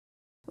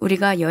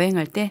우리가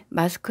여행할 때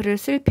마스크를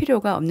쓸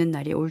필요가 없는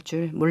날이 올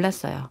줄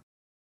몰랐어요.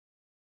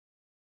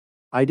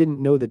 I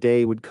didn't know the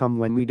day would come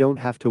when we don't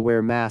have to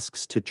wear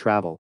masks to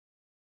travel.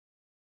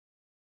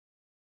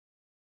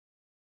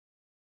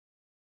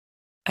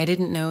 I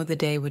didn't know the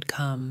day would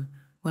come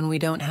when we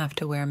don't have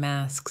to wear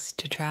masks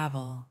to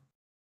travel.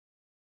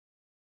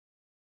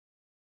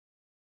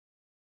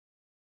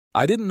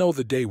 I didn't know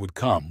the day would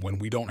come when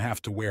we don't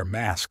have to wear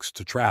masks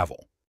to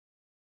travel.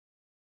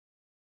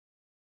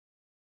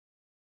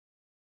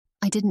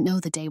 I didn't know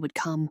the day would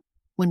come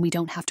when we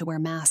don't have to wear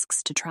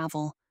masks to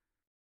travel.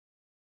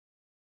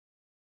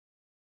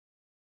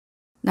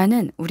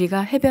 나는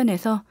우리가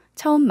해변에서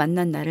처음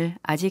만난 날을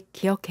아직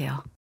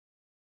기억해요.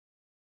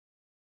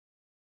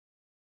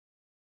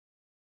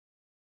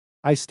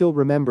 I still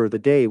remember the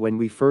day when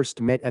we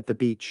first met at the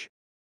beach.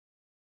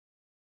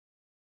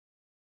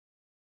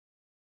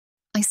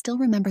 I still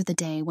remember the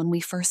day when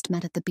we first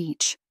met at the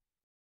beach.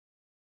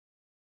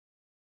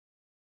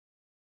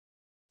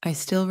 I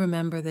still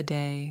remember the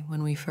day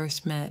when we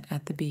first met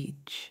at the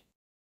beach.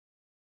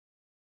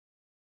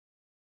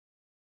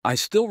 I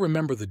still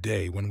remember the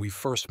day when we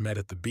first met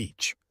at the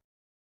beach.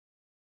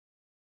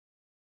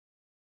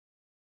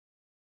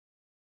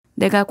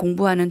 내가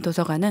공부하는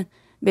도서관은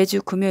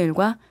매주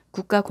금요일과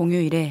국가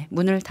공휴일에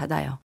문을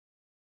닫아요.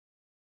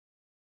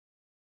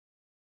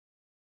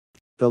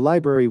 The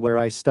library where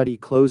I study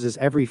closes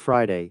every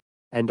Friday,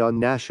 and on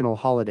national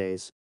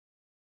holidays.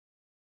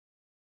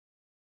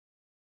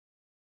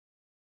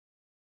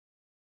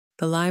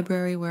 The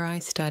library where I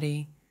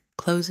study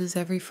closes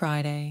every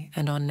Friday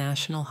and on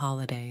national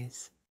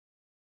holidays.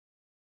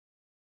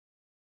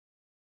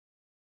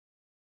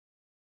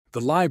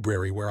 The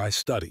library where I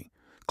study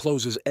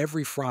closes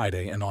every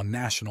Friday and on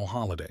national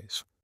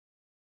holidays.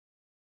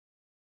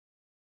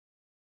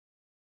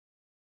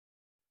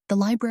 The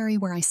library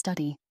where I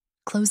study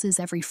closes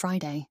every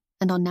Friday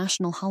and on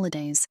national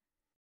holidays.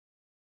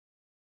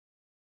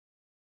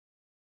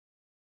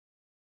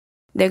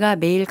 내가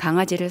매일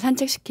강아지를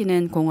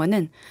산책시키는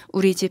공원은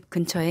우리 집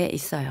근처에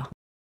있어요.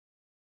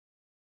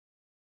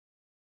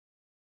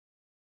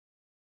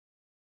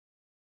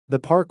 The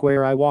park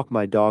where I walk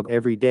my dog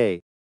every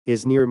day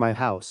is near my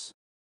house.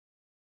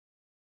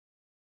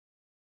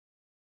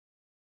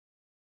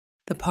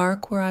 The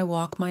park where I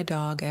walk my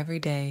dog every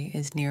day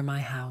is near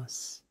my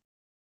house.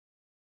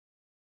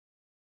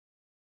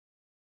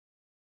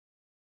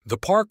 The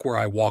park where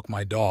I walk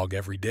my dog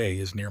every day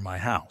is near my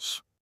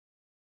house.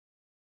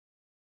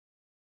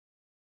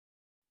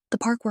 The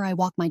park where I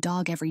walk my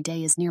dog every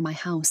day is near my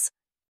house.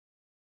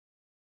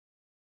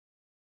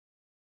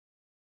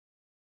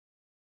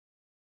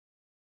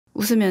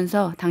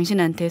 웃으면서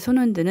당신한테 손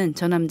흔드는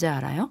저 남자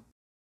알아요?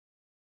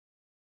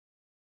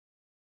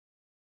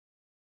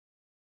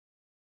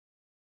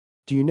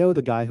 Do you know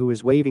the guy who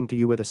is waving to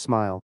you with a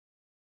smile?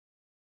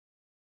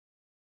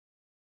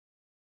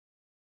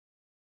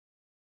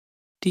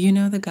 Do you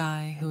know the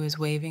guy who is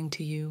waving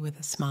to you with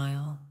a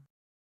smile?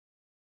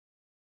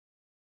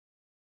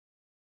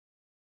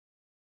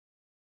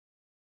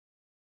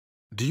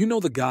 Do you know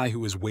the guy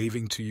who is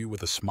waving to you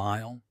with a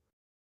smile?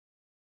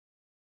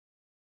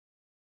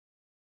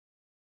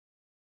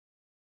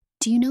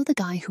 Do you know the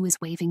guy who is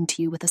waving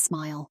to you with a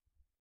smile?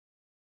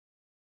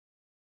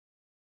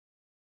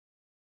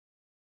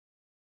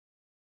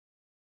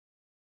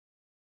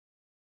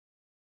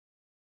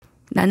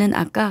 나는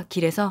아까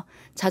길에서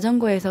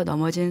자전거에서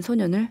넘어진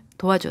소년을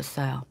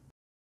도와줬어요.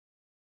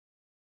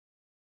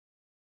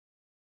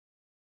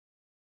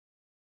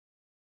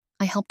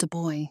 I helped a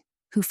boy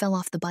who fell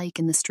off the bike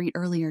in the street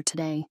earlier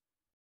today.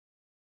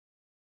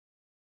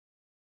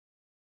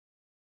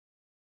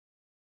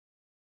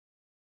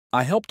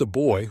 I helped a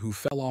boy who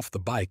fell off the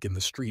bike in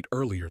the street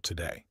earlier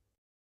today.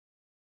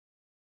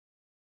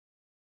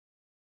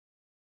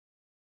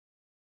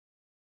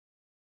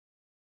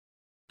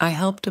 I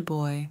helped a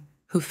boy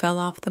who fell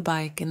off the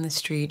bike in the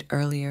street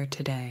earlier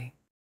today.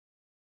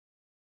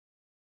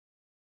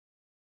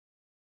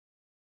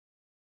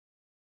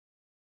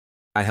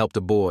 I helped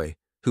a boy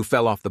who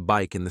fell off the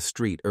bike in the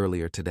street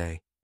earlier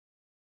today.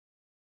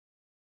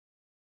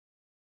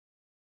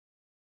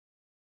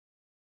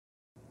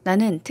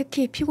 나는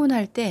특히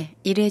피곤할 때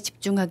일에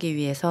집중하기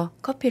위해서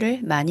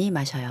커피를 많이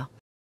마셔요.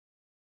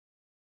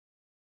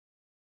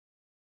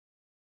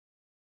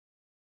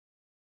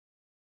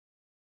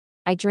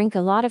 I drink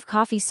a lot of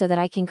coffee so that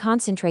I can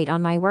concentrate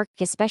on my work,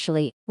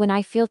 especially when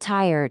I feel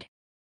tired.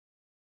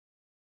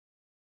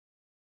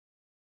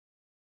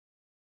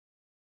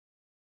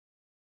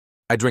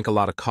 I drink a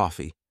lot of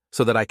coffee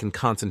so that I can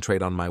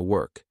concentrate on my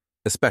work,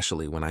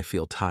 especially when I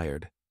feel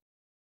tired.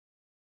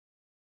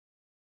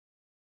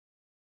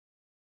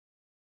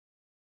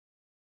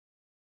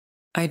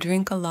 I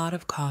drink a lot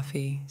of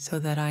coffee so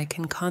that I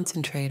can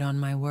concentrate on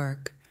my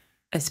work,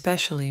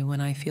 especially when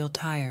I feel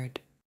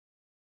tired.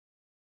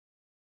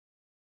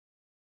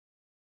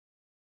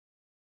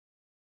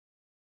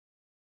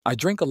 I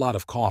drink a lot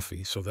of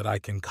coffee so that I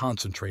can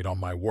concentrate on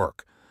my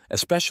work,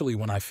 especially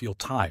when I feel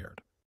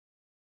tired.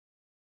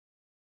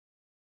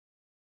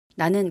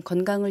 나는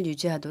건강을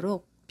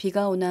유지하도록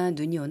비가 오나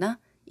눈이 오나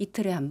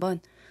이틀에 한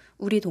번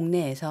우리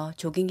동네에서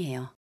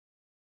조깅해요.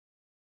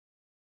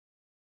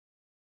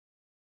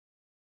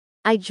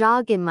 I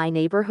jog in my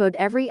neighborhood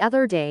every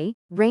other day,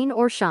 rain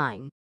or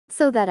shine,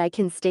 so that I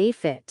can stay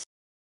fit.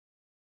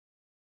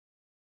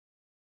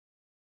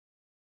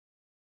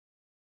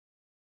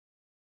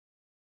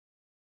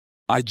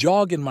 I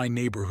jog in my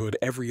neighborhood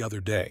every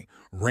other day,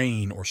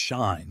 rain or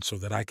shine, so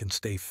that I can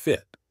stay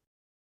fit.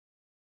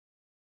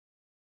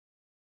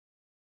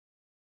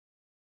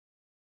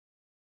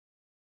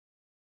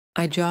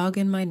 I jog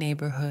in my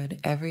neighborhood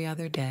every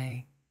other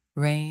day,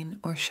 rain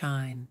or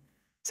shine,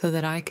 so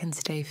that I can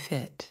stay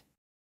fit.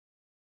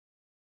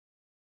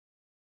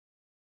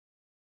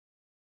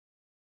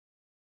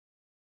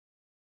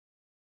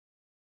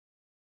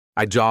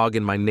 I jog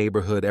in my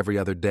neighborhood every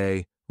other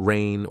day,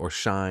 rain or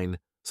shine,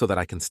 so that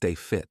I can stay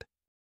fit.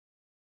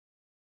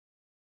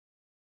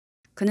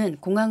 그는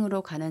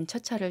공항으로 가는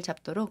첫 차를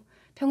잡도록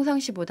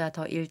평상시보다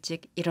더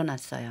일찍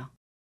일어났어요.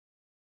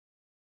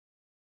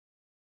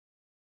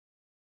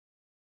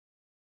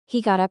 He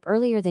got up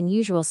earlier than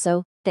usual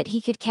so that he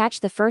could catch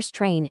the first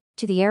train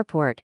to the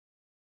airport.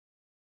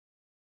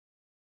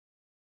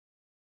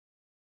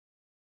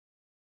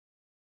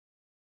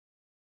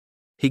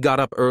 He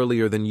got up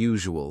earlier than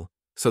usual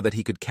so that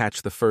he could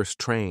catch the first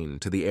train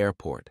to the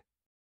airport.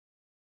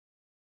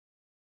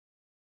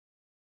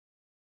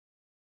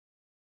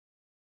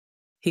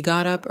 He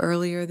got up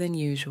earlier than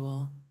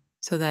usual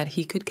so that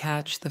he could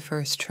catch the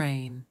first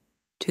train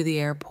to the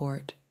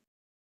airport.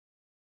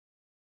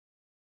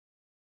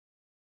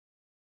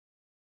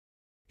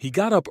 He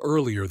got up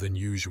earlier than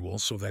usual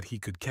so that he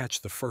could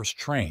catch the first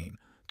train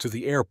to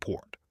the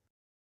airport.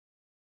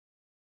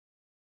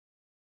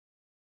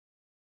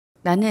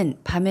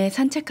 나는 밤에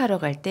산책하러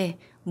갈 때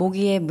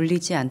모기에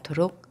물리지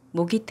않도록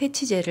모기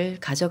퇴치제를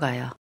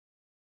가져가요.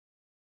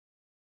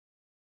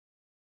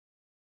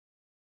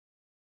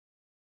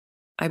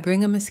 I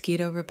bring a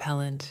mosquito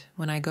repellent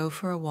when I go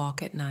for a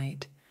walk at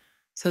night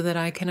so that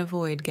I can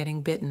avoid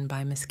getting bitten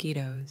by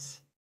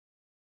mosquitoes.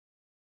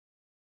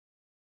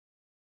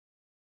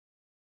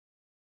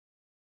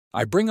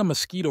 I bring a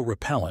mosquito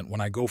repellent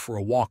when I go for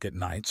a walk at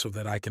night so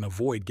that I can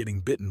avoid getting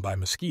bitten by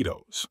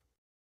mosquitoes.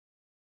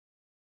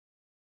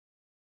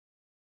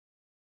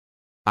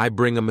 I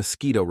bring a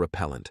mosquito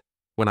repellent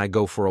when I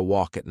go for a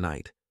walk at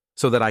night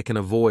so that I can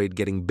avoid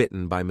getting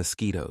bitten by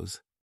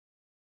mosquitoes.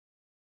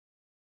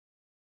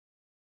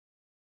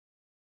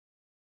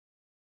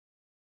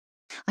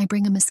 I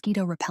bring a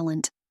mosquito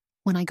repellent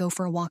when I go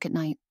for a walk at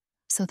night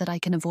so that I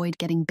can avoid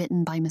getting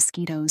bitten by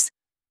mosquitoes.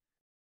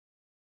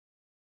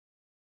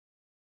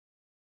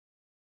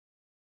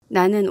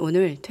 나는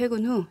오늘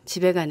퇴근 후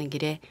집에 가는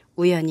길에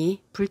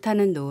우연히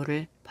불타는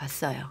노을을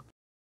봤어요.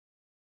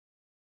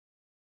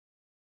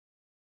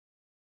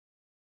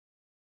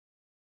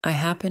 I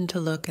happened to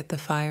look at the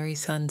fiery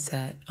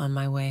sunset on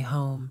my way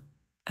home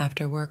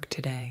after work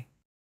today.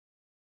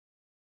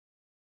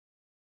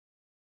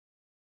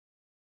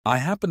 I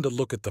happened to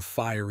look at the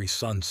fiery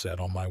sunset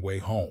on my way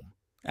home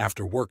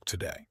after work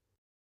today.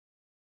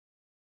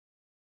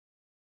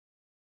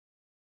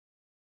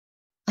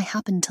 I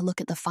happened to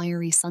look at the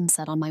fiery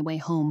sunset on my way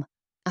home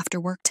after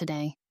work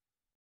today.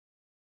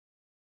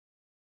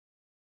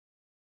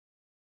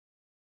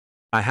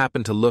 I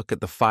happened to look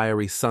at the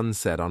fiery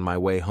sunset on my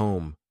way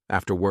home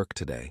after work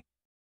today.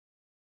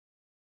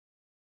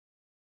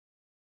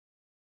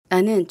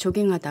 나는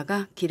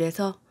조깅하다가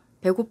길에서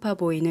배고파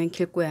보이는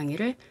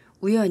길고양이를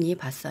우연히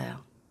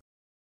봤어요.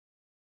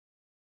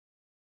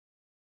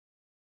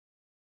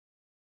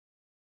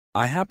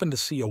 I happened to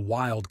see a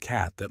wild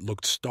cat that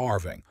looked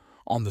starving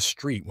on the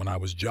street when I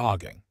was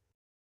jogging.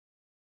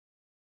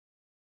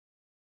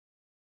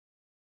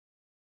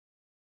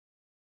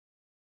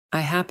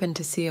 I happened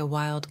to see a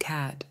wild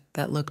cat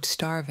that looked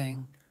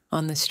starving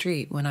on the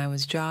street when I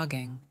was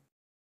jogging.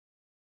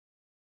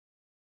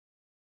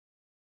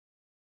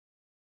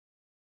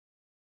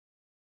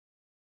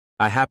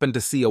 I happened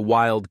to see a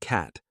wild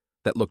cat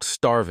that looked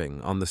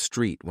starving on the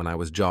street when I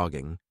was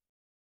jogging.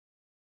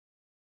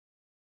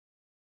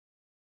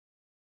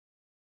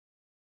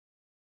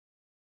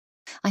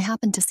 I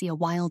happened to see a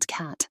wild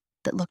cat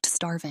that looked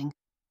starving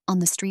on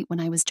the street when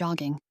I was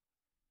jogging.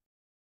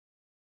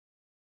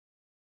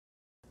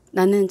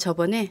 나는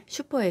저번에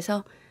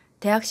슈퍼에서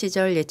대학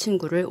시절 옛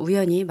친구를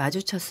우연히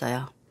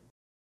마주쳤어요.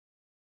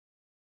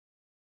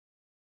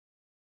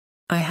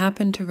 I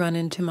happened to run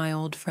into my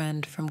old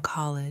friend from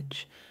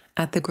college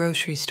at the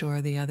grocery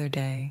store the other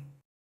day.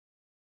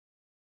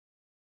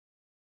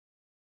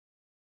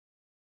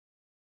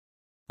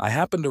 I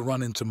happened to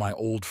run into my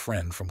old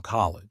friend from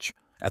college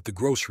at the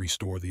grocery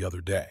store the other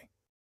day.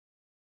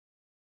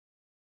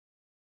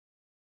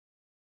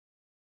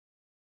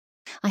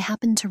 I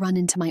happened to run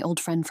into my old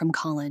friend from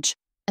college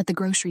at the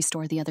grocery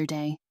store the other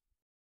day.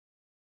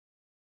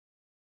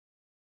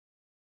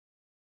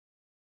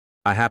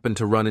 I happened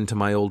to run into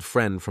my old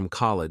friend from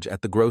college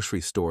at the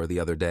grocery store the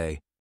other day.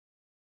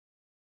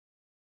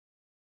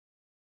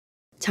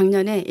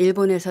 작년에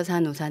일본에서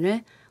산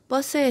우산을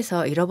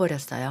버스에서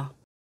잃어버렸어요.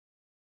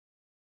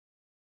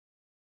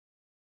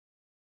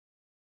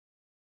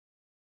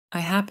 I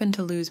happened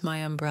to lose my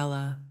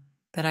umbrella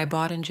that I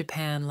bought in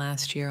Japan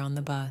last year on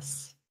the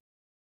bus.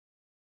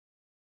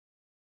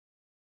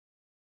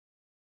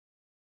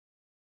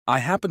 I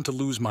happened to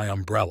lose my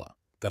umbrella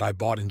that I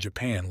bought in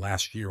Japan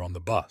last year on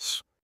the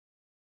bus.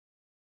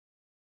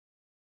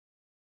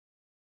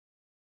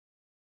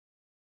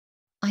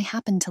 I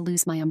happened to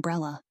lose my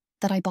umbrella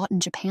that I bought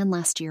in Japan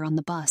last year on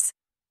the bus.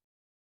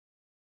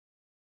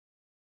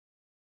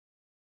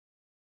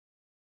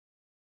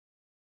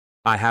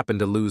 I happened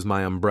to lose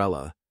my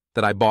umbrella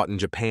that I bought in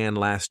Japan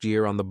last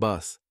year on the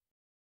bus.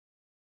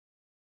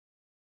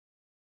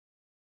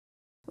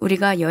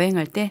 우리가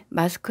여행할 때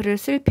마스크를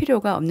쓸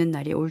필요가 없는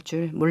날이 올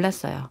줄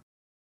몰랐어요.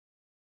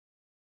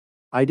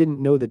 I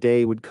didn't know the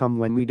day would come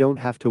when we don't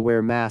have to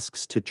wear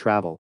masks to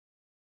travel.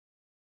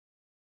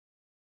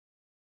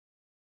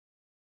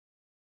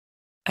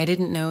 I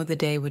didn't know the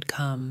day would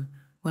come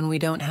when we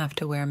don't have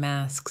to wear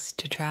masks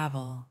to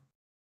travel.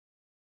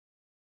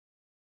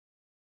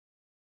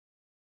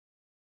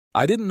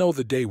 I didn't know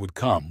the day would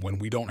come when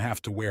we don't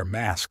have to wear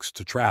masks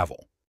to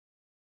travel.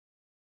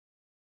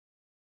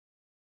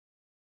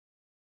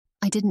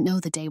 I didn't know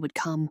the day would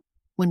come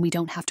when we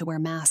don't have to wear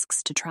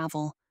masks to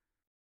travel.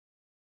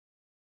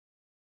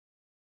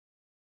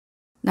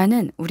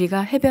 나는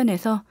우리가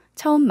해변에서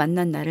처음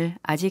만난 날을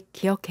아직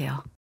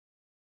기억해요.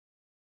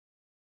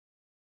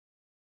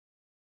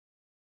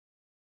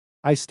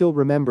 I still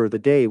remember the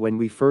day when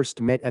we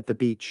first met at the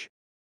beach.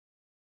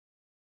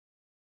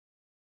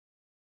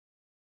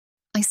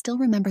 I still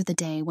remember the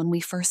day when we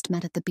first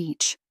met at the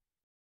beach.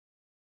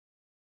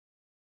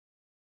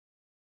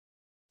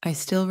 I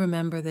still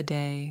remember the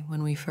day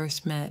when we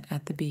first met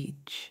at the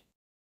beach.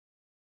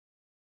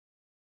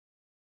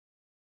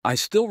 I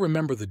still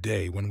remember the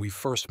day when we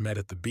first met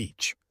at the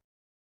beach.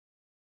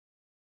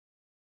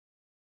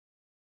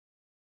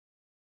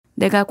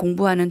 내가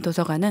공부하는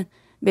도서관은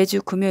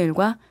매주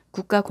금요일과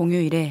국가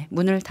공휴일에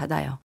문을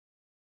닫아요.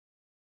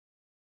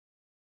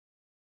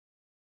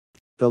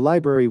 The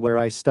library where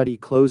I study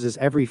closes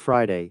every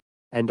Friday,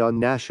 and on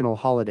national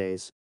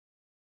holidays.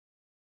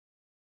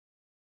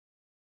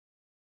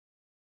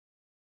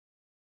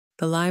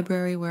 The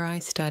library where I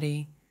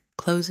study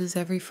closes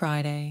every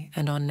Friday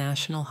and on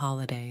national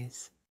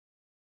holidays.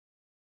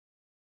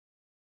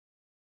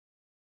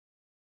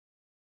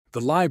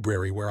 The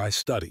library where I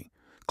study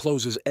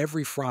closes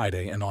every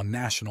Friday and on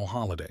national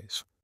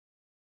holidays.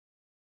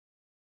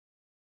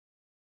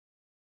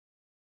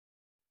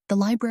 The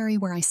library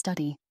where I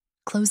study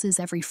closes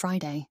every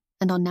Friday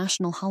and on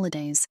national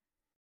holidays.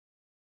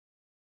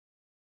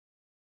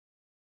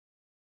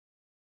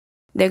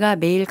 내가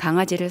매일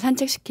강아지를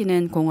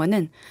산책시키는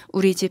공원은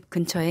우리 집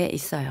근처에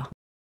있어요.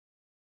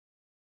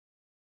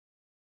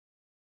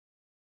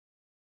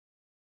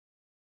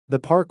 The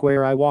park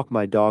where I walk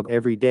my dog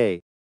every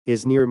day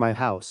is near my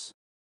house.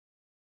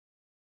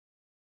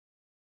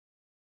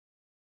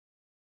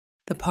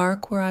 The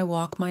park where I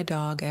walk my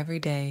dog every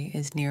day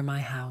is near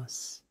my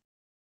house.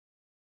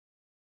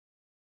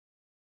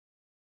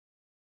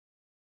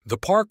 The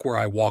park where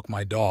I walk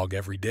my dog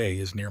every day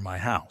is near my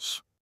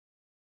house.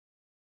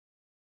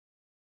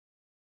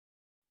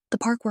 The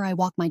park where I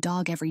walk my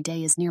dog every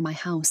day is near my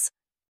house.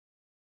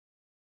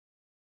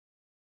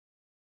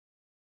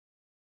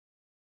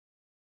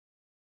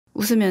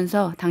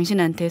 웃으면서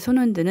당신한테 손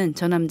흔드는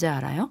저 남자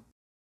알아요?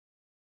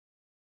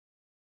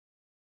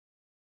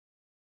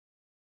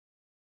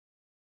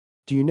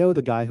 Do you know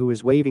the guy who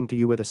is waving to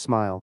you with a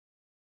smile?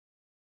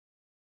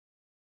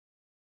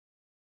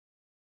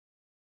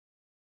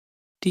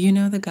 Do you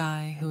know the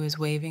guy who is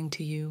waving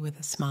to you with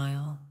a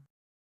smile?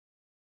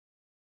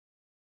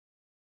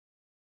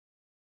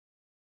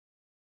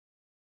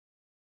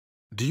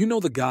 Do you know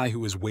the guy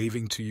who is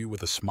waving to you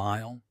with a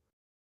smile?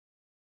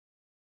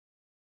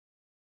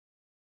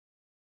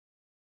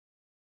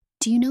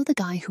 Do you know the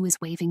guy who is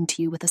waving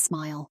to you with a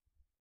smile?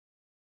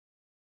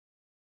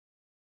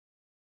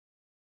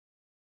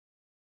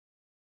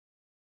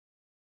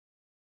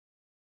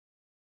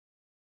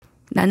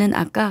 나는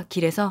아까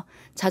길에서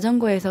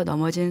자전거에서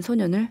넘어진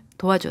소년을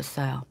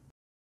도와줬어요.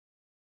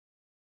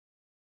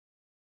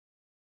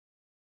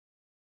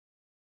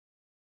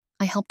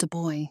 I helped a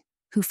boy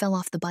who fell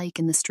off the bike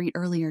in the street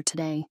earlier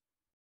today.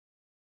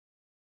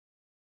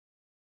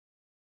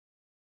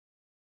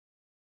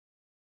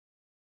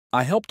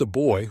 I helped a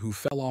boy who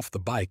fell off the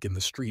bike in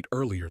the street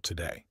earlier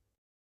today.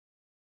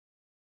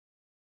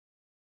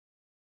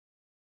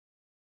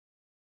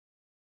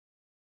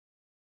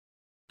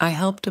 I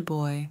helped a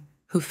boy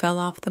who fell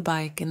off the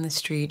bike in the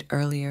street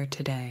earlier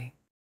today.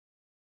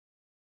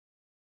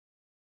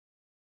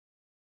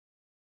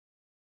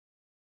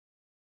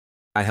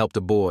 I helped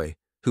a boy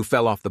who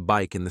fell off the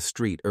bike in the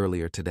street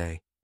earlier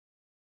today.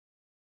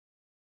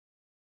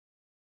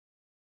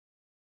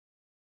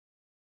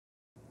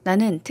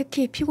 나는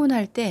특히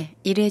피곤할 때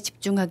일에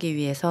집중하기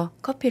위해서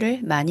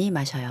커피를 많이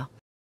마셔요.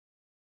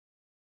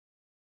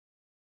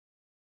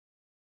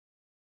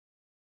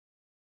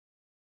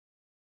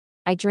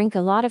 I drink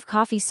a lot of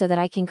coffee so that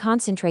I can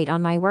concentrate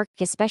on my work,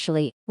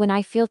 especially when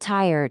I feel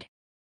tired.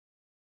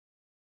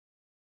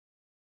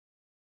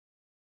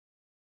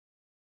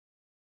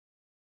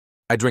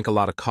 I drink a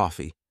lot of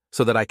coffee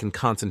so that I can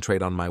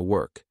concentrate on my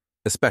work,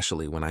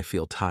 especially when I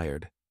feel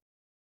tired.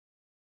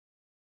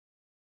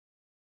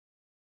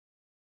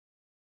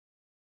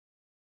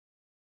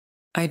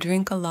 I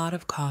drink a lot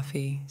of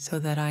coffee so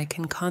that I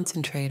can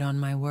concentrate on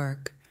my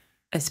work,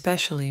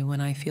 especially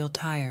when I feel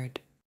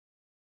tired.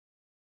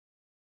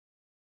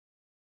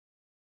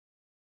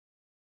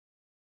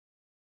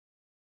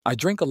 I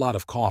drink a lot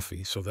of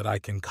coffee so that I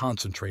can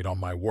concentrate on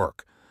my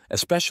work,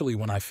 especially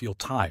when I feel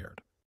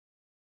tired.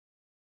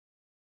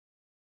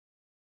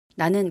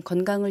 나는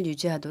건강을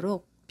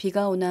유지하도록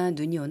비가 오나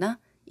눈이 오나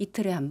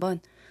이틀에 한 번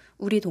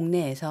우리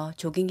동네에서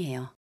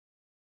조깅해요.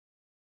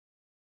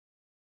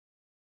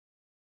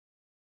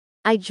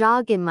 I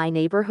jog in my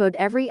neighborhood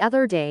every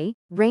other day,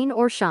 rain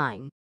or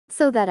shine,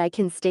 so that I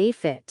can stay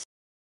fit.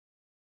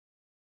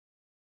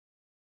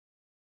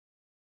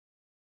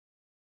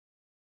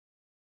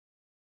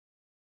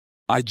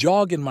 I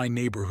jog in my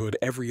neighborhood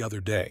every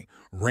other day,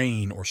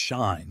 rain or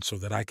shine, so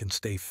that I can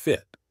stay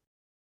fit.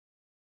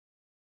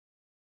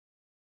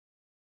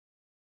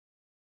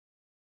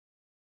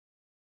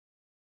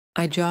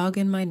 I jog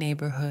in my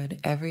neighborhood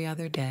every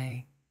other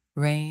day,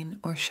 rain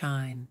or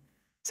shine,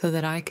 so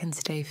that I can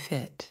stay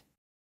fit.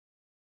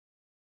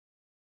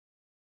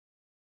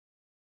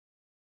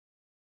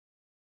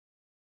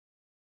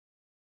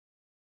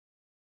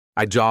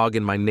 I jog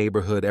in my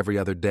neighborhood every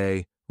other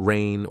day,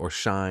 rain or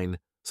shine,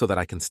 so that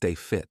I can stay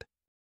fit.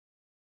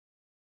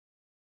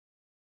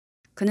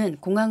 그는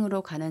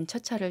공항으로 가는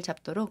첫 차를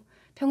잡도록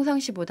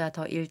평상시보다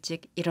더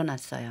일찍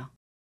일어났어요.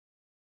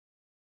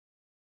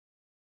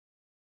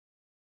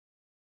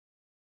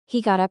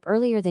 He got up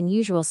earlier than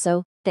usual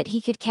so that he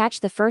could catch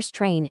the first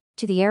train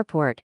to the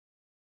airport.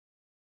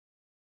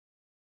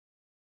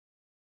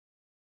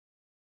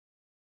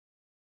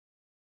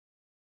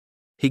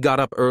 He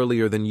got up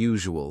earlier than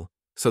usual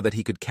so that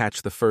he could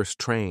catch the first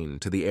train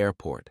to the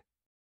airport.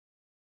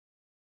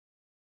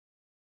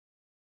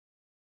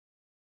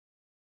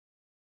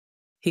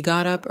 He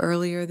got up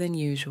earlier than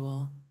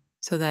usual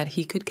so that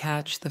he could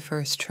catch the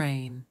first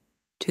train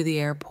to the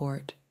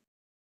airport.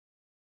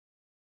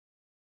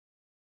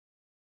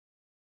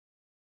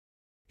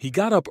 He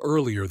got up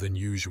earlier than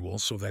usual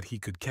so that he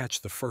could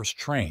catch the first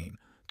train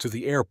to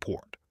the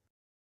airport.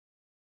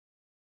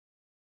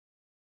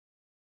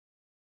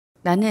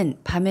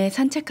 나는 밤에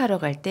산책하러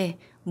갈 때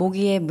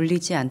모기에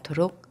물리지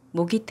않도록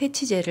모기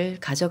퇴치제를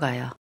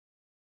가져가요.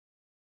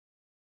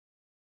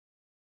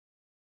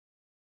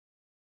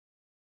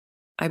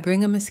 I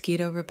bring a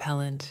mosquito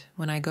repellent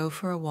when I go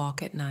for a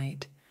walk at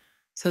night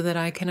so that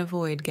I can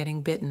avoid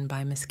getting bitten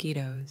by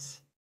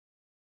mosquitoes.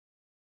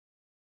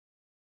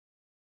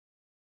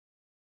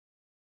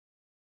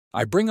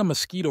 I bring a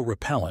mosquito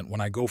repellent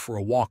when I go for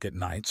a walk at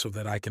night so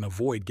that I can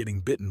avoid getting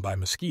bitten by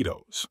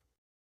mosquitoes.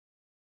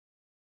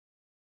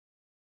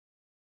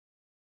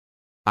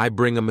 I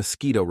bring a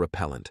mosquito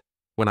repellent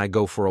when I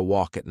go for a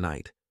walk at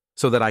night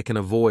so that I can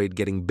avoid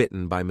getting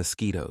bitten by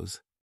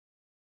mosquitoes.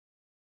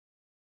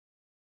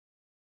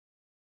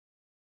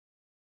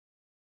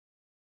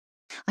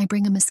 I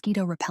bring a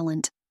mosquito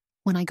repellent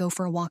when I go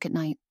for a walk at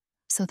night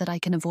so that I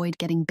can avoid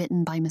getting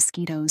bitten by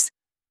mosquitoes.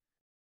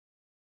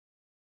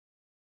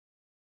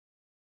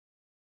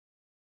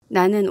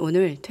 나는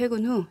오늘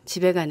퇴근 후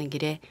집에 가는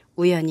길에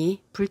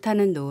우연히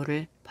불타는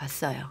노을을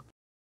봤어요.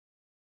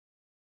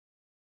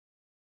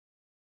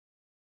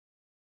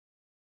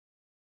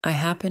 I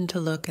happened to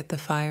look at the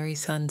fiery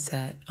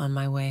sunset on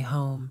my way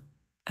home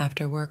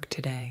after work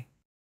today.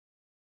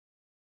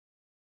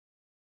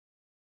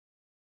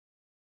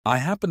 I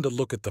happened to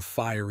look at the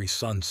fiery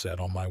sunset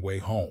on my way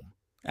home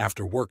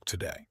after work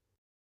today.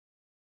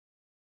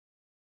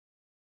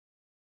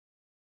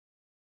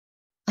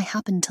 I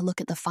happened to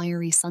look at the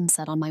fiery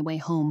sunset on my way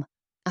home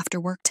after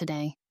work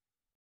today.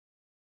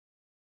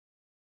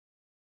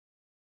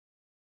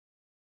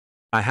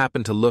 I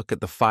happened to look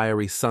at the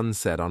fiery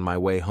sunset on my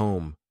way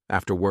home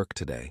after work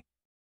today.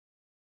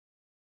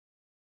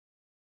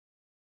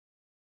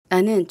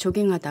 나는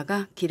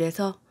조깅하다가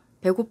길에서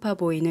배고파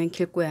보이는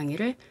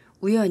길고양이를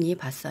우연히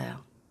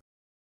봤어요.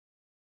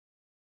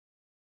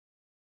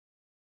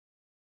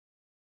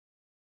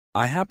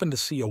 I happened to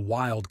see a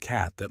wild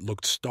cat that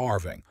looked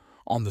starving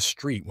on the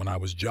street when I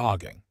was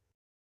jogging.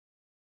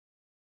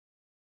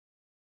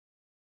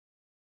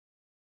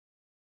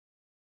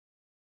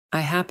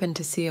 I happened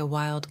to see a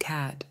wild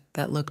cat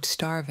that looked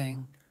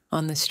starving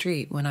on the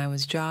street when I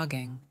was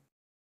jogging.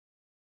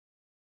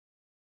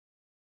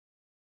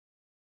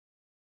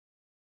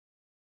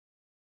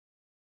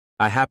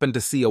 I happened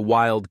to see a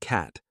wild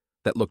cat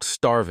that looked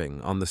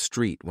starving on the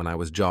street when I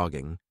was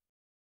jogging.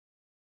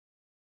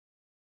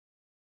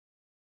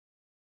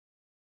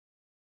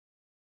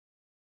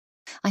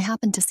 I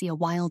happened to see a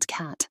wild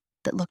cat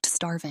that looked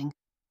starving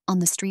on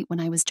the street when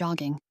I was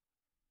jogging.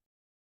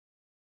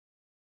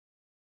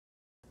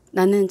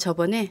 나는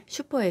저번에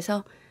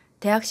슈퍼에서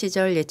대학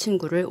시절 옛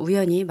친구를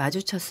우연히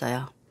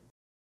마주쳤어요.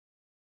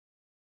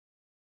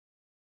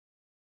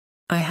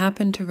 I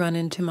happened to run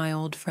into my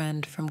old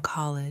friend from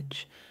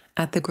college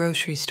at the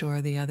grocery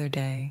store the other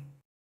day.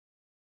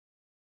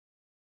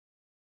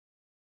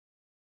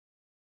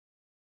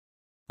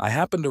 I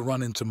happened to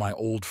run into my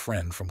old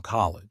friend from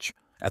college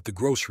at the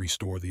grocery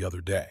store the other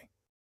day.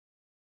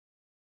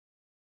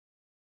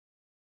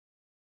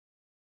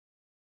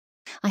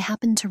 I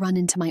happened to run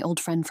into my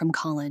old friend from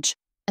college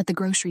at the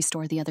grocery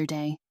store the other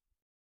day.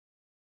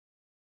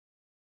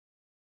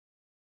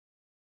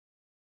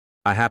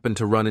 I happened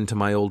to run into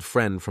my old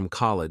friend from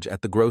college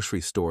at the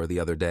grocery store the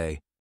other day.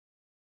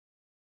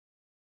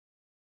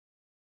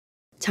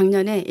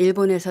 작년에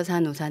일본에서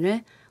산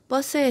우산을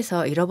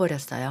버스에서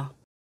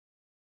잃어버렸어요.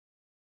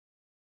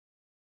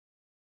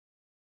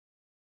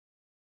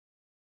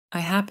 I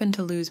happened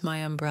to lose my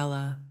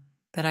umbrella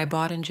that I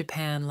bought in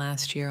Japan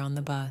last year on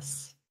the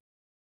bus.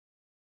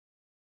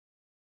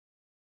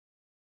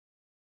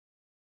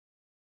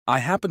 I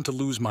happened to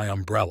lose my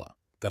umbrella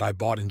that I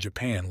bought in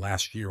Japan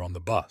last year on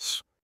the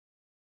bus.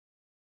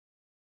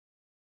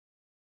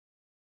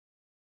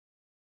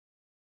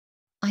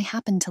 I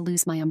happened to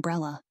lose my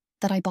umbrella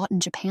that I bought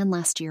in Japan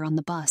last year on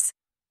the bus.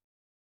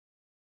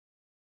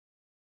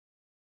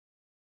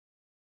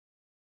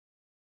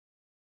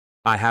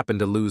 I happened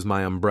to lose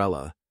my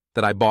umbrella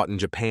that I bought in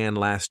Japan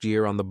last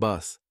year on the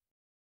bus.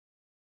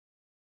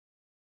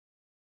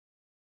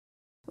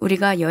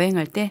 우리가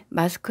여행할 때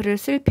마스크를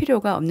쓸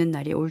필요가 없는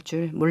날이 올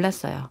줄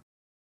몰랐어요.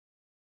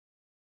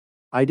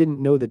 I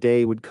didn't know the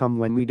day would come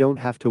when we don't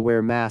have to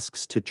wear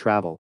masks to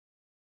travel.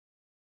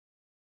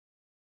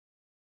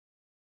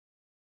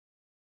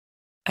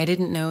 I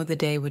didn't know the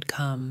day would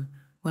come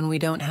when we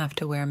don't have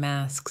to wear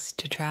masks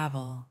to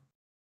travel.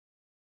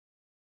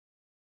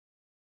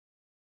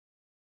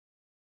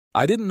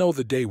 I didn't know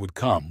the day would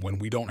come when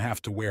we don't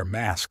have to wear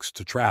masks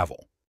to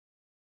travel.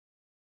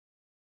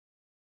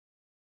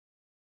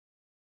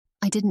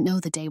 I didn't know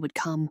the day would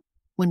come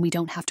when we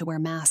don't have to wear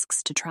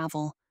masks to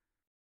travel.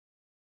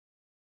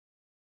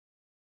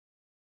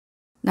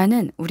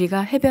 나는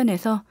우리가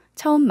해변에서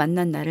처음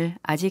만난 날을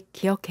아직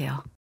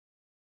기억해요.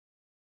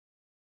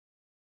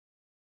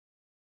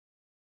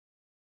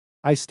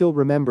 I still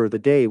remember the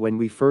day when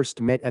we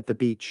first met at the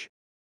beach.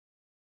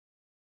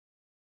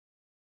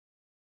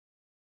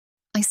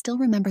 I still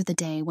remember the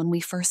day when we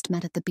first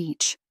met at the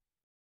beach.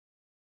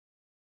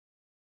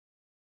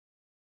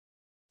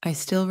 I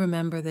still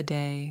remember the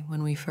day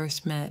when we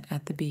first met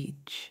at the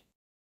beach.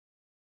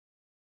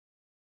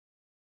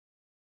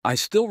 I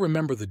still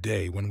remember the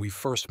day when we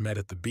first met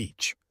at the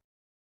beach.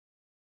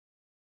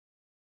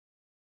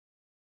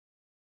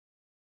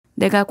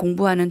 내가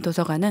공부하는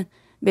도서관은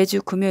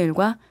매주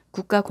금요일과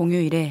국가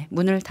공휴일에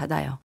문을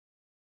닫아요.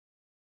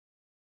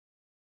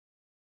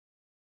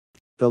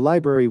 The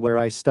library where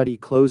I study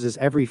closes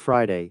every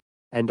Friday,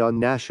 and on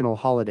national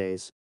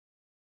holidays.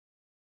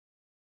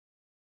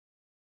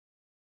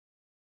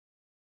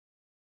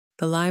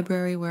 The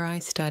library where I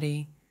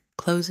study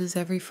closes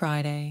every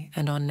Friday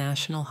and on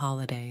national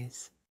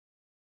holidays.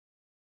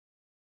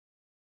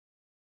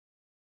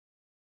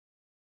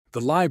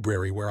 The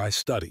library where I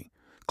study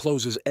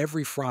closes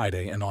every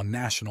Friday and on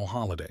national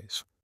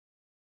holidays.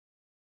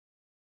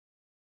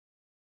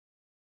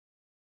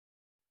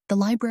 The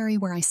library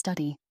where I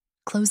study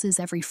closes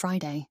every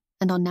Friday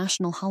and on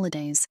national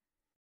holidays.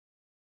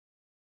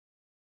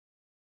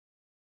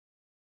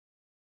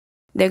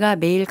 내가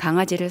매일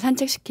강아지를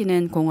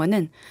산책시키는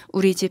공원은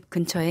우리 집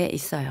근처에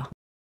있어요.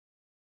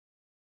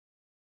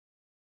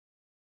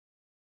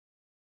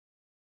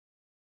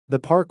 The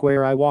park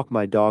where I walk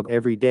my dog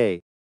every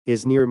day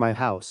is near my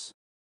house.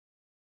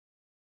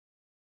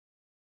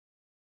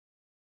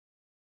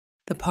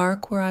 The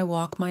park where I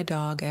walk my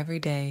dog every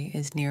day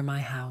is near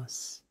my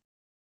house.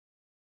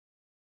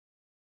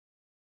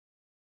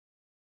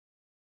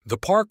 The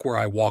park where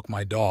I walk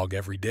my dog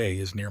every day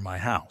is near my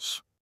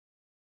house.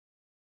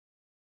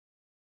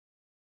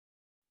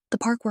 The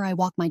park where I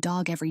walk my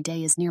dog every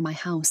day is near my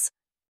house.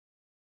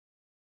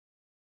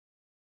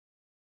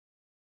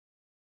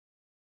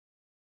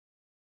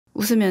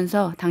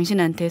 웃으면서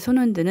당신한테 손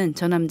흔드는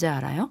저 남자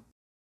알아요?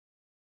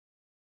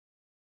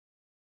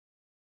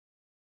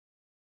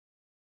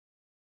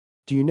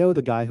 Do you know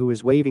the guy who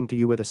is waving to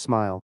you with a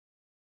smile?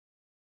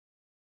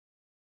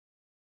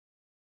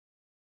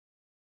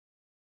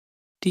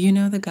 Do you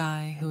know the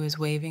guy who is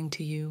waving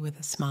to you with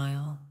a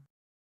smile?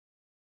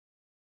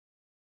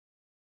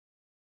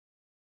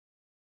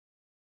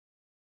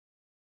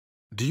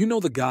 Do you know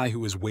the guy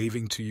who is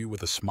waving to you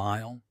with a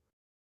smile?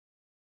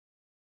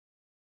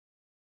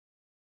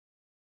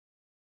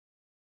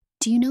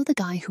 Do you know the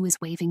guy who is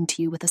waving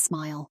to you with a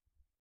smile?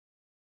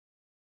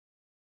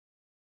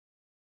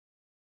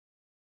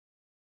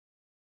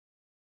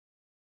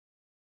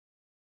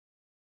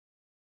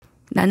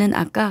 나는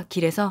아까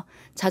길에서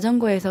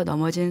자전거에서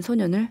넘어진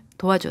소년을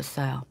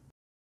도와줬어요.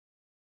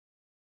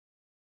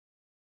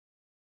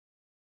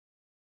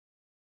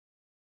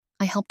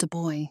 I helped a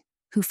boy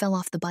who fell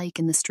off the bike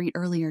in the street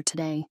earlier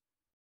today.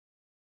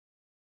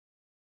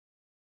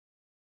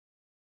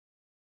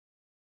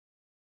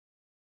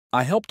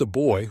 I helped a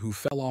boy who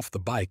fell off the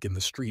bike in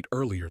the street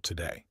earlier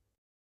today.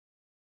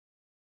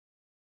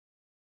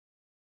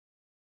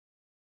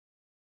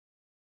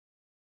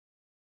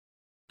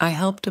 I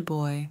helped a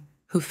boy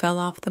who fell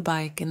off the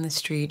bike in the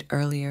street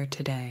earlier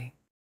today.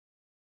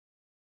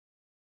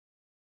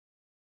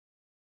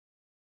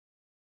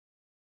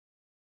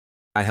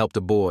 I helped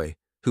a boy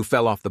who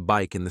fell off the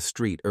bike in the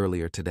street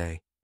earlier today.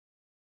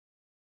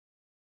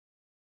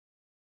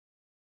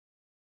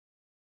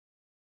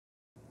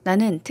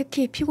 나는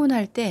특히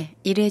피곤할 때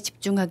일에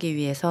집중하기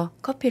위해서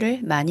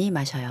커피를 많이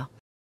마셔요.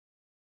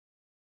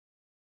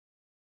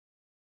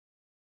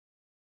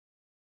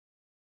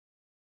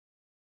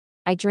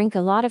 I drink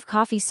a lot of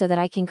coffee so that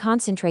I can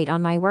concentrate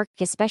on my work,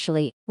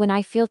 especially when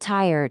I feel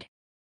tired.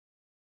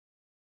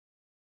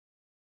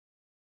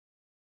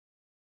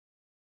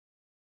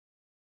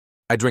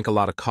 I drink a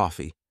lot of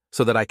coffee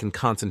so that I can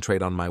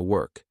concentrate on my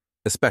work,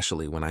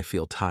 especially when I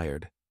feel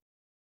tired.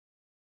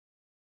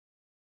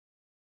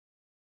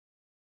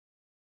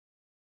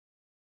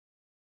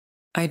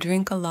 I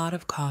drink a lot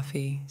of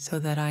coffee so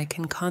that I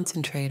can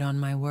concentrate on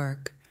my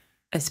work,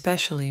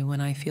 especially when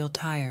I feel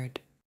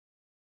tired.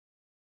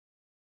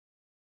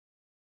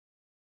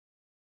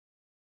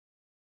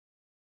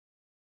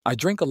 I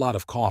drink a lot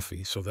of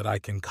coffee so that I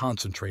can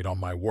concentrate on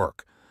my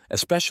work,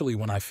 especially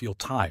when I feel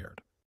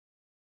tired.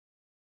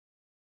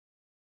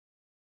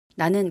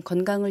 나는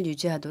건강을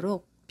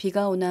유지하도록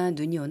비가 오나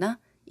눈이 오나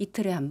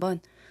이틀에 한 번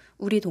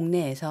우리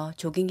동네에서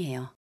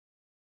조깅해요.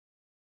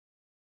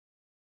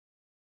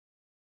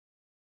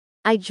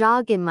 I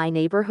jog in my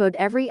neighborhood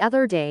every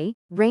other day,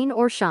 rain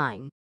or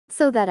shine,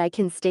 so that I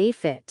can stay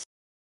fit.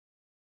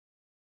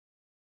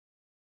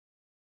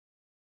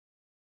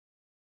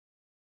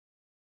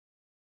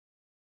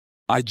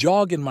 I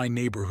jog in my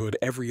neighborhood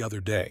every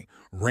other day,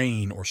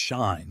 rain or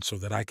shine, so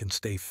that I can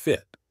stay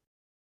fit.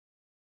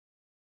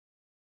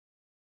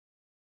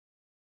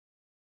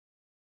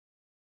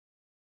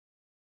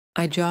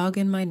 I jog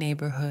in my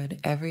neighborhood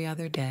every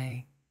other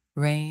day,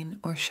 rain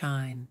or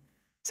shine,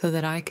 so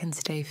that I can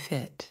stay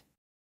fit.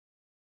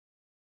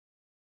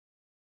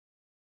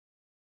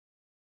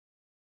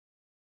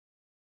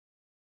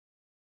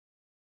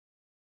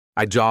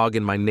 I jog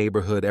in my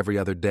neighborhood every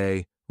other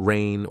day,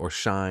 rain or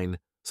shine,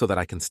 so that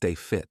I can stay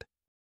fit.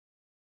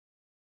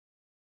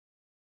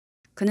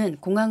 그는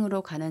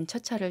공항으로 가는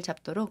첫 차를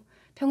잡도록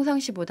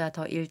평상시보다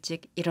더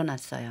일찍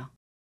일어났어요.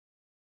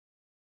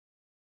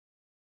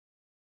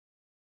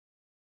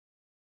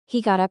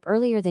 He got up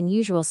earlier than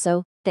usual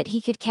so that he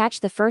could catch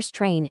the first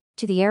train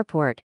to the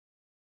airport.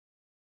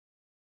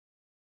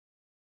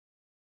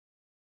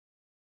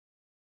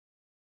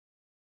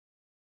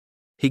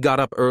 He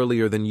got up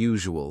earlier than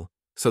usual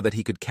so that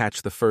he could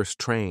catch the first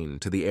train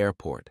to the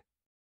airport.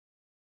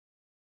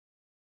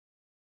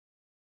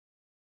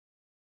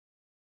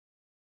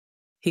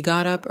 He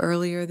got up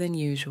earlier than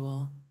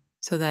usual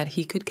so that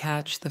he could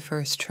catch the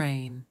first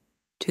train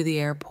to the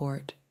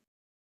airport.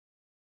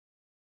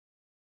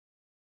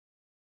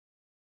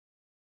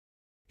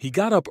 He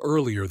got up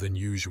earlier than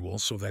usual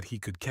so that he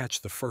could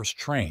catch the first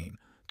train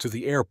to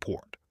the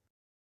airport.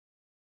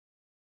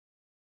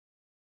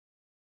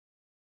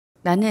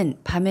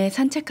 나는 밤에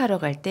산책하러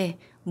갈 때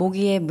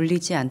모기에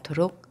물리지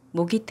않도록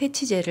모기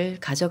퇴치제를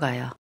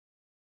가져가요.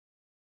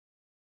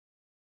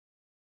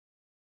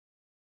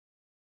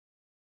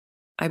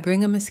 I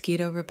bring a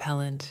mosquito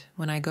repellent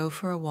when I go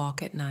for a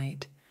walk at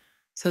night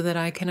so that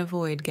I can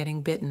avoid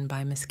getting bitten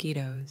by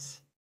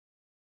mosquitoes.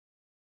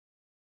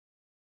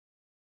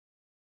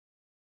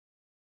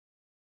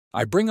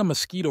 I bring a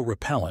mosquito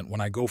repellent when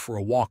I go for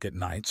a walk at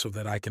night so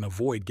that I can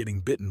avoid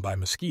getting bitten by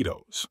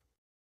mosquitoes.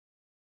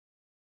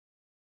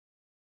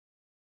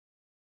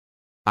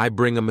 I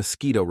bring a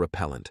mosquito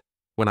repellent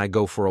when I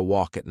go for a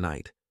walk at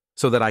night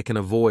so that I can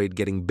avoid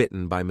getting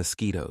bitten by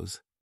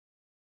mosquitoes.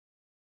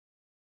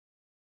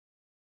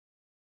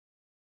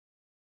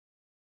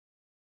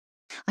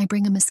 I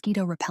bring a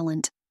mosquito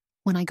repellent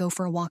when I go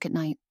for a walk at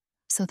night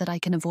so that I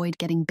can avoid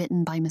getting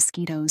bitten by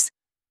mosquitoes.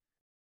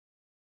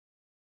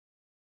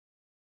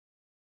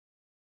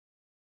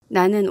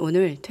 나는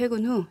오늘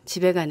퇴근 후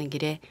집에 가는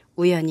길에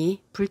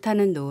우연히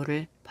불타는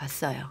노을을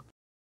봤어요.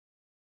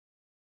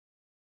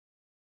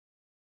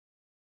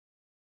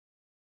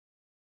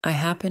 I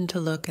happened to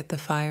look at the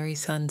fiery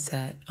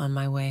sunset on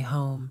my way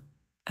home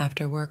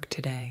after work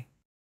today.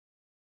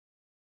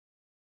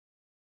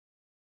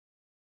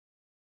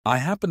 I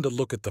happened to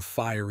look at the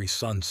fiery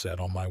sunset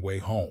on my way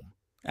home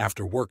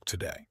after work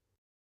today.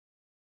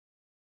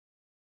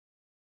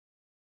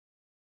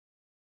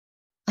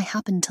 I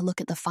happened to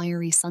look at the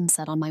fiery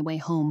sunset on my way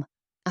home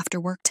after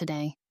work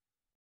today.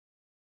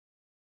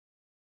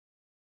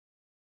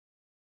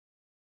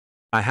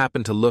 I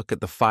happened to look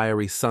at the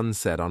fiery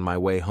sunset on my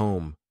way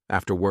home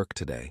after work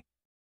today.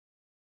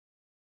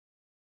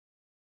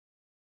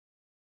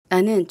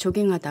 나는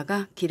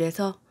조깅하다가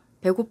길에서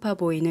배고파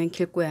보이는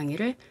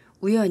길고양이를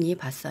우연히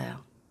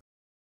봤어요.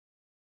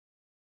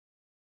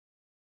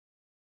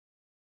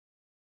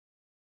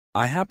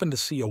 I happened to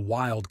see a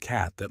wild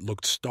cat that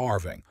looked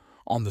starving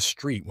on the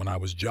street when I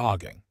was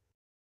jogging.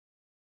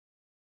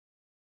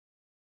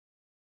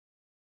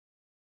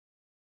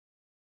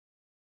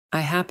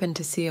 I happened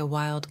to see a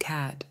wild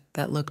cat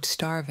that looked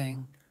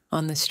starving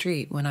on the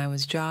street when I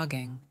was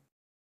jogging.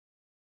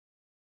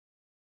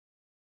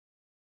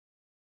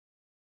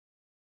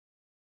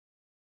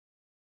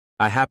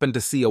 I happened to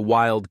see a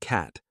wild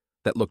cat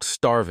that looked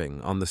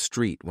starving on the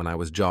street when I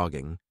was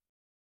jogging.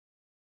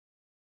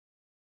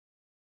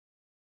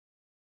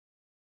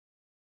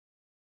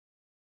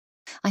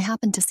 I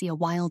happened to see a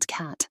wild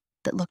cat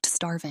that looked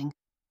starving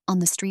on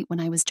the street when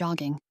I was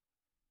jogging.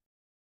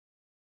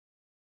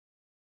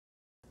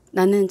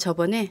 나는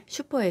저번에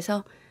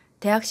슈퍼에서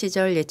대학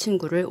시절 옛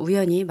친구를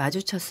우연히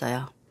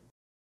마주쳤어요.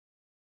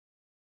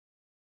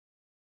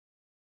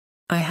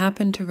 I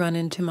happened to run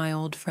into my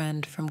old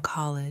friend from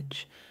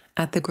college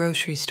at the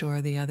grocery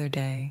store the other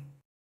day.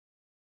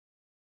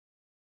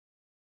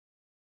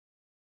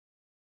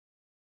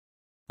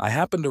 I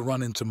happened to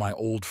run into my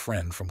old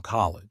friend from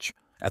college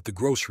at the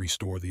grocery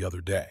store the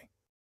other day.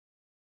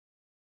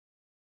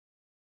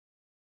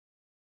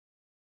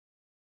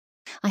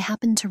 I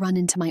happened to run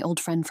into my old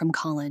friend from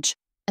college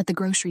at the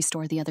grocery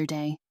store the other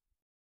day.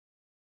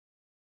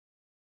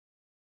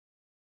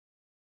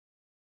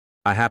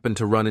 I happened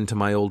to run into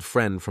my old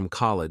friend from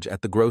college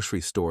at the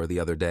grocery store the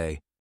other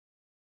day.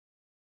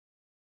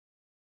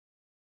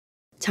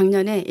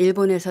 작년에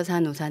일본에서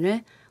산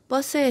우산을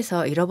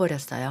버스에서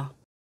잃어버렸어요.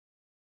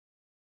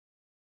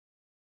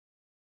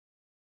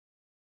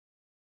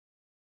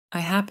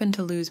 I happened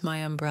to lose my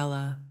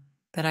umbrella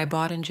that I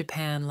bought in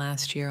Japan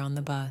last year on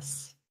the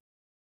bus.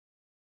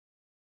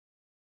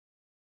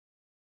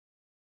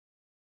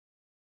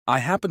 I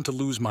happened to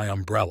lose my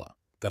umbrella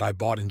that I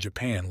bought in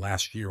Japan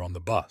last year on the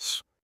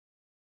bus.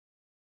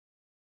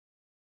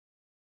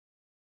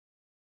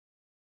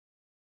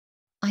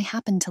 I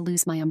happened to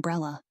lose my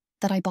umbrella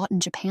that I bought in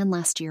Japan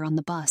last year on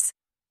the bus.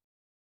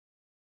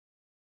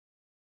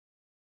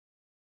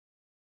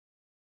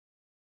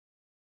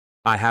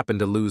 I happened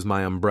to lose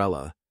my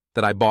umbrella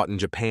that I bought in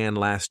Japan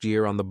last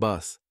year on the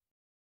bus.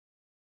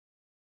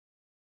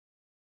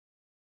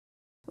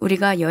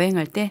 우리가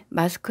여행할 때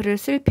마스크를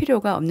쓸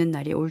필요가 없는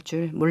날이 올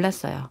줄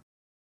몰랐어요.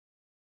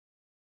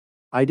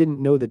 I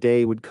didn't know the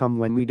day would come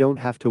when we don't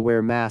have to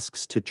wear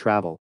masks to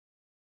travel.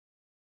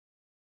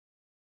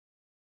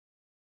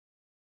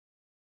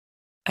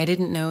 I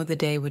didn't know the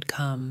day would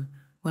come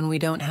when we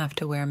don't have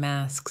to wear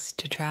masks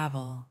to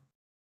travel.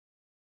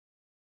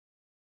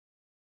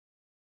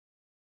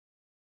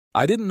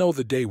 I didn't know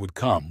the day would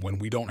come when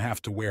we don't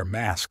have to wear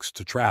masks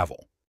to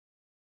travel.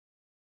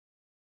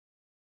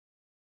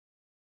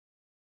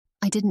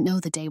 I didn't know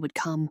the day would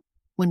come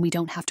when we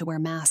don't have to wear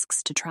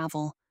masks to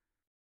travel.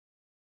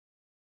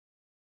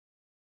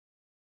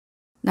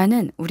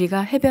 나는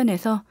우리가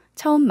해변에서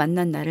처음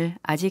만난 날을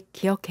아직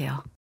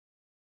기억해요.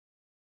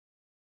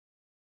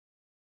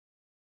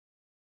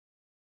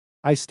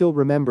 I still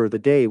remember the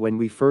day when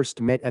we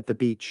first met at the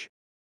beach.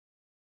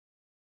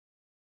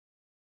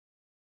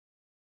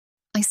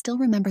 I still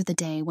remember the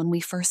day when we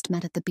first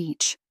met at the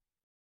beach.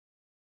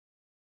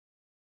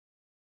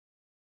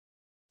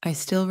 I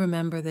still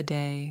remember the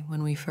day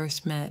when we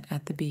first met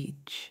at the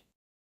beach.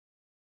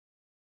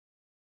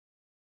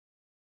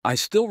 I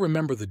still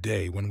remember the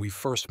day when we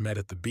first met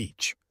at the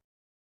beach.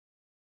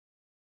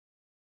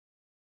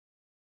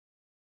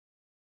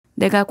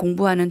 내가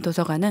공부하는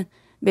도서관은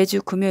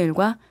매주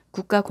금요일과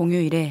국가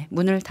공휴일에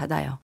문을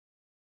닫아요.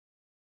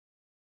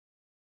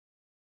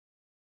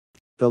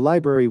 The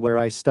library where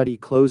I study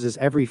closes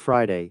every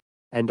Friday,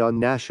 and on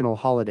national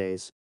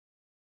holidays.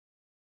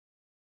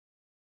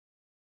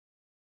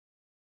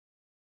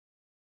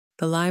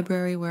 The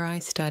library where I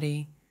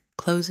study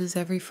closes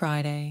every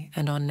Friday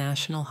and on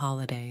national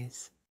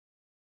holidays.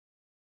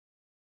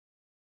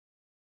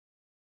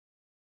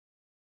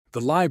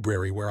 The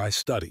library where I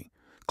study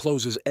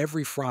closes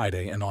every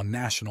Friday and on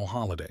national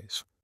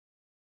holidays.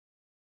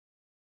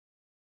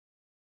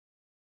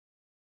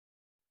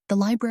 The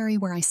library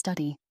where I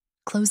study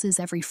closes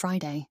every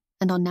Friday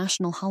and on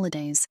national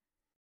holidays.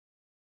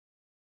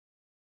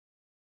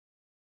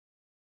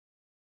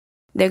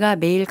 내가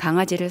매일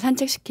강아지를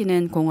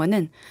산책시키는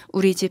공원은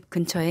우리 집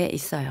근처에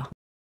있어요.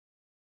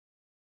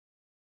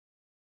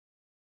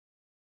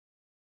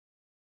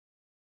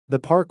 The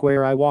park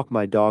where I walk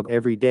my dog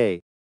every day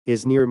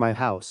is near my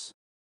house.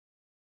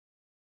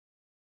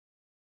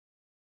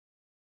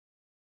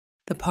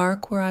 The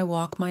park where I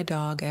walk my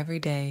dog every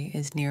day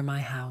is near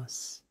my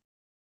house.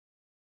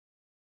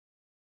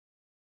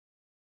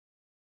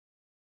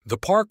 The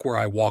park where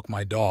I walk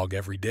my dog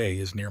every day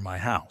is near my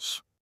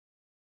house.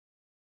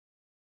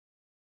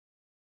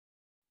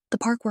 The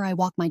park where I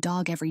walk my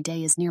dog every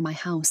day is near my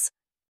house.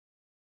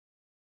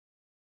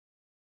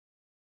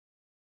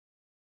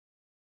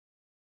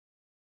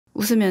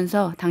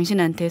 웃으면서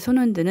당신한테 손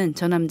흔드는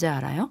저 남자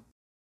알아요?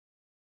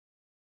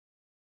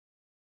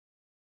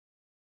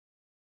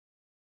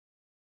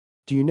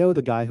 Do you know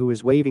the guy who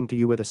is waving to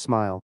you with a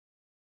smile?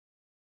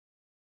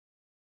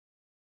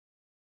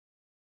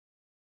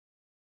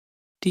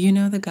 Do you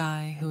know the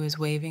guy who is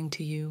waving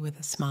to you with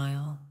a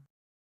smile?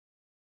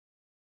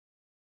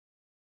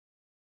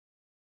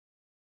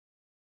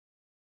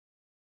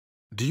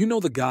 Do you know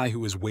the guy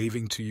who is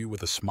waving to you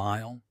with a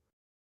smile?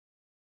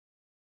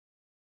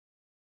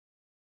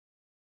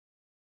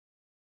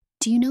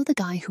 Do you know the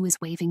guy who is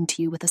waving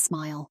to you with a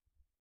smile?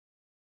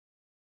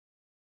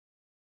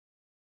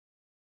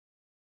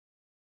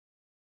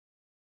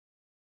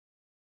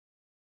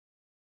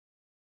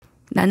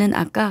 나는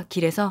아까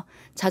길에서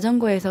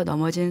자전거에서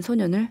넘어진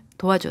소년을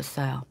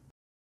도와줬어요.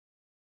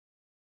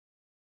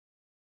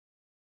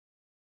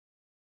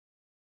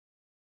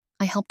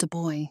 I helped a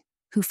boy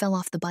who fell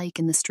off the bike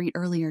in the street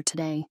earlier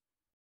today.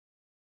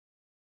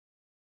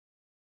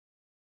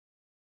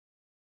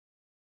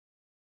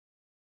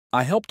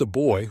 I helped a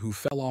boy who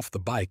fell off the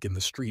bike in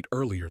the street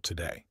earlier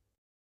today.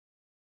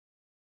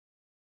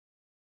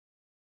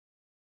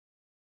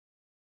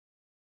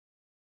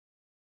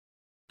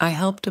 I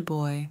helped a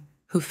boy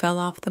who fell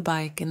off the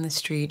bike in the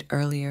street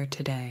earlier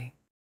today.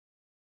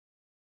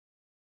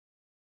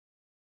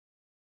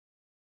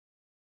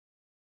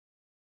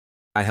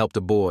 I helped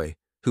a boy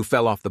who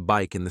fell off the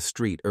bike in the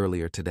street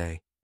earlier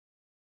today.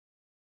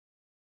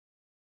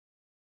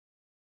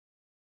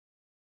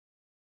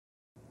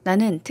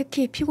 나는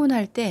특히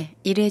피곤할 때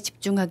일에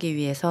집중하기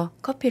위해서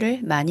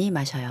커피를 많이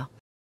마셔요.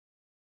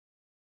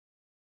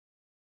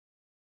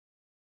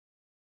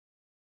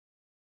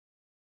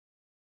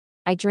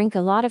 I drink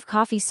a lot of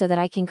coffee so that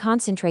I can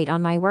concentrate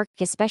on my work,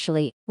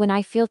 especially when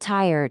I feel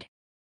tired.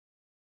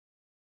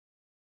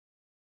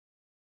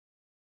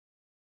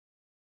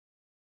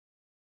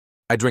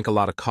 I drink a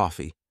lot of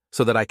coffee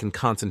so that I can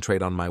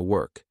concentrate on my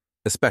work,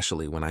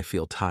 especially when I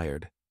feel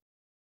tired.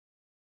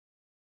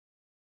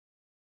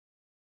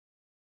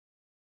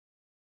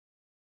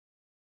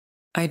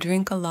 I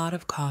drink a lot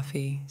of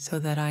coffee so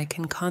that I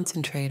can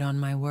concentrate on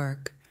my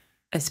work,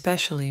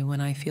 especially when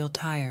I feel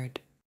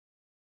tired.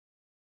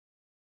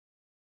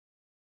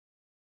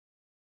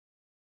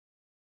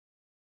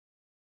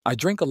 I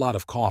drink a lot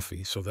of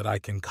coffee so that I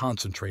can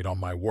concentrate on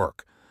my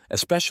work,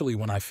 especially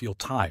when I feel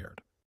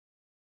tired.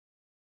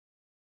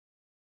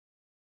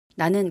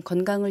 나는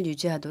건강을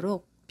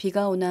유지하도록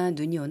비가 오나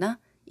눈이 오나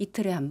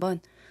이틀에 한 번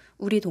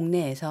우리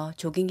동네에서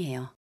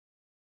조깅해요.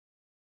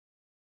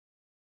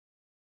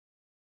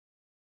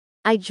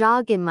 I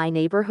jog in my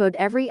neighborhood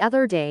every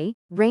other day,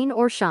 rain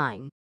or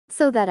shine,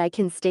 so that I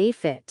can stay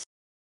fit.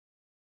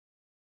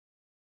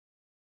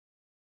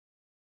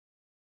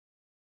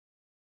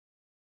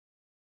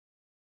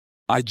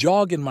 I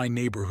jog in my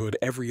neighborhood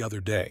every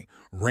other day,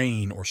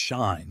 rain or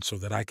shine, so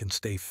that I can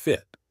stay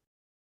fit.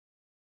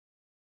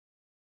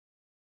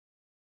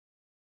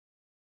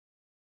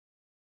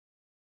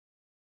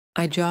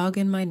 I jog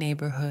in my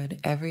neighborhood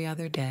every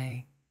other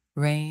day,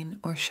 rain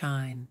or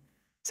shine,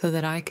 so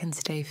that I can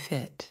stay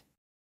fit.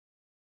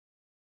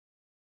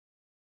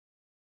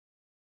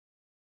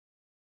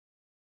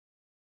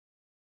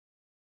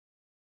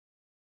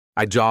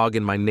 I jog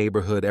in my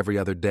neighborhood every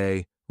other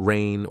day,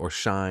 rain or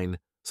shine,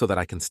 so that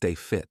I can stay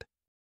fit.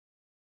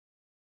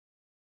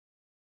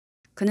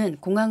 그는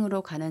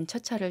공항으로 가는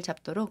첫 차를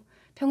잡도록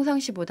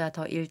평상시보다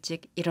더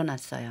일찍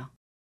일어났어요.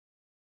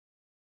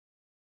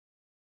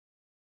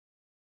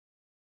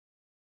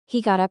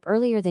 He got up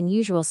earlier than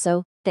usual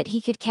so that he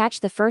could catch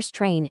the first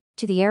train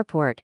to the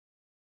airport.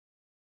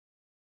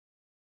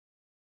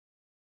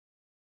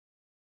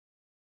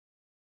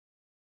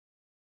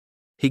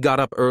 He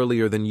got up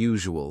earlier than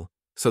usual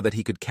so that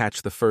he could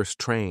catch the first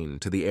train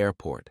to the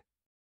airport.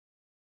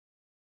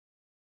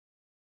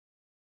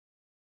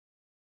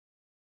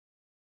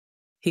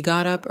 He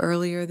got up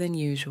earlier than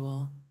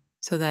usual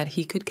so that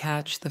he could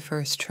catch the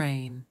first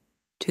train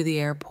to the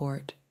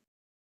airport.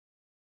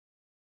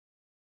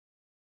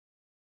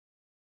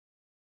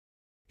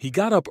 He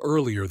got up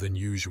earlier than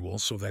usual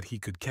so that he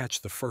could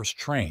catch the first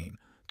train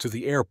to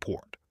the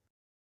airport.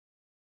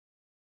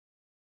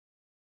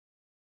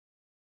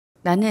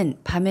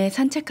 나는 밤에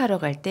산책하러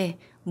갈 때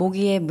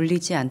모기에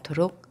물리지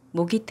않도록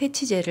모기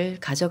퇴치제를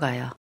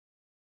가져가요.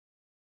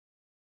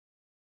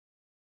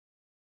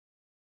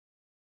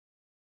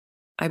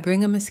 I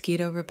bring a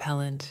mosquito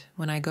repellent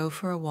when I go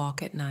for a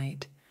walk at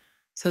night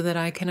so that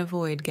I can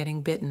avoid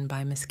getting bitten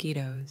by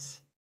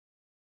mosquitoes.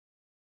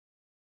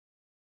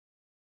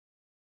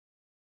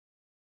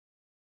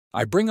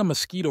 I bring a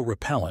mosquito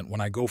repellent when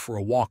I go for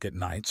a walk at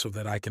night so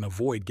that I can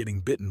avoid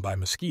getting bitten by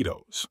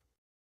mosquitoes.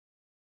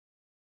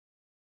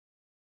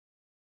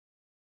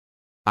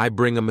 I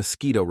bring a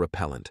mosquito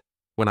repellent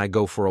when I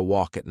go for a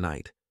walk at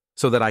night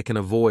so that I can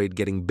avoid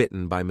getting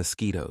bitten by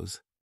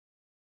mosquitoes.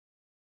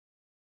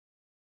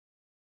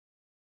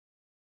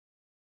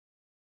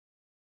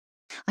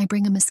 I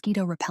bring a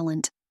mosquito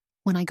repellent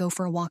when I go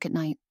for a walk at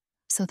night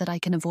so that I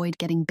can avoid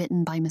getting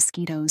bitten by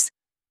mosquitoes.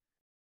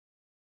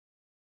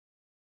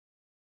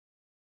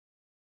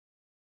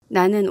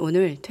 나는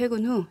오늘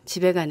퇴근 후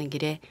집에 가는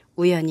길에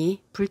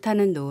우연히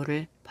불타는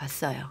노을을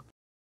봤어요.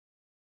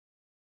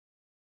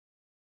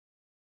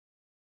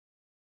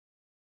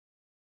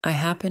 I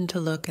happened to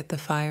look at the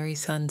fiery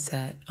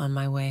sunset on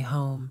my way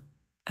home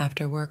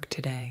after work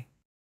today.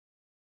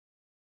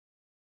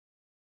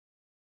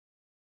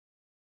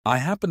 I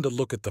happened to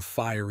look at the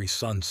fiery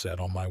sunset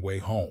on my way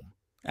home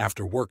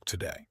after work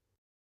today.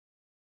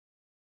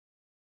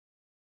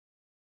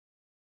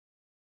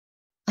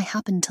 I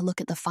happened to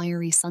look at the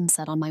fiery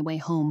sunset on my way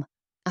home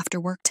after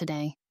work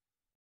today.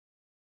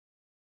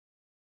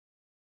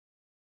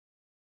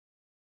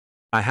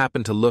 I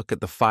happened to look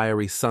at the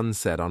fiery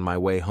sunset on my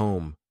way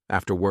home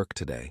after work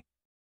today.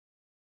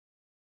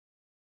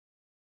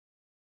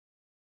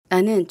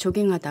 나는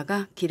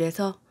조깅하다가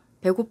길에서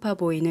배고파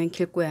보이는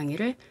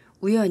길고양이를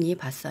우연히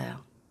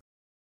봤어요.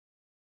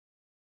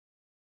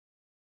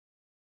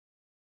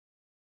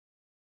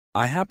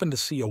 I happened to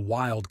see a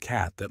wild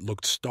cat that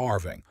looked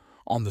starving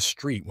on the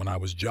street when I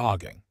was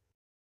jogging.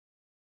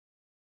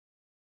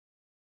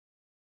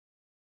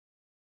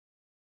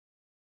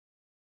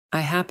 I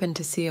happened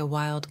to see a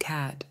wild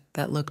cat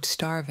that looked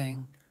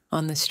starving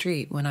on the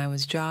street when I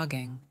was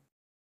jogging.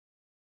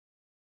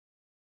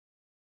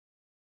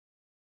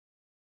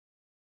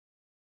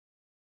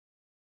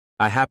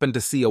 I happened to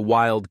see a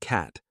wild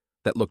cat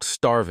that looked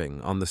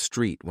starving on the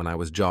street when I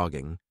was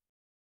jogging.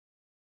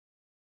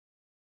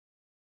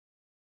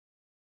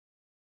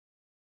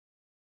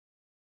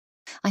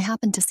 I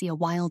happened to see a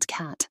wild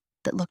cat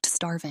that looked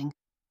starving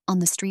on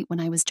the street when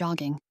I was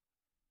jogging.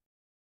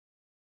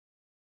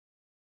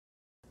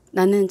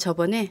 나는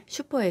저번에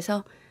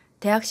슈퍼에서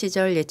대학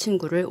시절 옛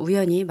친구를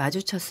우연히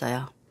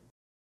마주쳤어요.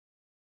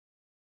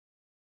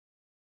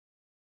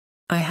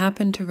 I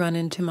happened to run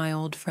into my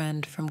old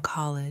friend from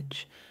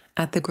college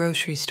at the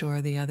grocery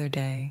store the other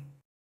day.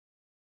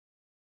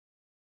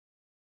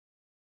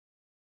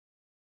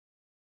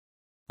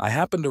 I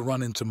happened to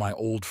run into my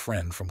old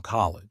friend from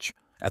college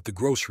at the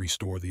grocery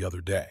store the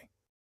other day.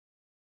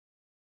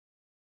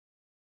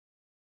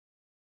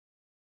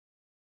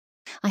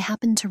 I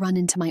happened to run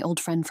into my old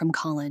friend from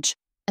college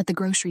at the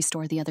grocery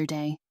store the other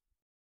day.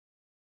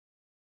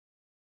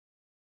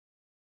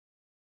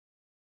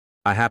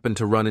 I happened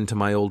to run into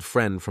my old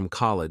friend from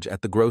college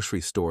at the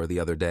grocery store the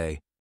other day.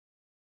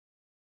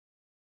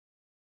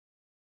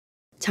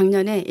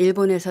 작년에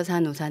일본에서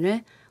산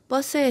우산을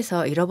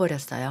버스에서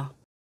잃어버렸어요.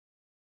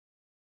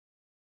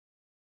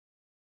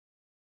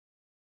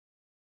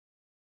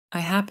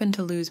 I happened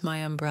to lose my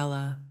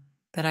umbrella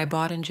that I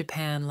bought in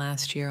Japan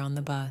last year on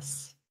the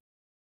bus.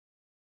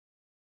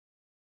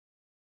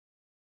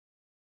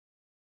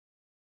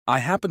 I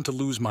happened to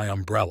lose my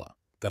umbrella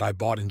that I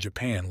bought in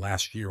Japan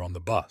last year on the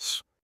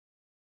bus.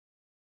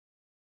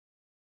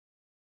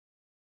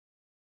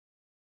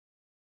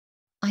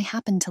 I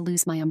happened to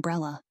lose my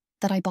umbrella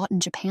that I bought in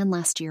Japan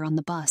last year on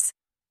the bus.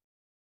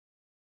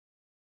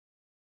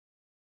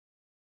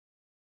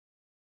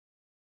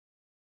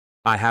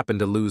 I happened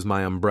to lose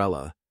my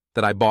umbrella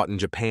that I bought in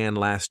Japan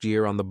last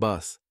year on the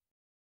bus.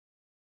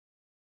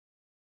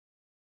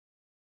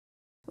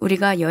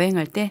 우리가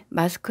여행할 때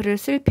마스크를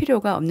쓸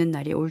필요가 없는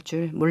날이 올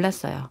줄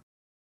몰랐어요.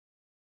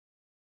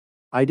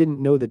 I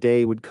didn't know the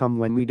day would come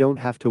when we don't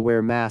have to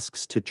wear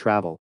masks to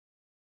travel.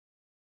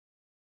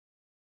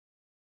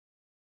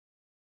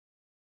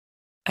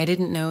 I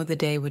didn't know the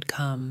day would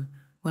come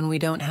when we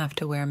don't have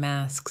to wear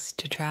masks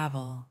to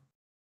travel.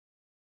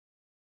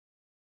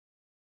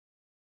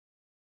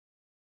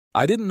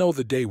 I didn't know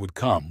the day would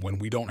come when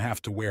we don't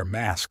have to wear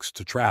masks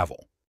to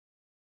travel.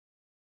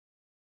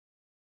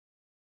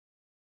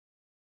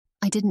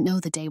 I didn't know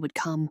the day would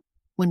come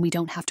when we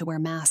don't have to wear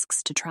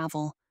masks to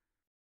travel.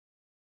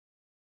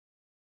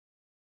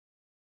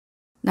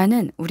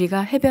 나는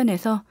우리가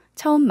해변에서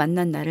처음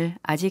만난 날을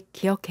아직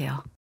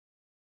기억해요.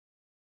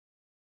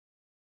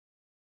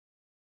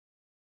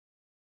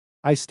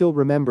 I still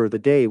remember the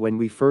day when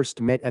we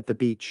first met at the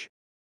beach.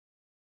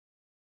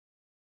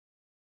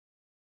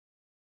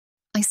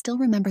 I still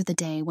remember the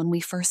day when we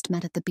first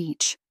met at the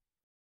beach.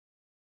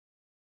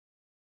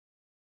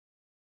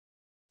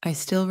 I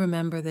still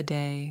remember the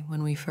day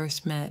when we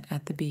first met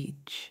at the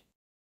beach.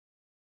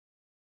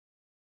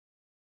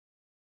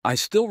 I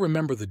still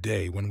remember the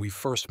day when we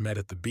first met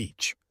at the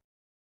beach.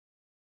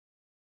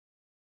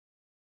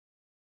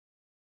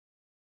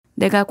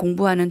 내가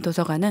공부하는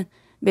도서관은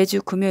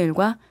매주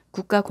금요일과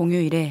국가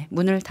공휴일에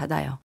문을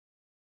닫아요.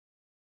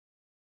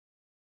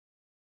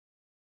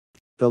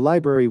 The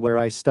library where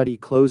I study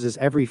closes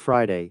every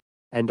Friday,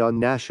 and on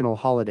national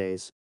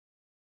holidays.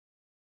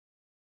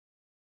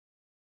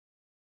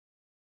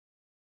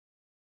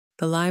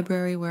 The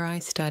library where I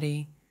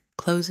study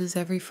closes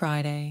every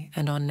Friday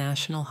and on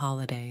national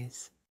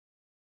holidays.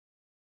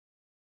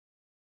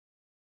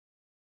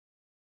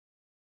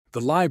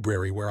 The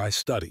library where I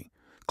study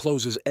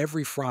closes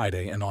every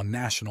Friday and on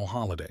national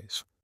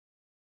holidays.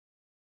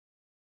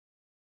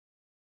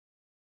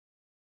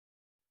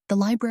 The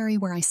library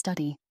where I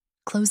study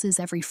closes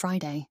every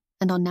Friday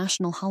and on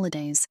national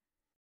holidays.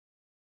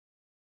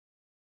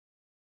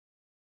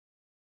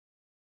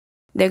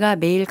 내가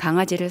매일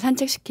강아지를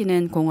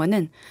산책시키는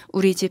공원은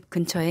우리 집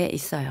근처에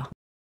있어요.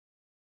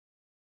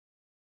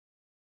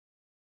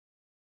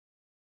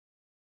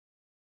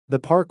 The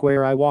park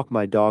where I walk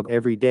my dog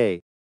every day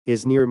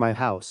is near my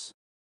house.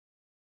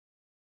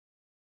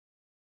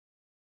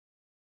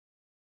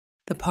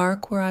 The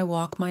park where I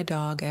walk my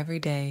dog every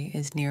day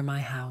is near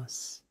my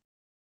house.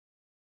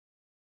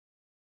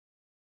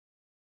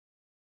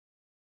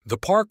 The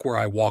park where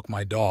I walk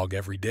my dog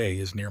every day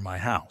is near my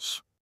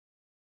house.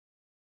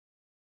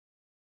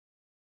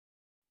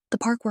 The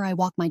park where I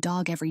walk my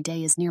dog every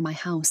day is near my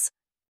house.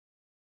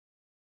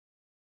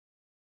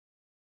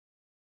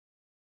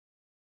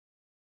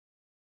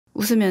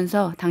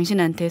 웃으면서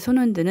당신한테 손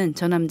흔드는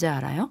저 남자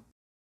알아요?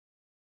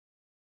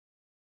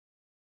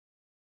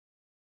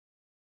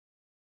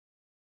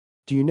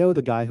 Do you know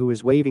the guy who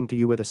is waving to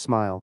you with a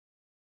smile?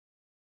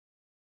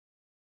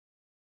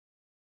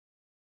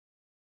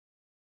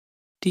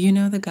 Do you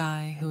know the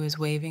guy who is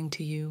waving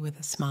to you with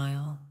a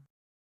smile?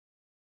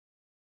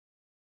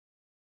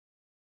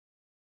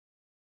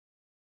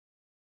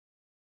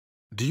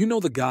 Do you know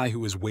the guy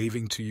who is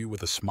waving to you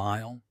with a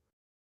smile?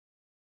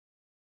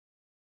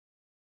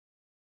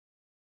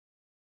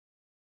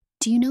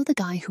 Do you know the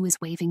guy who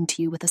is waving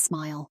to you with a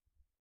smile?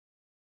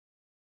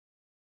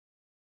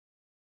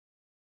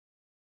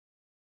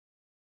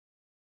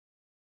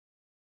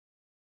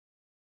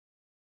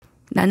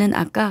 나는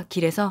아까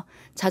길에서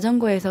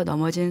자전거에서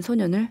넘어진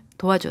소년을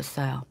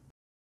도와줬어요.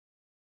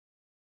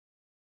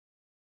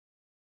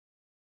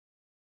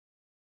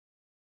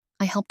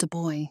 I helped a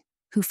boy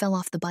who fell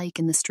off the bike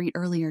in the street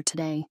earlier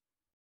today.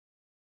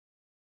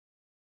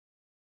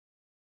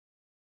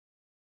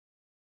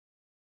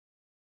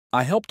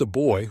 I helped a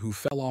boy who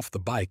fell off the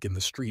bike in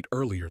the street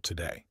earlier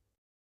today.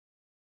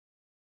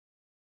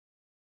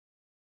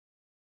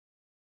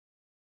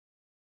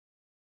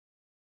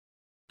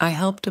 I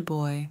helped a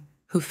boy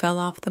who fell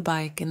off the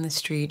bike in the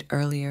street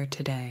earlier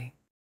today.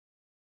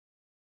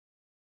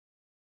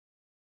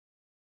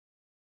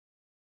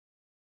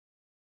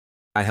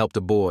 I helped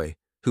a boy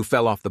who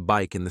fell off the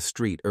bike in the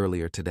street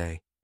earlier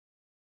today.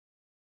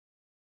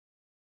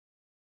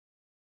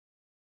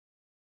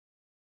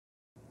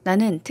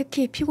 나는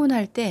특히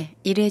피곤할 때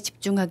일에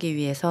집중하기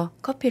위해서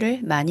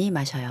커피를 많이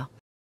마셔요.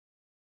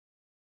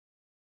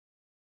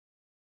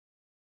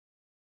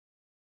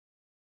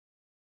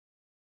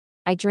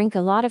 I drink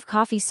a lot of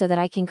coffee so that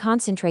I can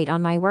concentrate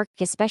on my work,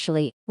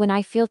 especially when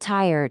I feel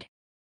tired.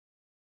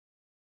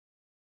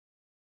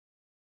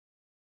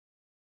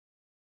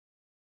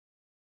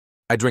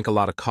 I drink a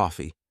lot of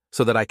coffee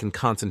so that I can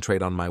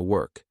concentrate on my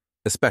work,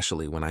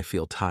 especially when I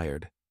feel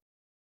tired.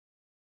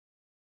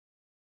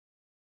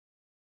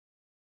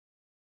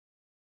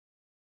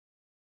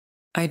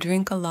 I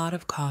drink a lot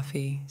of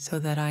coffee so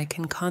that I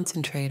can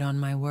concentrate on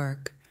my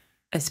work,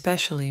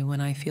 especially when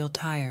I feel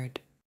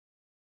tired.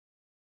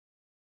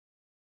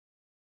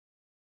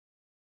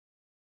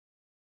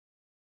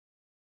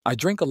 I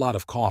drink a lot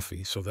of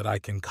coffee so that I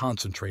can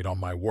concentrate on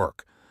my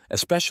work,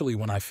 especially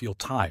when I feel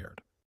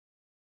tired.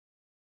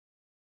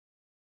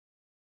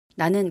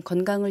 나는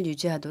건강을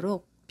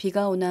유지하도록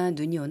비가 오나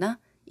눈이 오나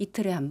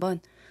이틀에 한 번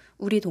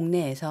우리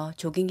동네에서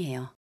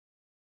조깅해요.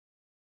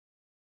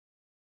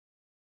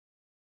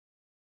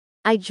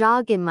 I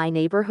jog in my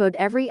neighborhood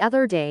every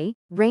other day,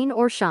 rain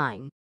or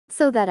shine,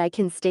 so that I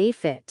can stay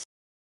fit.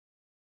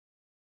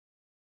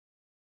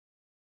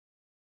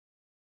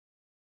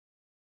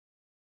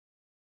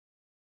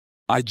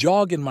 I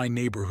jog in my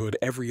neighborhood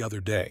every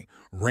other day,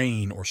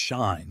 rain or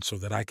shine, so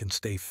that I can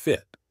stay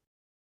fit.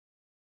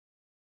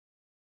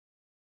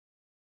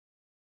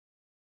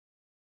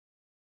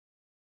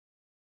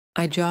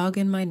 I jog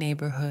in my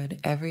neighborhood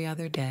every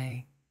other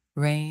day,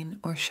 rain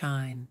or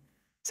shine,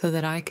 so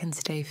that I can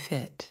stay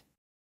fit.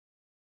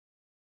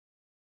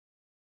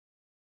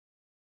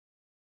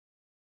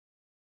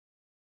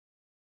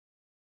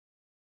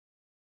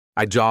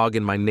 I jog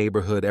in my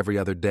neighborhood every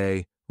other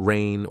day,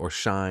 rain or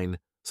shine,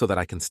 so that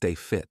I can stay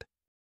fit.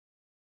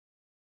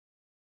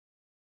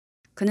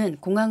 그는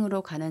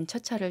공항으로 가는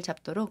첫 차를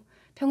잡도록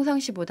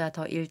평상시보다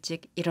더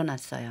일찍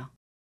일어났어요.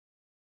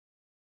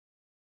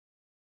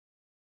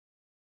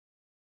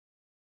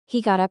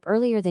 He got up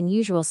earlier than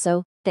usual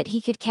so that he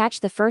could catch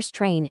the first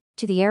train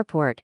to the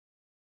airport.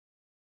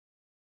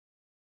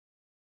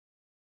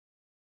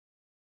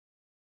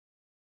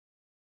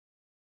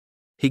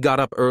 He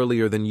got up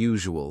earlier than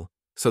usual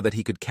so that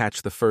he could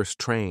catch the first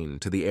train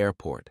to the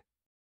airport.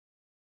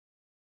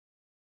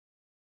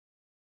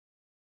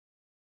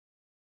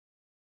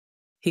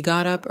 He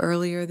got up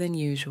earlier than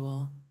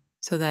usual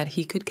so that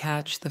he could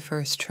catch the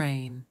first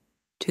train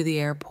to the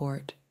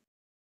airport.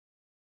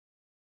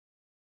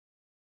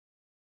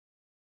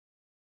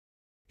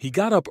 He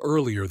got up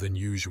earlier than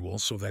usual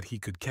so that he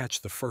could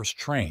catch the first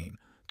train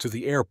to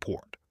the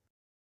airport.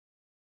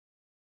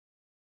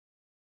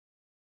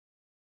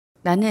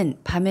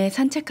 나는 밤에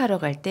산책하러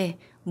갈 때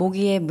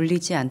모기에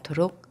물리지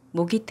않도록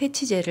모기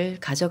퇴치제를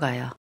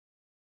가져가요.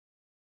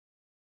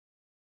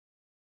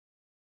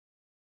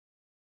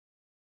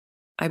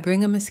 I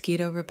bring a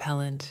mosquito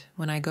repellent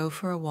when I go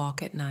for a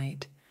walk at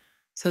night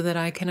so that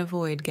I can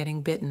avoid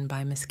getting bitten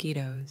by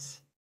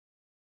mosquitoes.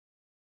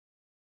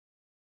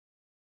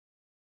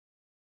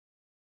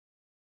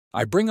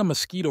 I bring a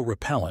mosquito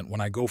repellent when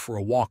I go for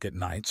a walk at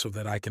night so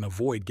that I can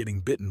avoid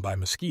getting bitten by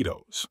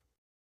mosquitoes.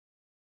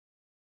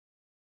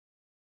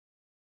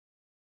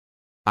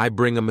 I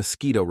bring a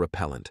mosquito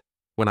repellent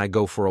when I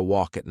go for a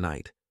walk at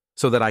night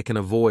so that I can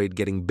avoid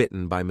getting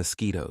bitten by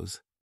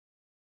mosquitoes.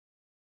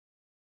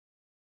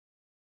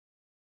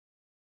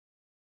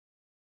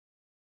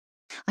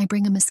 I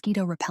bring a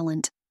mosquito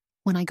repellent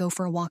when I go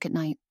for a walk at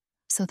night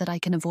so that I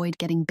can avoid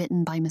getting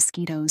bitten by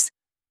mosquitoes.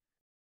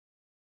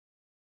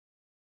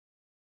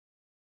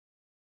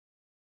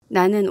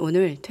 나는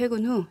오늘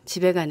퇴근 후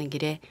집에 가는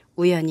길에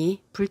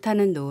우연히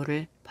불타는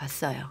노을을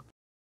봤어요.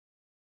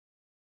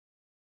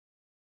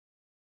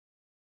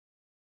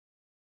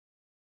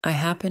 I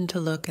happened to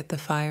look at the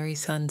fiery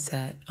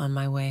sunset on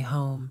my way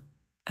home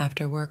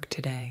after work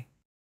today.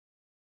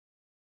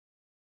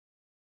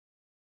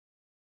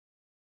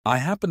 I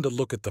happened to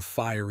look at the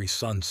fiery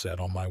sunset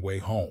on my way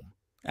home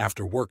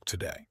after work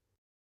today.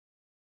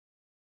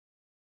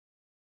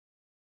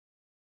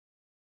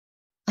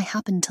 I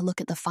happened to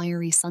look at the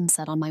fiery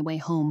sunset on my way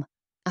home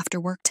after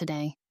work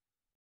today.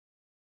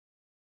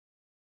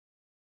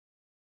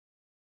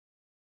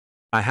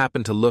 I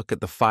happened to look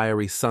at the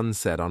fiery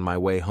sunset on my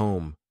way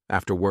home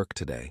after work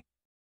today.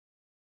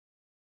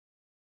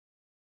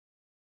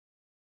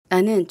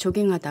 나는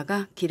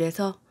조깅하다가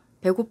길에서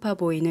배고파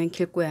보이는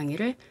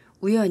길고양이를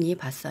우연히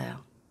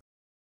봤어요.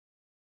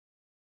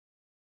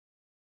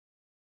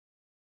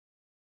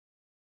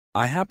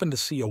 I happened to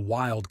see a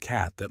wild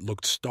cat that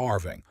looked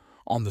starving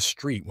on the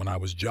street when I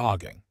was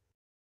jogging.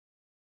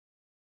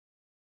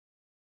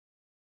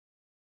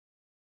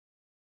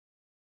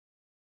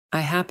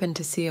 I happened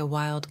to see a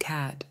wild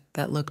cat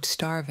that looked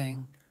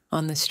starving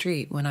on the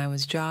street when I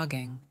was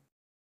jogging.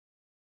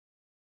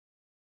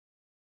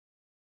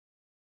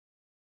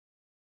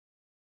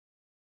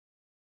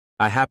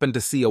 I happened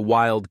to see a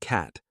wild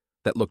cat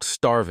that looked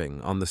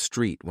starving on the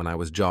street when I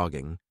was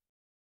jogging.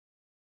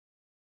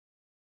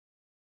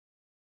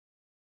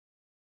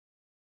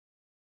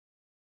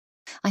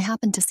 I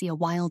happened to see a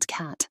wild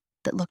cat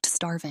that looked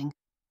starving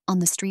on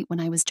the street when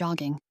I was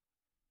jogging.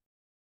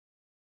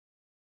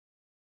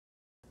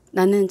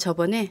 나는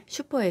저번에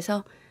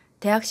슈퍼에서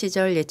대학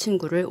시절 옛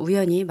친구를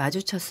우연히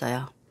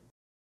마주쳤어요.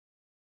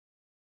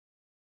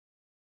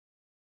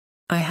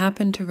 I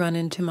happened to run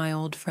into my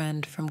old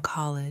friend from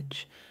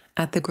college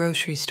at the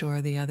grocery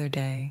store the other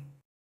day.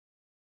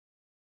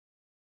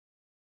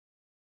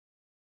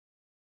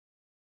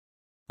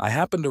 I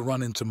happened to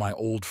run into my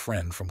old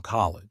friend from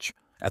college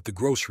at the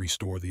grocery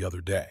store the other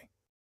day.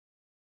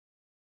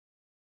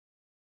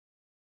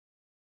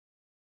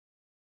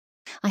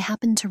 I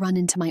happened to run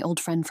into my old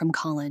friend from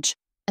college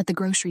at the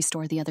grocery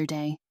store the other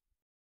day.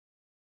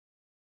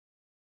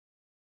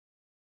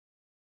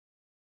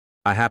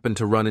 I happened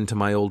to run into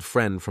my old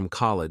friend from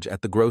college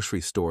at the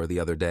grocery store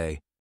the other day.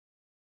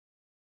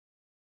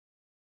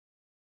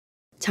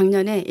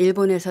 작년에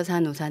일본에서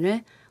산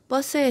우산을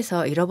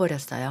버스에서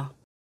잃어버렸어요.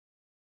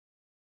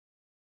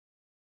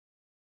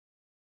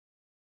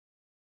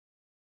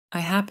 I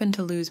happened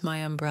to lose my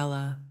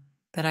umbrella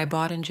that I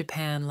bought in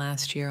Japan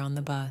last year on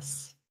the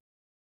bus.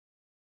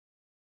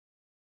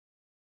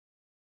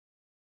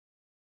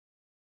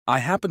 I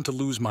happened to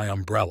lose my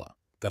umbrella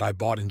that I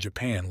bought in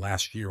Japan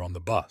last year on the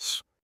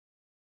bus.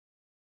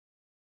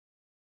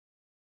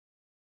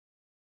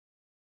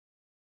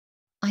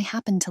 I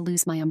happened to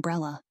lose my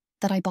umbrella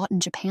that I bought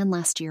in Japan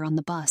last year on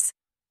the bus.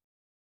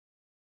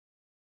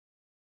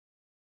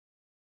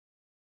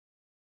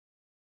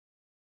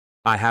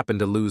 I happened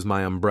to lose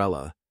my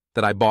umbrella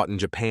that I bought in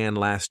Japan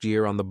last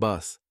year on the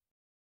bus.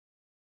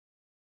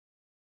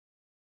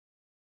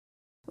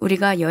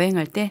 우리가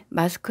여행할 때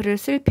마스크를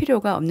쓸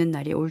필요가 없는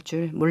날이 올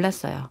줄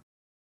몰랐어요.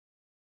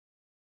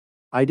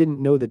 I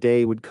didn't know the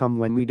day would come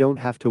when we don't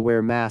have to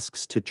wear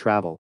masks to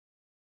travel.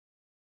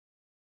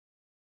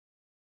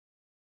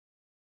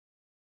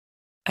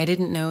 I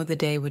didn't know the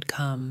day would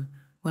come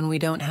when we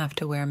don't have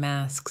to wear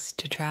masks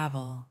to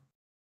travel.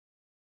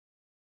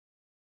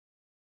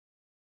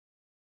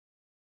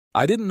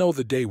 I didn't know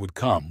the day would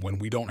come when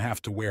we don't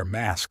have to wear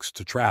masks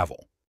to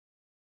travel.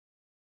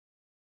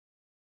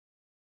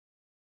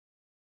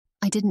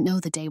 I didn't know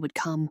the day would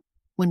come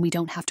when we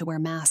don't have to wear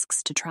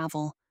masks to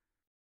travel.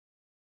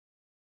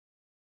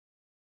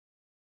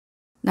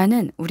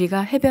 나는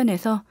우리가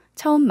해변에서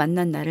처음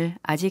만난 날을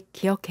아직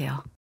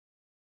기억해요.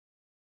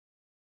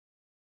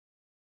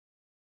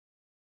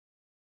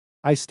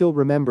 I still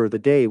remember the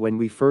day when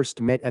we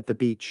first met at the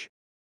beach.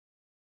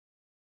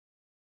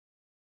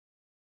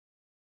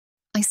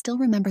 I still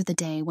remember the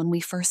day when we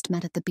first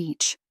met at the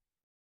beach.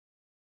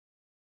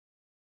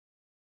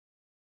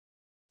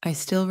 I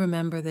still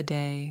remember the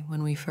day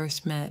when we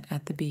first met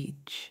at the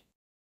beach.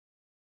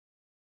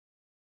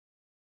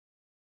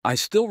 I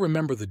still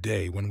remember the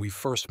day when we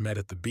first met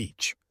at the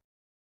beach.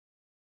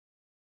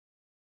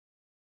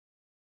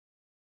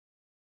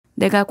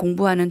 내가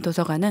공부하는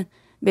도서관은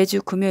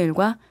매주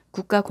금요일과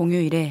국가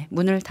공휴일에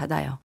문을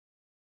닫아요.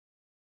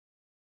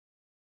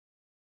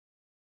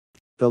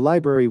 The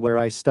library where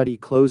I study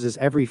closes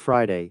every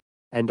Friday,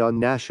 and on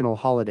national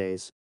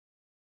holidays.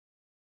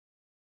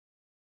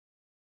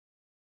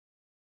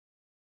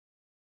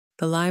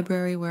 The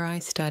library where I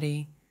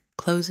study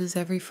closes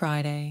every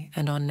Friday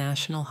and on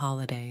national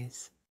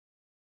holidays.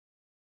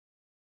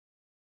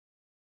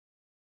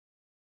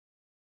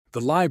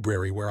 The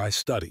library where I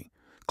study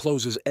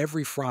closes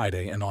every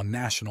Friday and on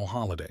national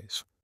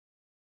holidays.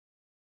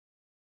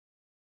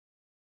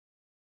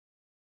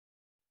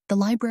 The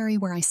library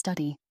where I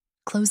study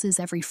closes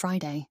every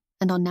Friday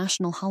and on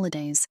national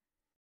holidays.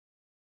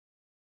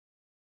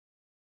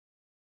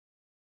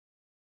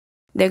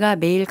 내가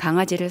매일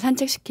강아지를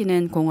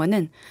산책시키는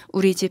공원은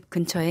우리 집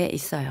근처에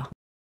있어요.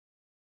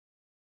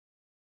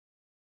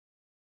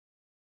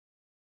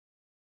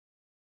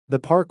 The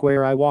park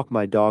where I walk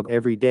my dog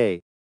every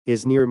day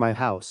is near my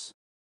house.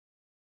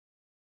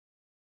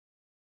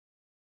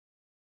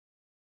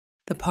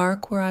 The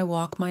park where I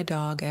walk my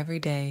dog every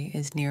day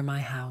is near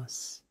my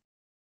house.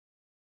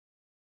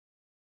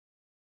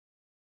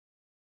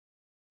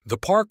 The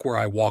park where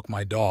I walk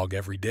my dog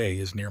every day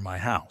is near my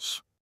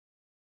house.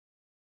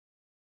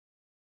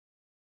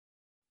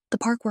 The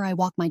park where I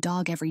walk my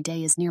dog every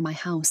day is near my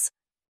house.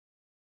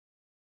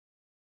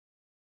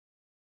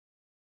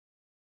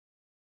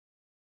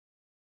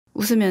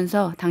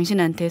 웃으면서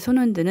당신한테 손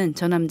흔드는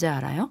저 남자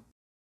알아요?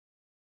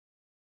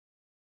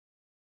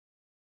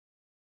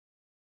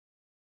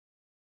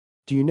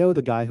 Do you know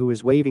the guy who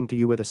is waving to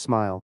you with a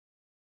smile?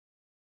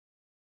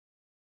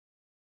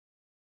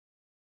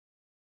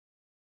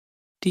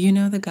 Do you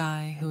know the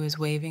guy who is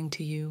waving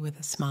to you with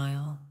a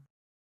smile?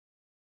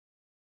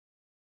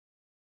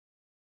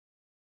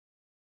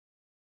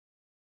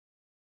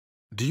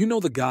 Do you know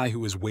the guy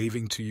who is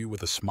waving to you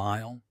with a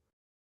smile?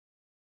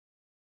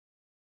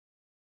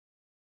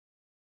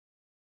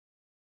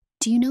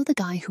 Do you know the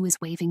guy who is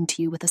waving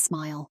to you with a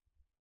smile?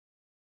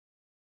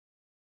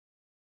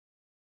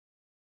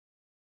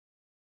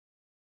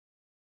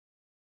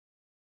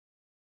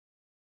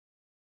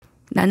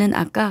 나는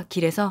아까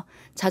길에서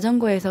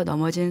자전거에서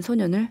넘어진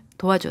소년을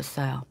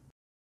도와줬어요.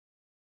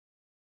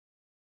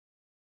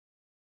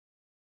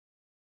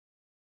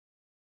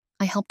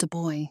 I helped a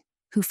boy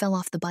who fell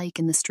off the bike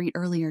in the street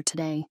earlier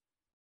today.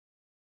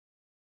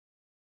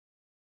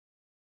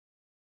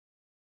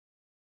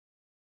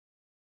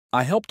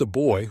 I helped a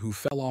boy who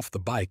fell off the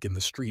bike in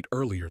the street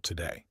earlier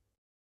today.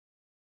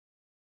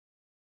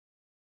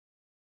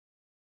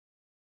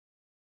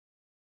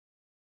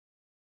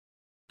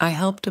 I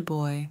helped a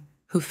boy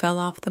who fell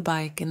off the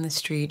bike in the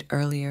street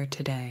earlier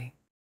today.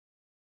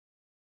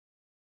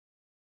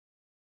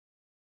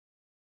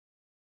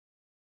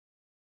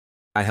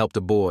 I helped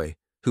a boy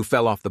who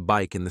fell off the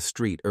bike in the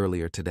street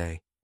earlier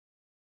today.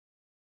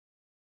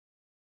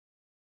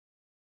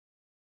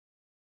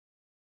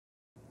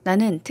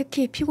 나는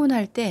특히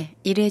피곤할 때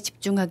일에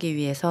집중하기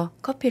위해서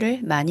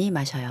커피를 많이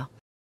마셔요.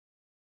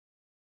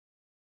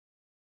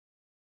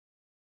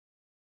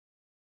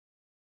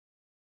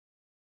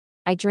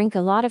 I drink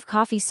a lot of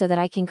coffee so that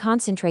I can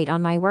concentrate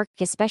on my work,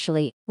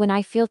 especially when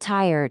I feel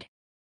tired.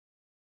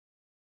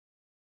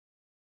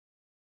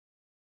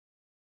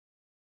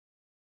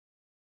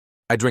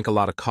 I drink a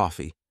lot of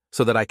coffee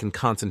so that I can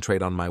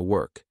concentrate on my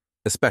work,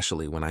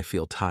 especially when I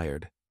feel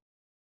tired.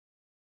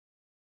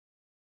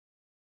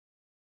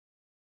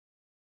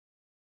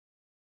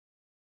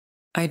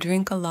 I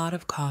drink a lot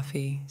of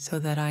coffee so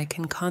that I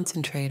can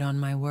concentrate on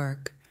my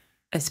work,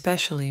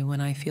 especially when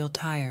I feel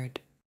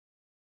tired.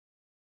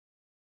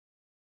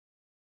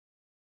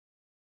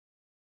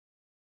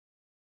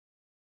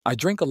 I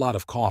drink a lot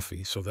of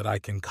coffee so that I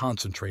can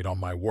concentrate on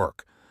my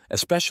work,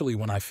 especially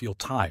when I feel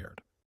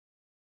tired.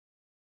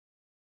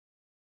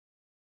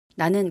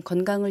 나는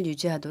건강을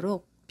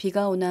유지하도록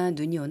비가 오나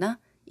눈이 오나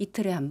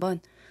이틀에 한 번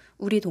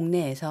우리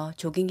동네에서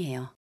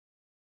조깅해요.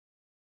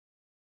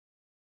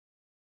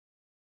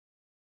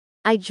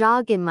 I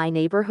jog in my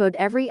neighborhood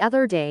every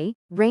other day,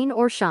 rain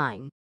or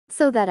shine,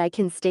 so that I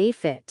can stay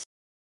fit.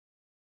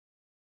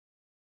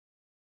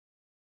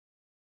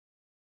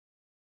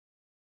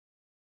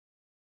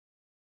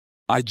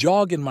 I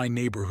jog in my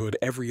neighborhood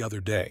every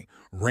other day,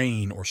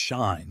 rain or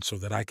shine, so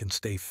that I can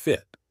stay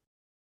fit.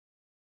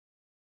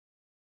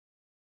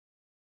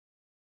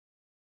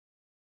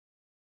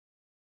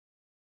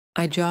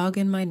 I jog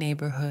in my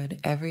neighborhood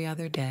every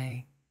other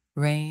day,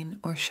 rain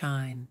or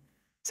shine,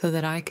 so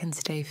that I can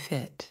stay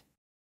fit.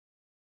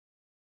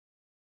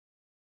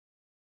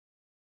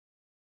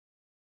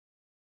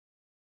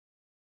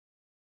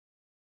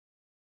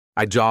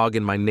 I jog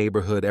in my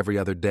neighborhood every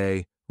other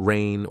day,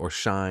 rain or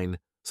shine,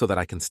 so that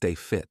I can stay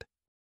fit.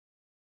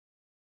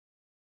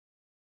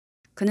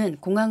 그는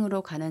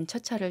공항으로 가는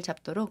첫 차를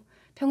잡도록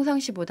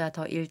평상시보다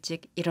더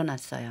일찍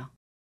일어났어요.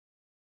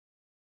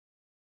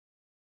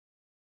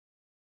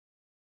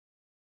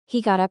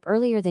 He got up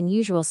earlier than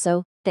usual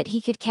so that he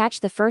could catch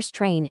the first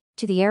train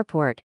to the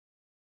airport.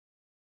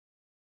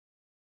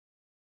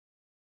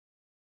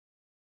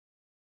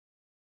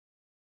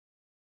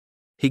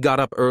 He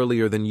got up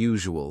earlier than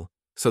usual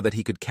so that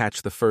he could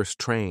catch the first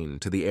train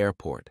to the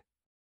airport.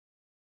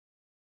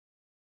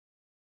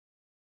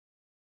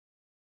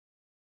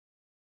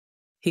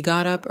 He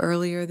got up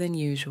earlier than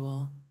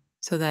usual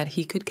so that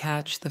he could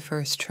catch the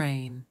first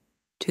train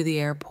to the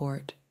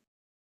airport.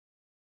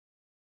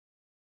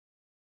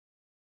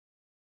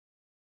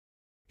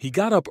 He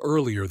got up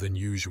earlier than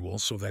usual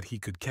so that he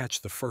could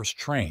catch the first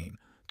train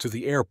to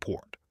the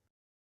airport.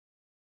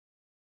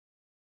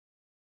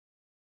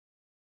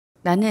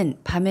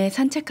 나는 밤에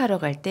산책하러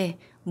갈 때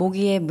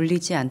모기에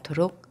물리지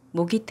않도록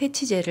모기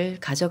퇴치제를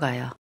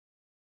가져가요.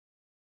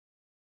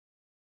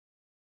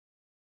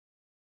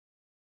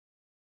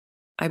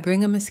 I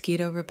bring a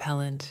mosquito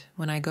repellent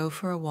when I go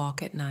for a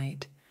walk at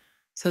night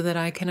so that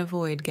I can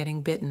avoid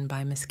getting bitten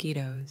by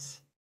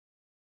mosquitoes.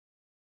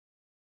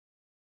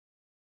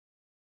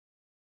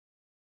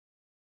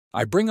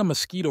 I bring a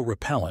mosquito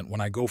repellent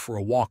when I go for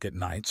a walk at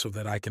night so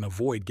that I can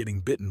avoid getting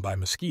bitten by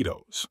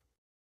mosquitoes.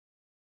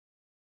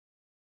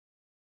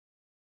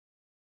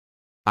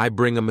 I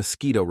bring a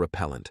mosquito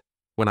repellent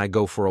when I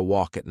go for a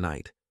walk at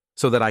night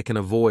so that I can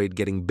avoid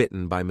getting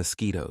bitten by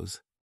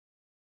mosquitoes.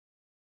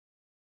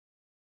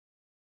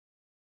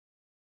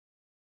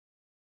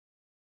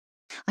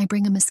 I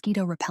bring a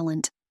mosquito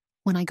repellent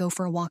when I go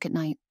for a walk at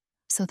night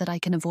so that I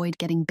can avoid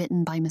getting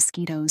bitten by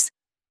mosquitoes.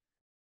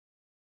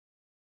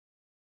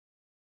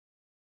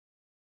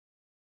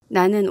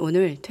 나는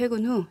오늘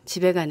퇴근 후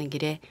집에 가는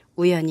길에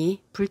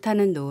우연히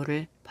불타는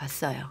노을을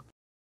봤어요.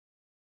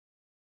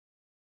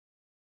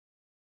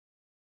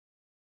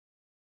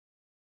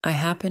 I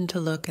happened to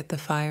look at the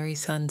fiery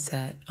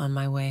sunset on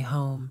my way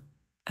home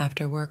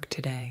after work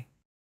today.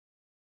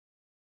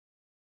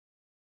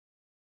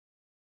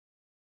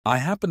 I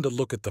happened to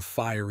look at the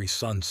fiery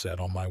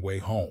sunset on my way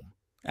home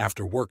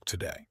after work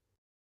today.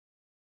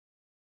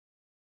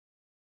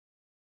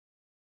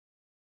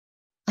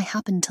 I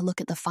happened to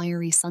look at the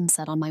fiery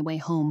sunset on my way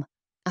home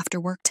after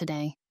work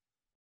today.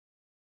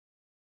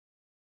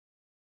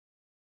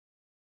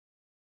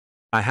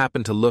 I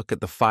happened to look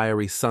at the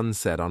fiery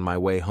sunset on my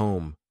way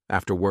home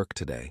after work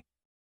today.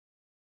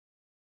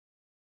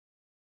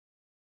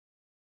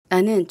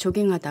 나는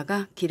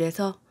조깅하다가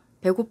길에서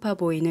배고파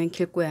보이는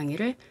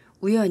길고양이를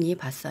우연히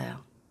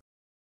봤어요.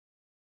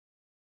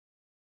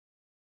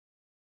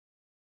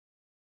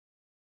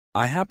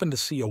 I happened to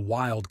see a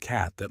wild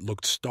cat that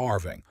looked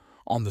starving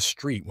on the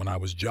street when I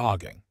was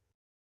jogging.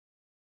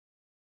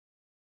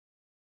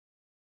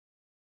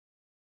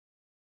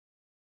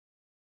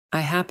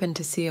 I happened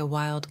to see a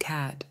wild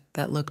cat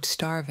that looked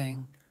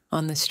starving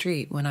on the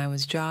street when I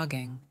was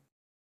jogging.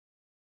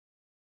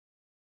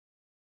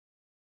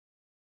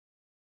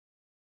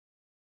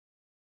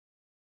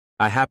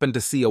 I happened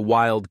to see a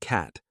wild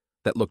cat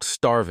that looked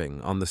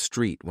starving on the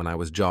street when I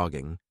was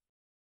jogging.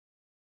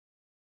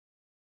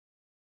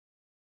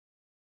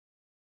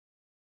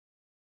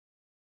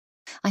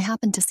 I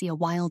happened to see a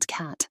wild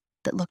cat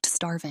that looked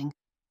starving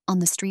on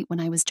the street when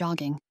I was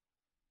jogging.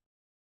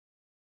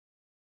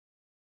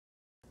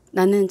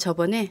 나는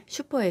저번에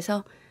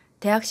슈퍼에서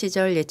대학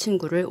시절 옛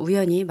친구를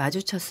우연히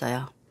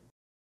마주쳤어요.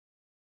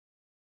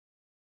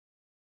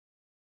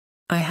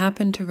 I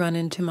happened to run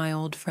into my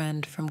old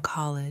friend from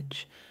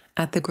college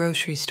at the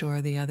grocery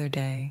store the other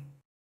day.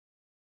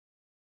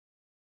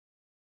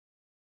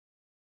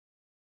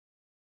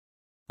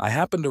 I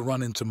happened to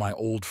run into my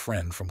old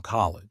friend from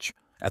college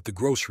at the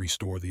grocery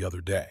store the other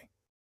day.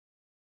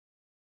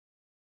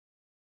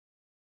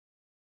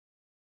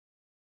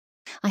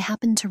 I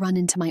happened to run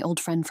into my old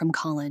friend from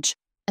college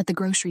at the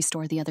grocery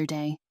store the other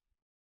day.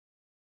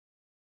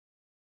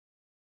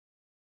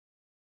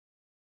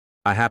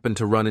 I happened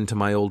to run into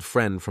my old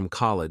friend from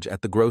college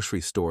at the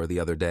grocery store the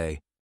other day.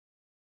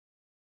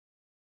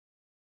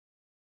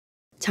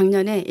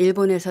 작년에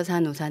일본에서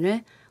산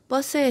우산을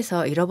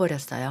버스에서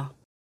잃어버렸어요.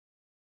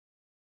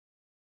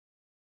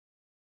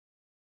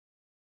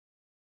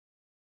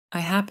 I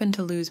happened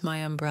to lose my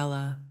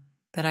umbrella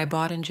that I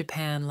bought in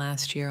Japan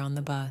last year on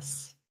the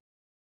bus.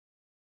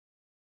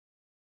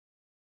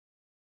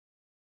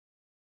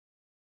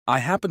 I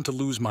happened to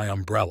lose my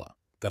umbrella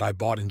that I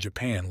bought in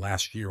Japan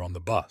last year on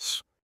the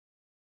bus.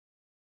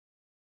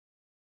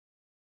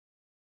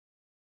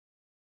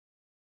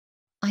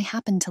 I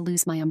happened to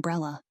lose my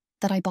umbrella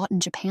that I bought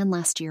in Japan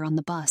last year on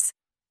the bus.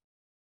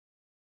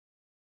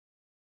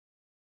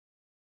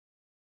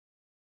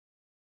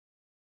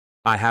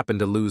 I happened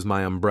to lose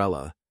my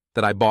umbrella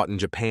that I bought in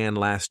Japan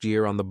last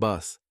year on the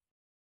bus.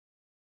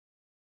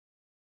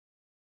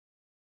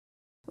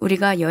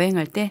 우리가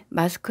여행할 때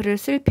마스크를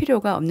쓸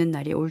필요가 없는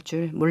날이 올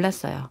줄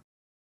몰랐어요.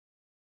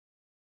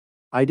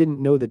 I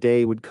didn't know the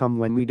day would come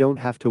when we don't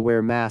have to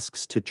wear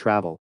masks to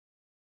travel.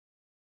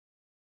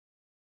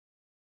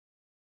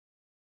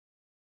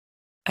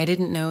 I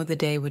didn't know the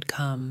day would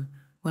come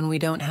when we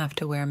don't have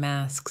to wear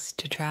masks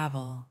to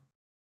travel.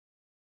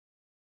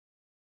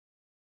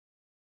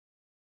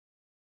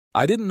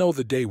 I didn't know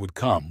the day would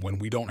come when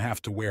we don't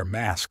have to wear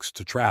masks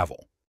to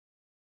travel.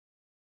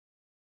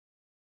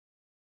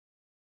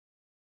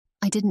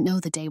 I didn't know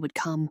the day would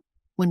come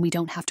when we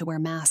don't have to wear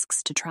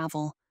masks to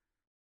travel.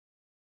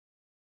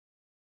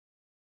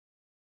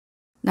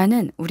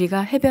 나는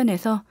우리가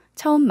해변에서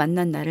처음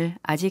만난 날을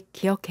아직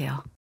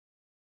기억해요.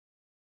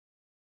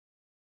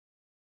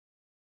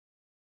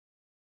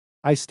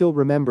 I still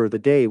remember the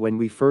day when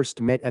we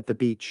first met at the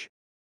beach.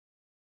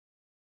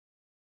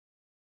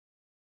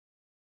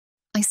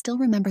 I still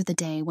remember the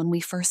day when we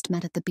first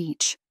met at the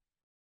beach.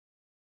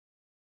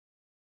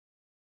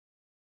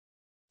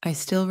 I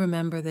still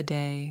remember the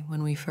day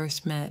when we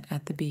first met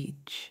at the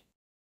beach.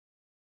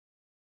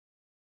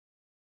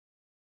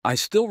 I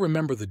still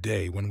remember the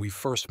day when we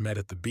first met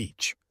at the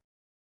beach.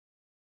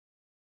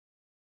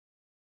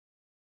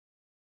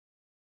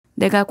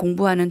 내가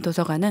공부하는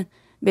도서관은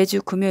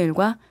매주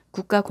금요일과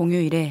국가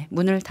공휴일에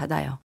문을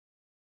닫아요.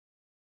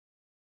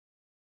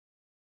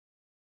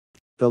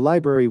 The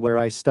library where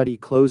I study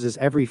closes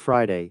every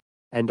Friday,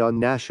 and on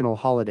national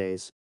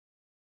holidays.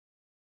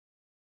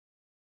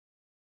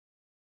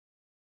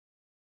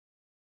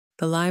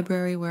 The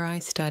library where I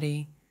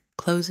study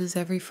closes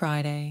every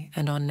Friday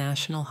and on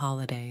national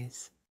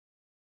holidays.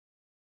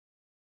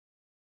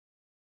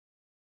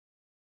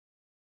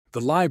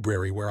 The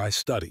library where I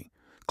study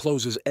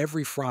closes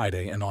every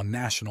Friday and on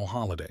national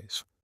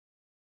holidays.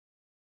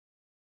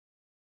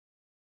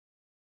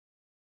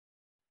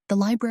 The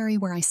library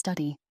where I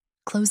study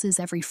closes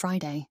every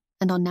Friday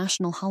and on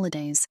national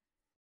holidays.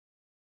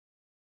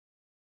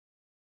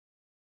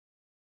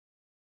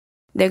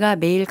 내가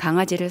매일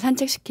강아지를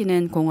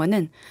산책시키는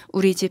공원은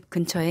우리 집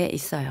근처에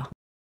있어요.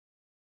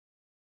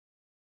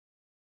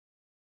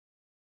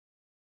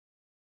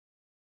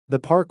 The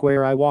park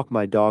where I walk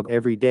my dog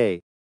every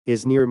day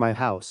is near my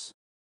house.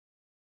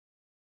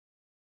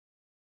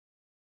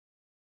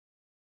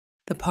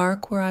 The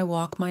park where I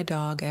walk my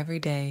dog every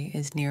day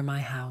is near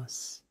my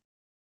house.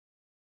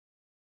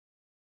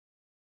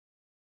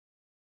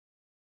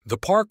 The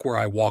park where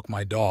I walk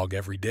my dog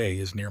every day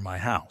is near my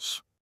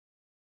house.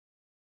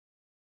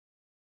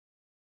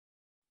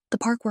 The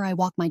park where I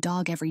walk my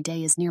dog every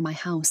day is near my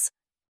house.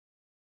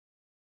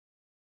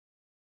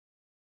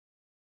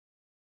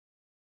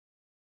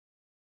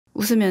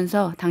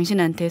 웃으면서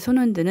당신한테 손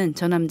흔드는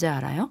저 남자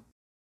알아요?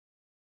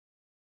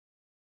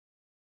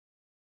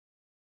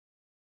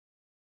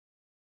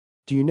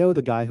 Do you know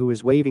the guy who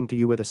is waving to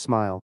you with a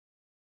smile?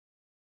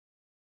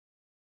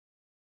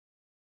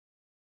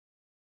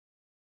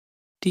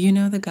 Do you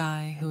know the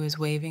guy who is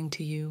waving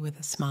to you with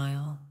a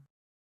smile?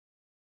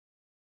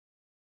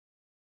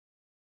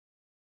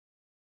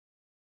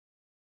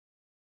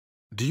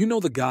 Do you know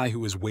the guy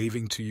who is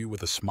waving to you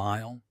with a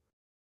smile?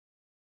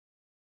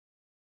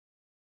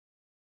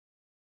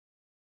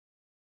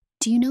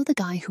 Do you know the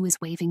guy who is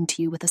waving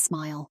to you with a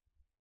smile?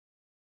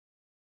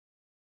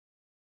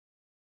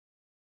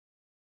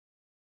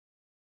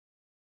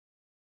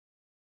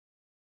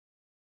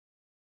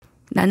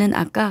 나는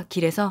아까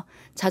길에서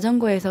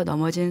자전거에서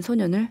넘어진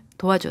소년을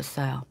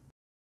도와줬어요.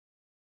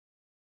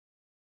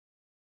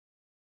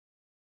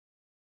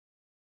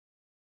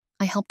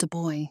 I helped a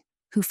boy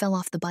who fell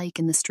off the bike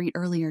in the street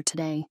earlier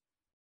today.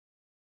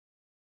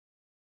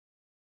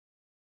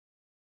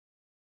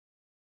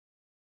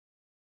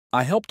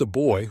 I helped a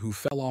boy who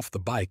fell off the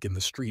bike in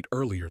the street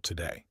earlier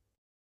today.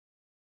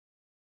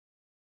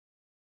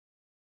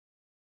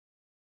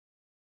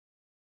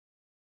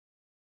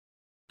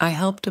 I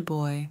helped a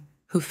boy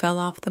who fell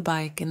off the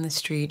bike in the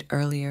street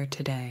earlier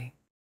today.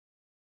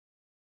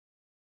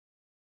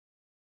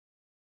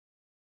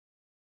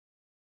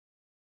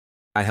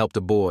 I helped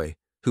a boy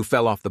who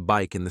fell off the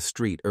bike in the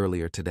street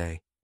earlier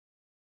today.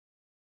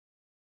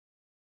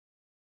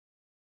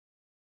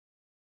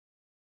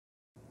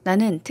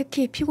 나는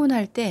특히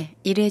피곤할 때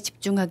일에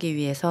집중하기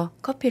위해서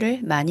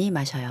커피를 많이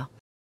마셔요.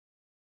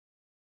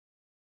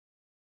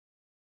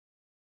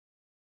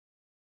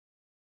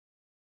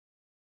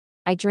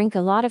 I drink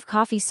a lot of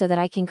coffee so that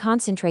I can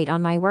concentrate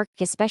on my work,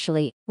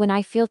 especially when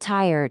I feel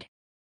tired.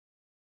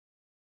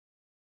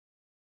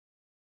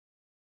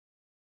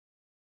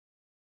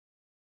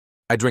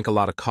 I drink a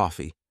lot of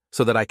coffee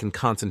so that I can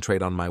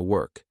concentrate on my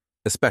work,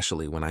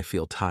 especially when I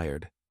feel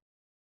tired.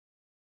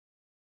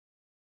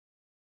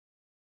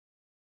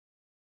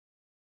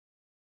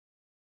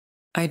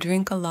 I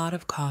drink a lot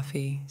of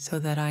coffee so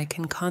that I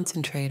can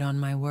concentrate on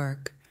my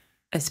work,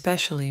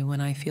 especially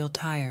when I feel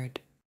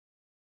tired.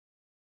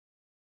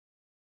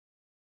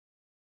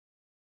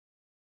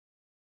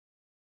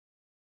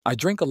 I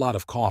drink a lot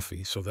of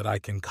coffee so that I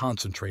can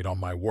concentrate on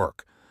my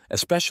work,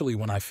 especially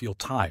when I feel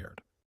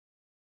tired.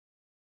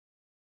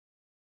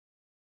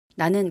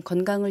 나는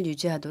건강을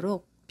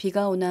유지하도록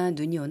비가 오나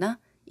눈이 오나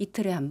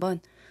이틀에 한 번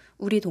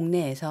우리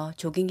동네에서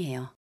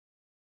조깅해요.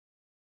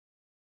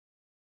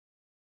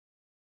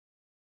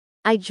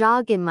 I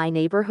jog in my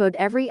neighborhood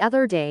every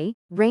other day,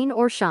 rain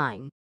or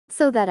shine,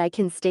 so that I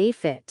can stay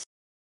fit.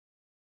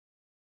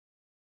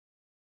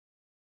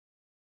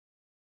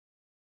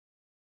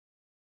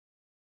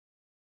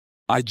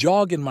 I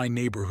jog in my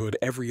neighborhood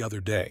every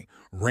other day,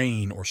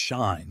 rain or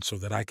shine, so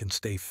that I can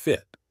stay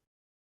fit.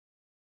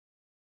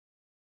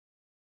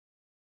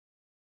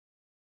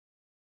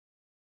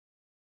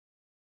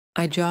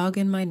 I jog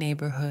in my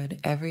neighborhood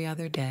every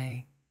other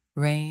day,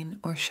 rain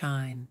or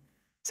shine,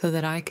 so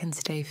that I can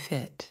stay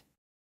fit.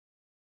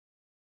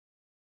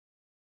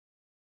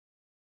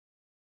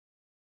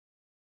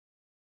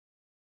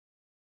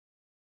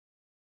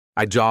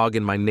 I jog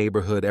in my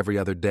neighborhood every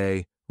other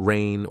day,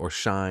 rain or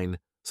shine,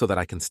 so that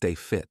I can stay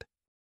fit.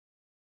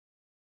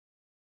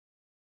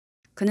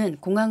 그는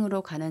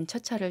공항으로 가는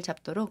첫 차를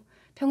잡도록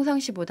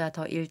평상시보다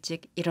더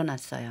일찍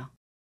일어났어요.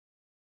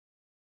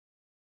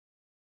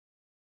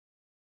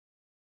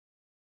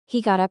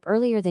 He got up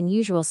earlier than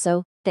usual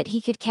so that he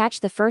could catch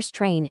the first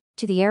train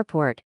to the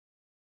airport.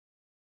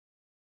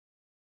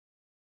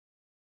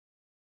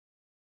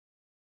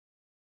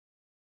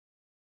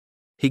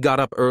 He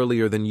got up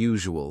earlier than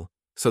usual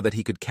so that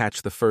he could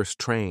catch the first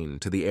train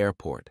to the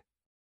airport.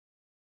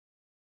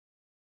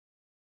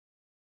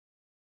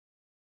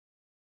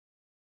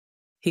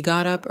 He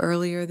got up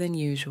earlier than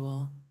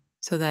usual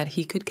so that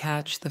he could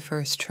catch the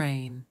first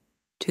train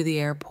to the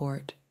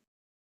airport.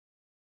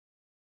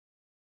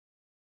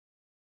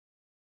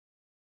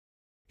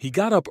 He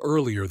got up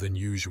earlier than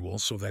usual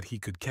so that he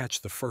could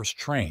catch the first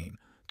train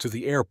to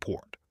the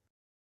airport.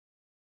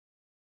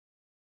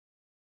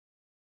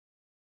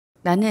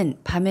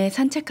 나는 밤에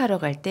산책하러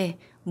갈 때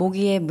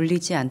모기에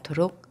물리지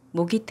않도록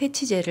모기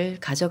퇴치제를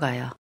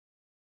가져가요.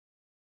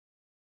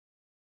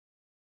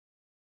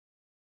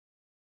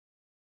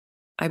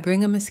 I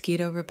bring a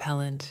mosquito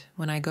repellent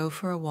when I go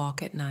for a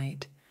walk at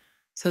night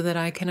so that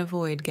I can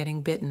avoid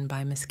getting bitten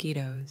by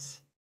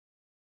mosquitoes.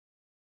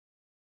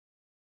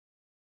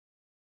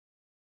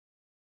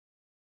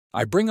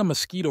 I bring a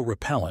mosquito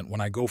repellent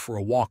when I go for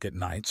a walk at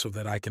night so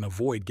that I can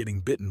avoid getting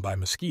bitten by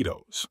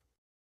mosquitoes.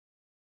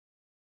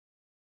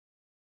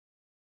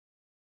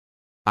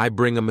 I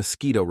bring a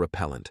mosquito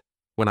repellent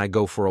when I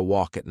go for a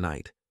walk at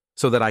night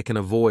so that I can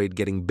avoid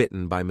getting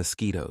bitten by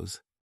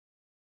mosquitoes.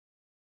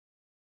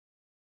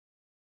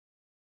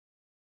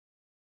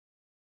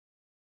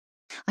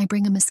 I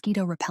bring a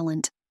mosquito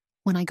repellent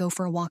when I go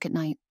for a walk at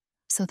night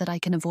so that I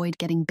can avoid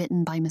getting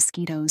bitten by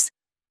mosquitoes.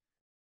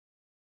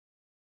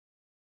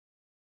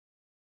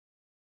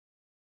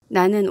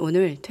 나는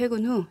오늘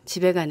퇴근 후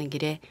집에 가는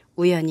길에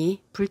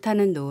우연히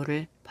불타는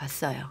노을을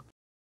봤어요.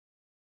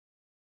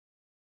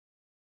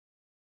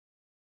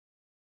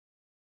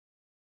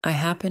 I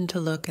happened to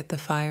look at the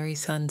fiery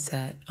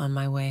sunset on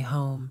my way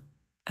home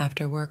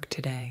after work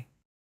today.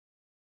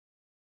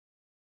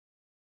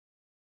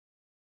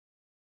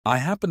 I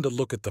happened to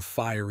look at the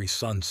fiery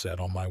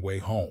sunset on my way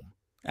home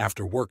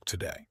after work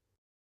today.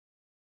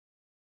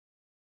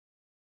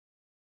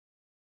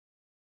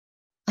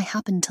 I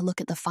happened to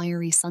look at the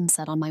fiery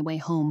sunset on my way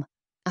home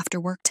after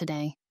work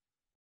today.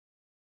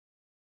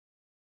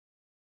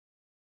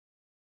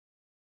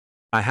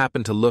 I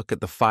happened to look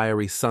at the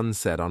fiery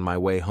sunset on my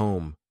way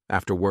home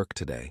after work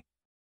today.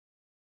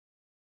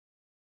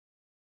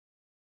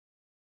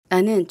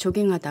 나는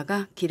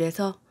조깅하다가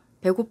길에서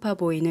배고파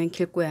보이는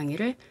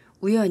길고양이를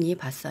우연히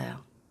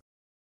봤어요.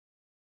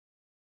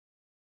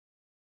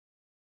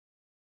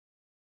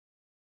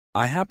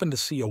 I happened to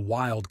see a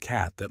wild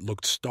cat that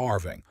looked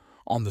starving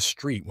on the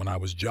street when I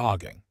was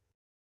jogging.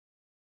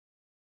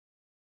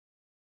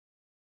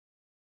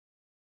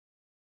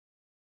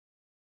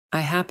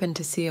 I happened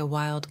to see a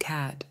wild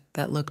cat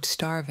that looked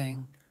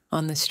starving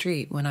on the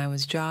street when I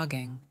was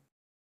jogging.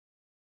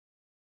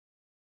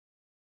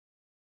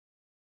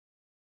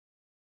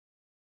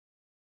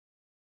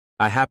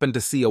 I happened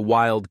to see a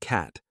wild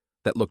cat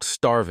that looked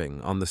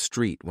starving on the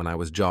street when I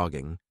was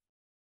jogging.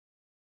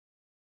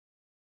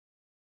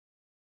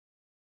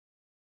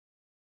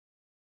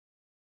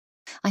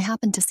 I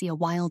happened to see a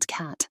wild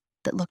cat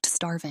that looked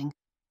starving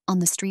on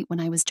the street when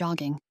I was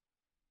jogging.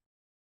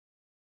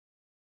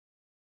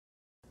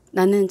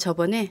 나는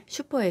저번에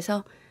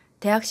슈퍼에서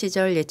대학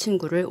시절 옛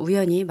친구를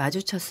우연히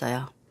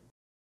마주쳤어요.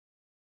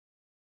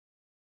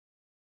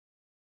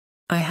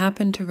 I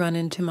happened to run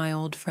into my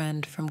old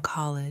friend from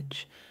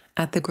college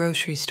at the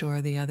grocery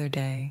store the other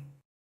day.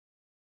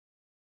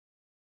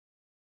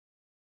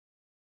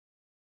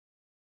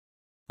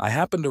 I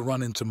happened to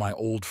run into my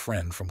old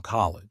friend from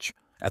college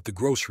at the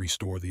grocery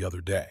store the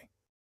other day.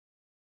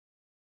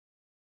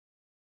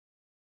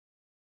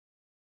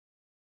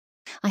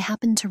 I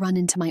happened to run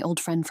into my old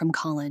friend from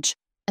college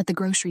at the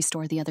grocery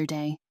store the other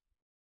day.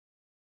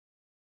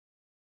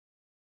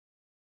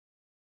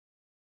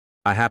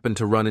 I happened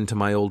to run into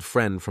my old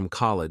friend from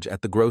college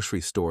at the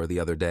grocery store the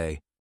other day.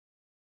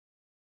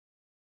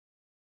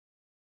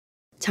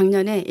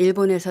 작년에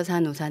일본에서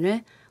산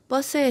우산을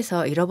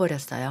버스에서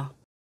잃어버렸어요.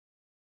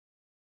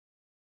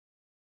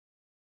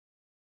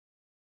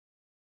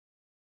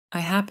 I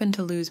happened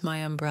to lose my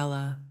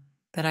umbrella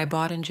that I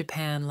bought in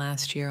Japan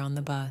last year on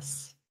the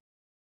bus.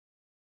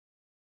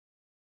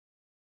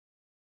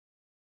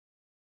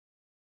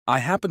 I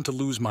happened to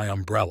lose my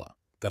umbrella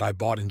that I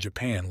bought in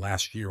Japan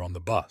last year on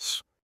the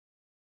bus.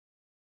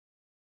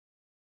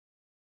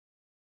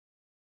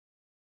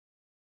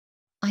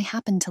 I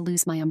happened to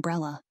lose my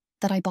umbrella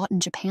that I bought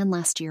in Japan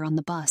last year on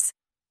the bus.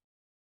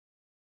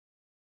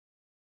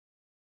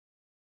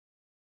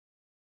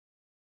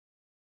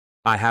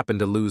 I happened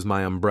to lose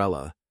my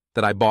umbrella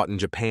that I bought in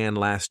Japan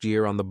last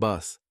year on the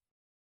bus.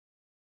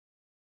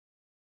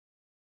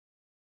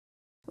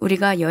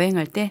 우리가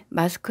여행할 때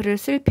마스크를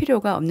쓸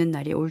필요가 없는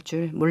날이 올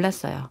줄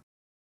몰랐어요.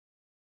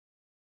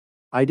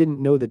 I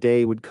didn't know the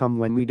day would come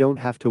when we don't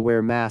have to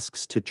wear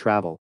masks to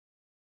travel.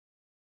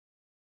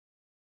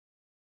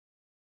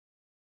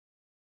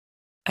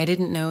 I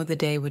didn't know the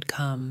day would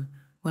come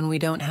when we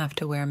don't have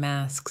to wear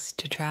masks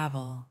to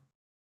travel.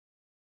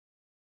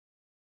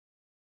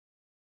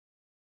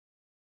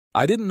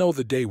 I didn't know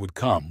the day would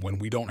come when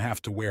we don't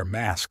have to wear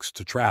masks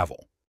to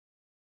travel.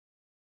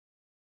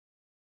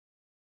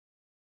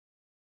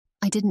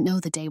 I didn't know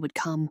the day would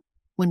come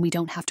when we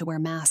don't have to wear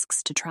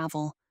masks to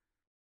travel.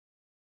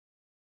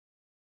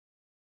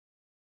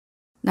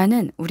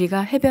 나는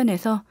우리가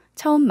해변에서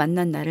처음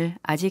만난 날을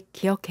아직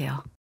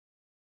기억해요.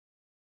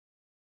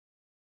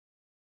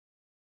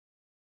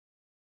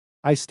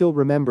 I still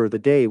remember the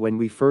day when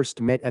we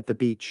first met at the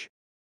beach.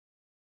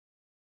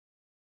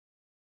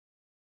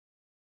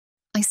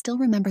 I still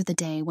remember the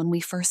day when we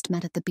first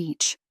met at the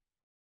beach.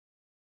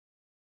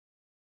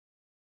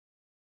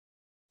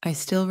 I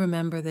still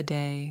remember the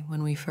day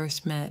when we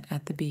first met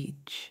at the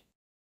beach.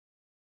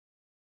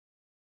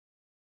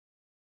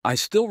 I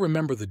still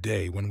remember the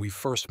day when we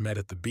first met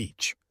at the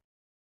beach.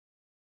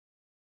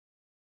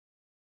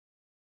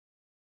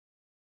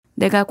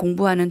 내가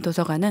공부하는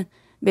도서관은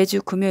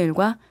매주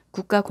금요일과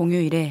국가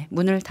공휴일에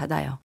문을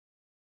닫아요.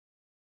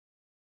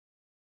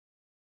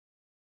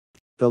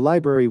 The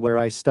library where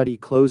I study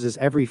closes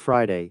every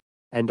Friday,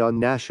 and on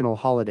national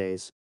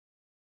holidays.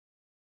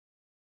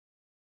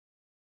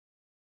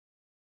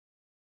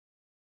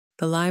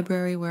 The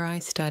library where I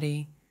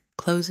study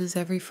closes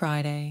every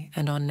Friday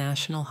and on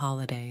national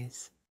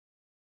holidays.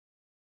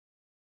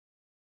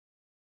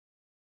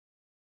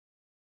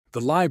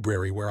 The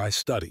library where I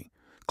study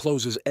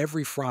closes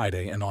every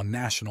Friday and on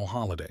national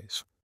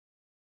holidays.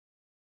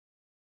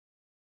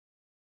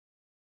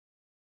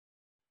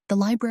 The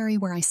library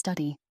where I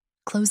study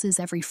closes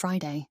every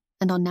Friday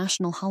and on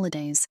national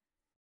holidays.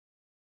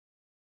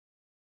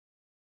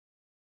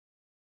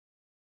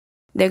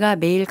 내가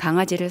매일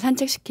강아지를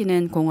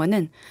산책시키는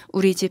공원은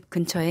우리 집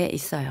근처에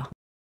있어요.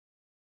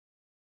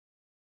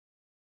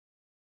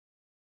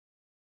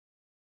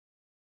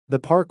 The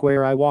park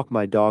where I walk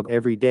my dog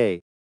every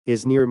day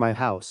is near my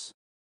house.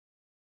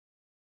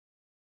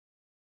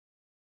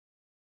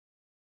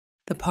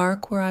 The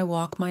park where I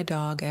walk my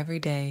dog every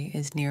day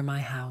is near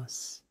my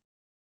house.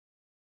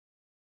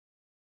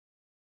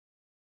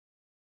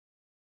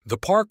 The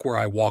park where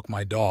I walk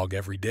my dog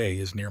every day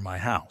is near my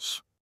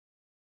house.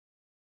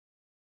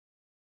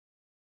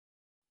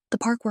 The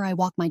park where I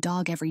walk my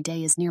dog every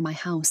day is near my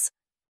house.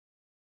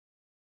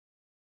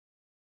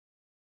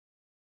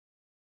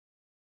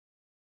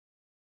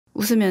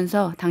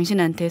 웃으면서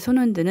당신한테 손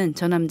흔드는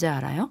저 남자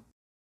알아요?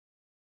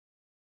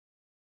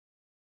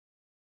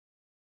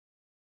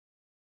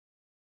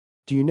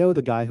 Do you know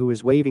the guy who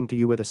is waving to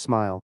you with a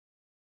smile?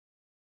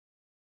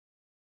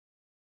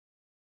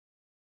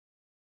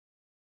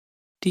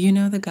 Do you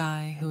know the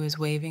guy who is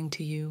waving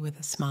to you with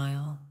a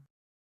smile?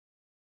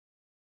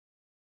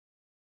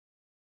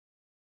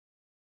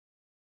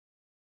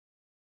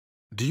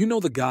 Do you know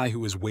the guy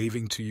who is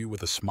waving to you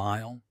with a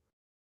smile?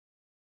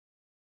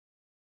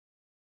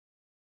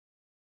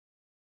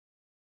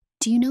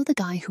 Do you know the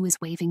guy who is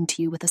waving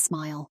to you with a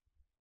smile?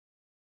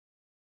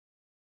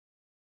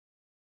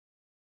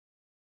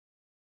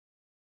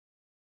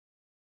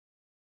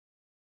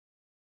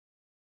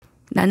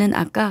 나는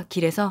아까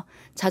길에서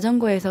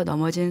자전거에서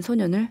넘어진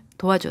소년을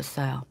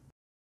도와줬어요.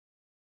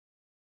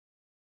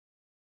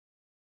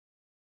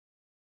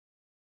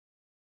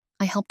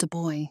 I helped a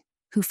boy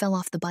who fell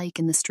off the bike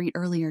in the street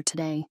earlier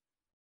today.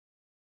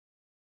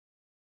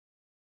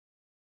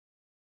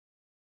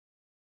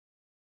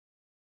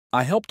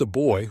 I helped a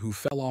boy who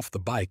fell off the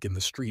bike in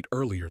the street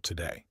earlier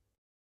today.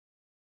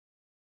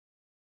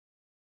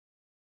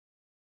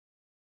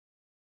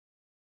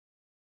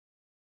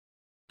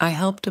 I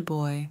helped a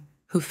boy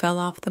who fell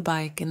off the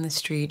bike in the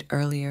street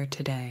earlier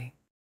today.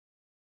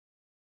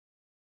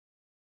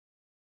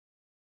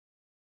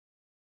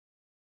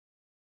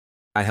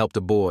 I helped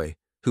a boy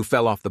who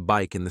fell off the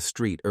bike in the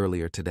street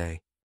earlier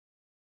today.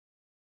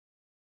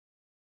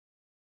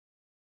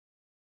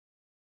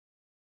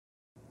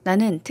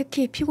 나는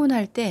특히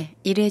피곤할 때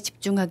일에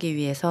집중하기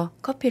위해서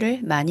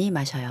커피를 많이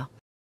마셔요.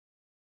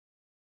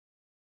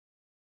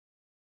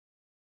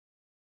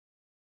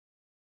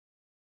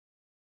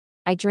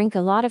 I drink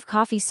a lot of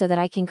coffee so that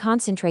I can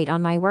concentrate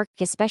on my work,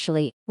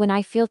 especially when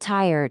I feel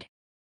tired.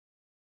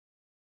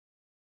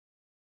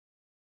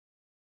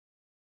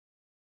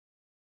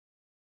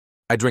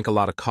 I drink a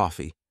lot of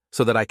coffee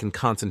so that I can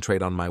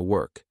concentrate on my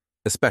work,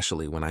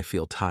 especially when I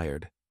feel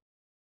tired.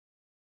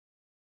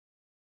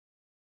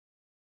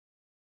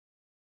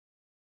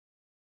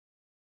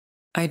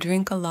 I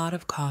drink a lot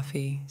of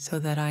coffee so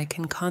that I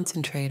can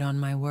concentrate on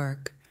my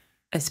work,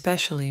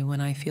 especially when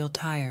I feel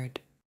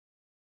tired.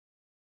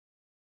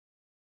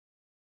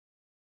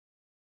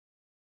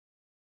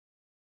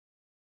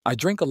 I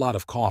drink a lot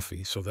of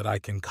coffee so that I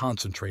can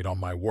concentrate on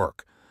my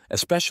work,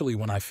 especially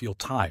when I feel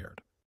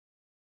tired.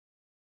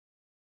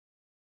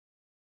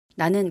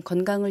 나는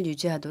건강을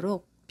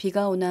유지하도록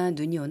비가 오나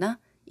눈이 오나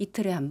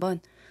이틀에 한 번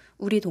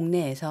우리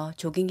동네에서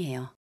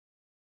조깅해요.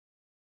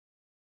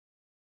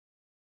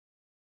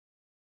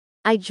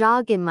 I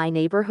jog in my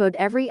neighborhood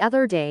every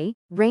other day,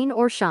 rain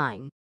or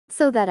shine,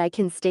 so that I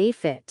can stay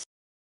fit.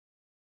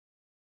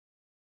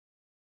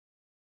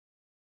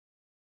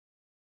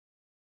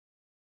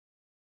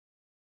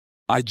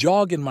 I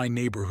jog in my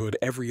neighborhood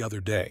every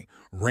other day,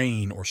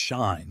 rain or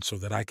shine, so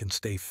that I can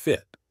stay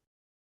fit.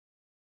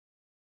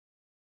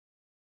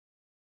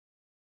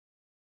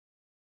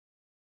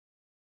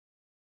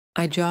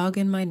 I jog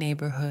in my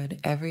neighborhood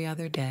every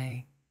other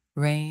day,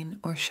 rain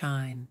or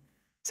shine,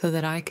 so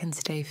that I can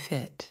stay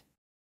fit.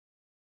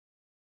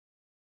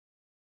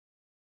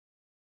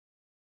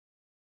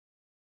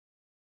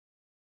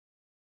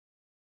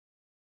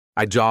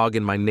 I jog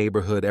in my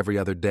neighborhood every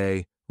other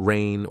day,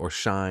 rain or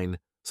shine,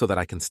 so that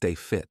I can stay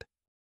fit.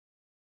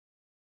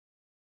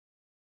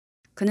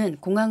 그는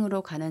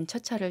공항으로 가는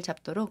첫 차를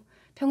잡도록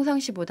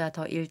평상시보다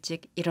더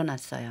일찍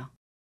일어났어요.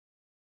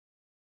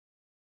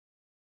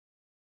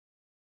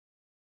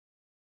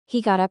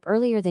 He got up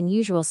earlier than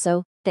usual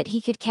so that he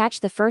could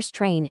catch the first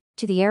train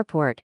to the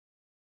airport.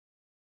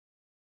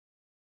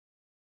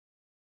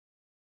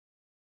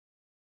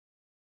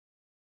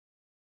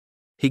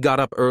 He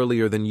got up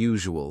earlier than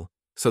usual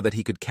so that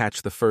he could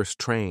catch the first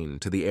train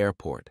to the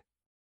airport.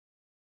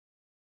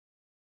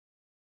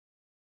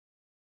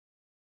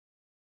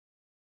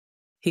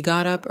 He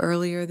got up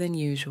earlier than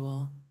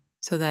usual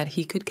so that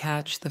he could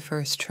catch the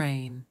first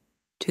train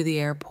to the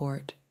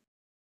airport.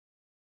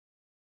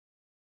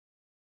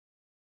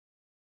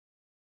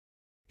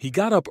 He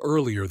got up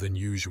earlier than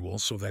usual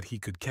so that he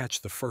could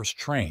catch the first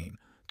train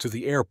to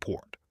the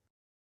airport.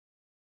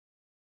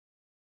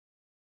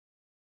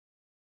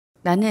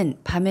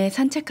 나는 밤에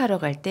산책하러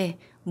갈 때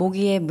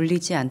모기에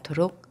물리지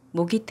않도록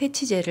모기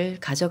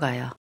퇴치제를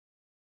가져가요.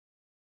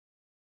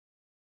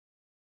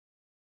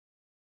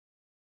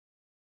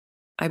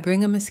 I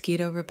bring a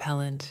mosquito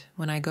repellent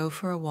when I go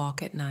for a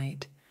walk at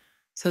night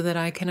so that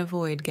I can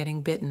avoid getting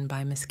bitten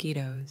by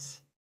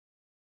mosquitoes.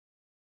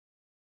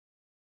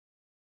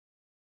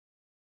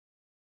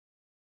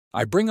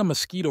 I bring a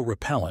mosquito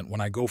repellent when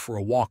I go for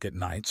a walk at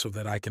night so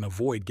that I can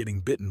avoid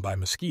getting bitten by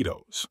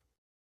mosquitoes.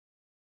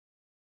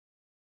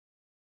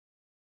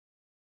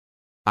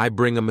 I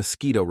bring a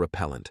mosquito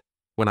repellent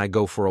when I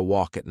go for a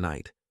walk at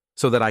night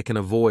so that I can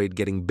avoid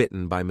getting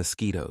bitten by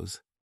mosquitoes.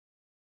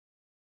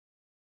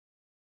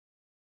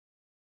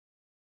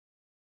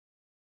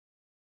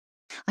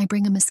 I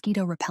bring a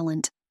mosquito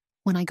repellent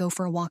when I go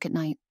for a walk at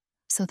night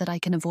so that I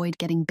can avoid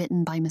getting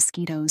bitten by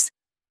mosquitoes.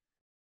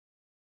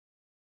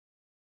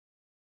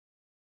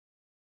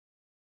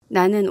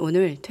 나는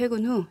오늘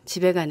퇴근 후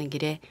집에 가는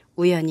길에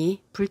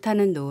우연히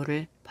불타는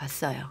노을을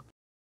봤어요.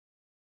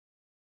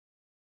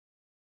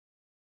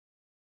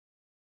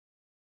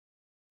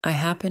 I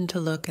happened to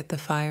look at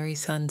the fiery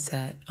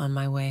sunset on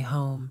my way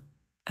home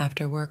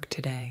after work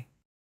today.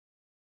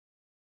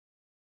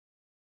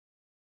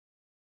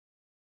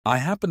 I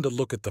happened to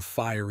look at the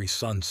fiery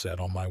sunset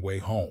on my way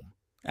home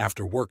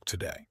after work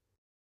today.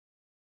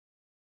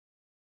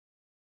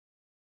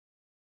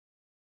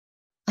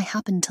 I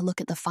happened to look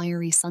at the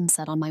fiery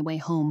sunset on my way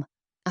home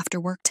after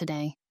work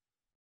today.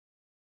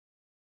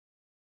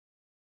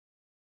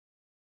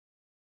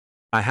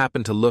 I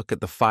happened to look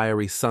at the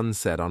fiery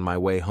sunset on my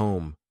way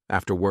home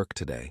after work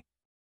today.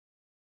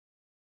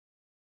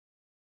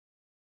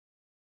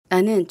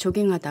 나는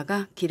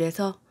조깅하다가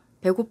길에서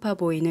배고파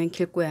보이는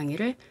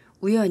길고양이를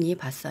우연히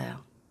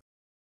봤어요.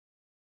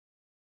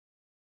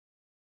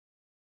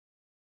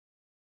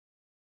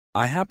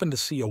 I happened to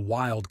see a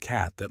wild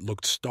cat that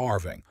looked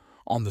starving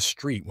on the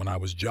street when I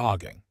was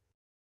jogging.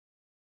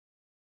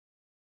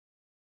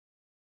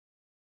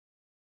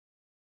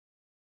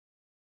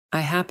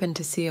 I happened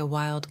to see a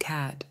wild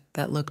cat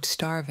that looked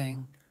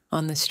starving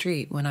on the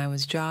street when I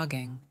was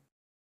jogging.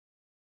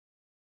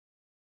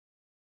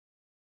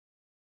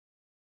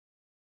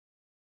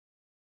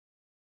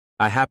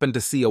 I happened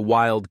to see a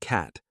wild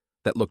cat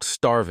that looked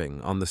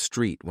starving on the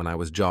street when I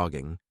was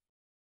jogging.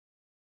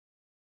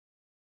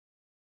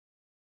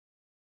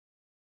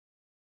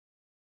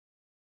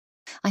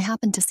 I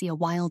happened to see a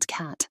wild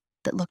cat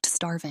that looked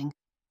starving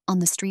on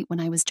the street when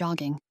I was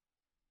jogging.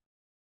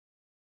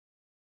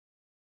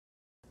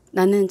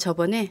 나는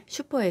저번에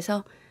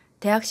슈퍼에서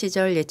대학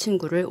시절 옛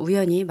친구를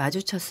우연히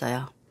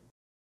마주쳤어요.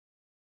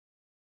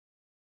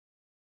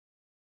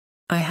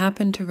 I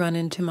happened to run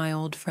into my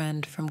old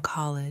friend from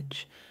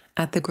college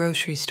at the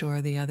grocery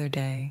store the other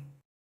day.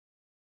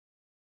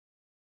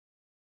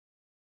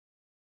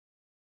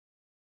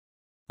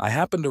 I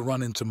happened to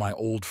run into my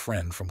old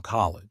friend from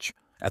college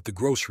at the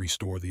grocery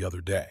store the other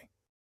day.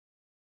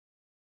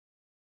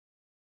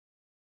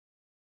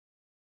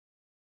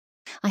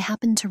 I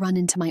happened to run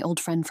into my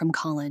old friend from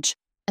college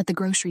at the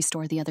grocery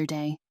store the other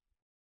day.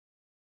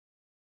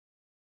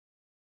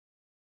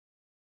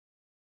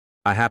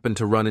 I happened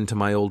to run into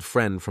my old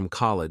friend from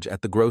college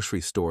at the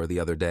grocery store the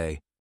other day.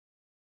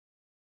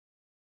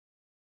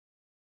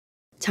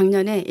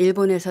 작년에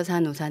일본에서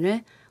산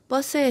우산을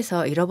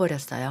버스에서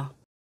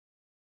잃어버렸어요.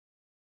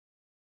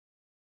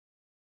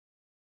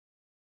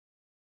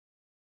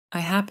 I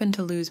happened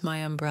to lose my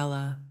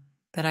umbrella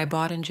that I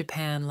bought in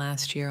Japan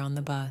last year on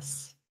the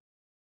bus.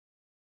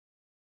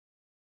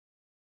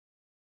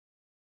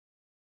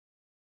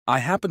 I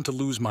happened to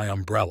lose my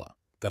umbrella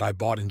that I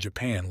bought in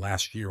Japan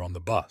last year on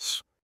the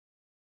bus.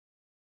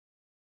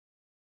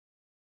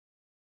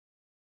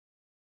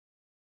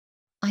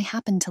 I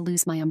happened to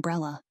lose my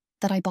umbrella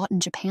that I bought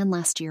in Japan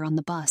last year on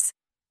the bus.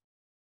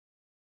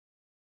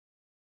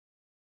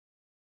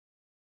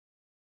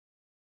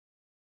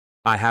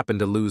 I happened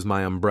to lose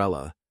my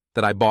umbrella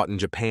that I bought in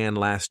Japan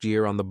last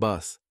year on the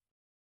bus.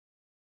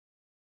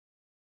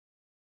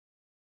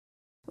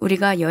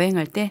 우리가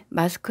여행할 때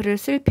마스크를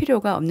쓸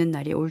필요가 없는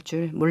날이 올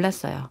줄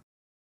몰랐어요.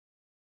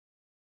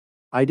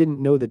 I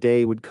didn't know the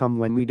day would come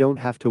when we don't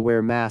have to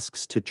wear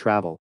masks to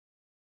travel.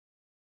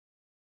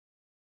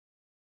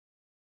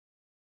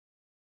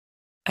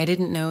 I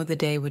didn't know the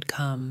day would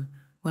come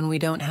when we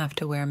don't have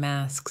to wear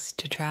masks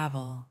to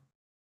travel.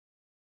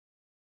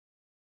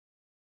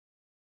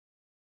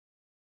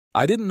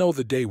 I didn't know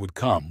the day would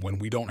come when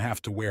we don't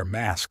have to wear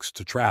masks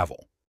to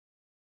travel.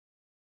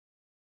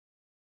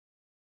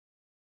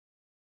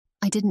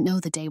 I didn't know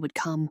the day would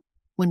come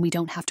when we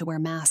don't have to wear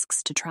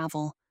masks to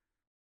travel.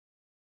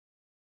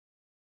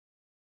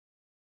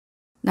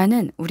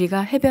 나는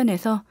우리가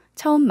해변에서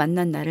처음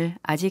만난 날을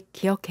아직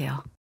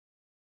기억해요.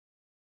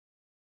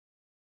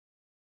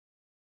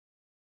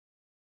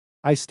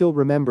 I still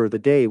remember the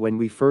day when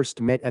we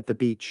first met at the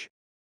beach.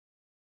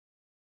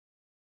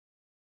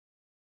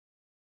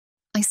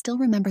 I still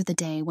remember the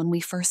day when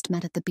we first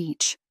met at the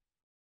beach.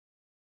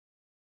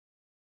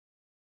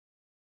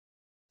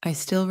 I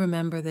still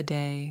remember the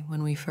day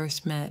when we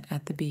first met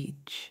at the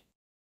beach.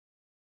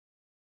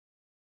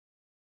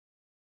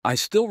 I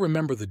still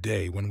remember the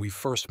day when we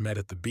first met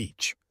at the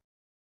beach.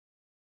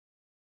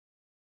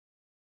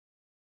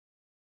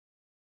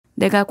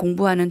 내가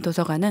공부하는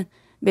도서관은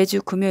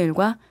매주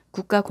금요일과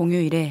국가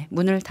공휴일에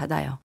문을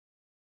닫아요.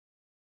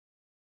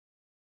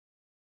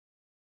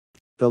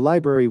 The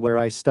library where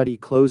I study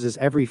closes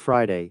every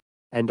Friday,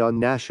 and on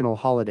national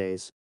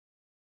holidays.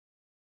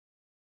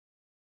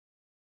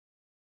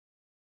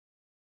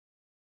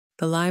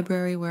 The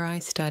library where I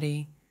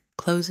study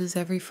closes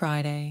every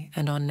Friday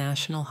and on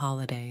national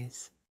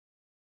holidays.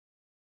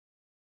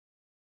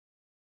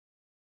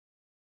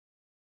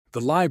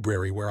 The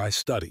library where I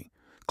study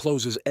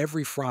closes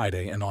every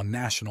Friday and on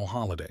national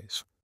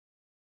holidays.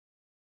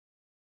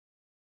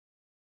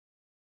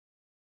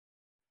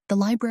 The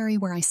library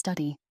where I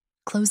study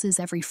closes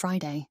every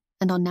Friday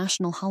and on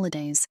national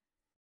holidays.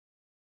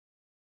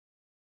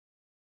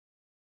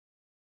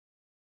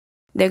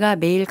 내가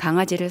매일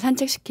강아지를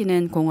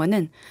산책시키는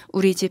공원은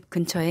우리 집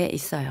근처에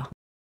있어요.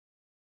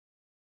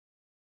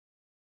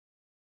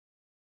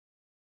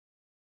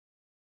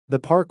 The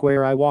park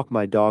where I walk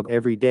my dog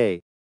every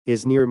day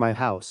is near my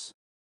house.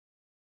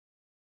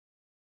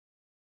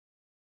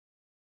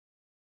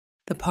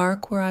 The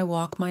park where I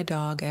walk my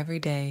dog every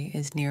day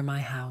is near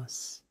my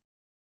house.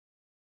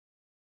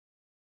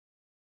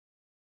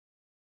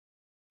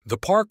 The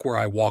park where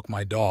I walk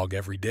my dog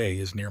every day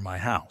is near my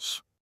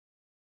house.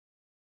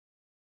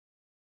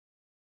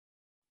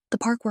 The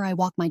park where I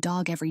walk my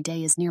dog every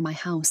day is near my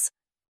house.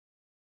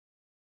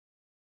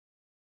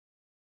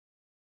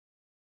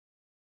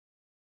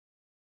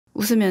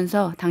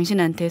 웃으면서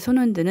당신한테 손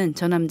흔드는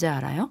저 남자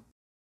알아요?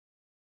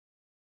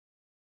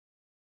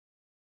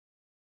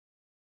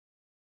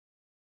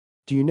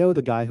 Do you know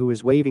the guy who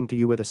is waving to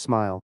you with a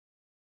smile?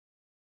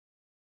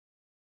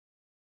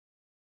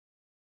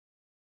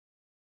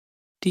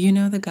 Do you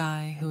know the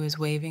guy who is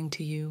waving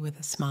to you with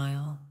a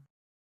smile?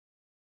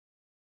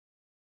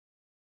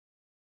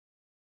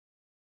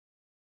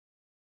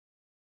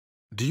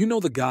 Do you know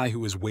the guy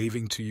who is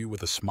waving to you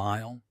with a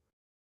smile?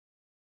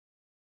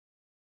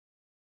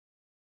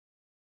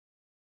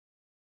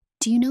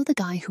 Do you know the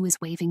guy who is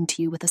waving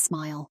to you with a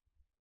smile?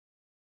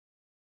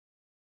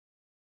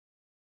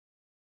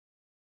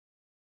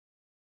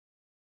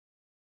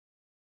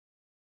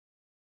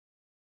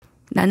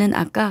 나는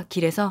아까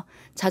길에서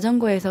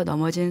자전거에서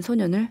넘어진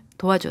소년을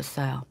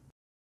도와줬어요.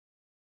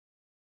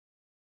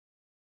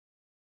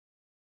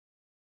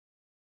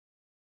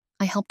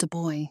 I helped a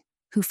boy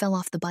who fell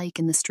off the bike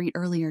in the street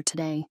earlier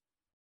today.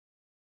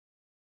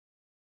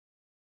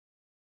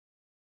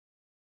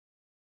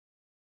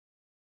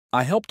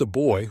 I helped a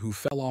boy who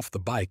fell off the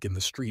bike in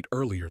the street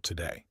earlier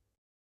today.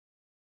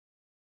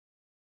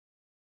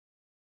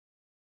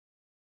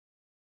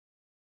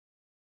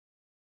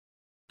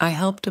 I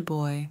helped a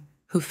boy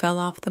who fell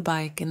off the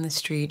bike in the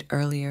street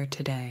earlier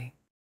today.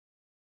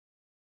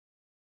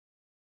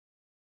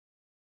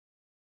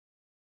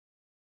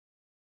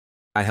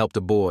 I helped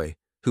a boy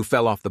who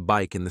fell off the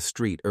bike in the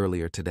street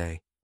earlier today.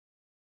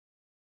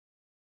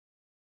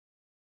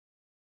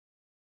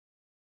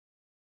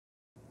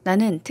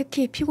 나는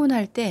특히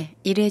피곤할 때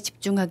일에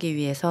집중하기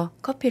위해서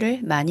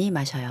커피를 많이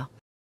마셔요.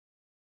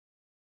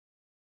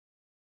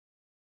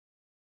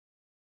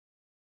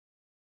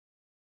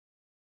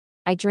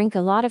 I drink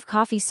a lot of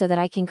coffee so that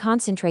I can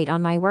concentrate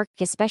on my work,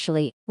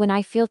 especially when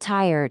I feel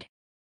tired.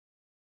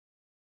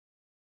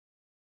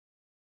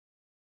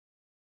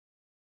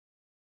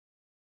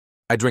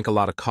 I drink a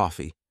lot of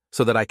coffee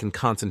so that I can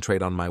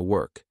concentrate on my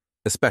work,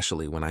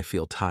 especially when I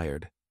feel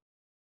tired.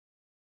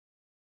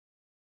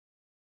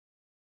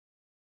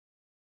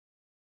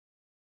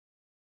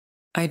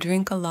 I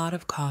drink a lot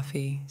of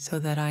coffee so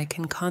that I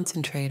can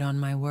concentrate on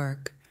my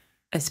work,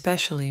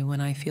 especially when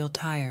I feel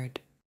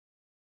tired.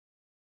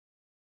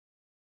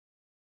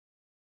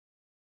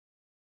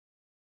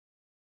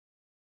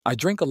 I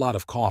drink a lot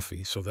of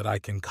coffee so that I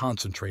can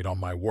concentrate on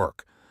my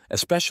work,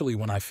 especially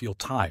when I feel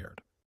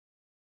tired.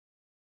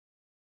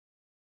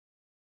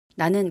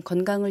 나는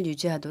건강을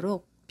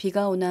유지하도록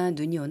비가 오나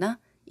눈이 오나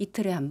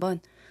이틀에 한 번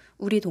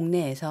우리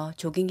동네에서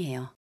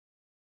조깅해요.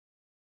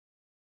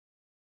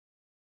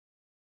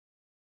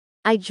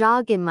 I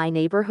jog in my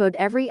neighborhood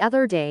every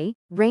other day,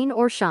 rain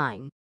or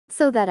shine,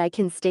 so that I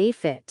can stay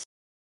fit.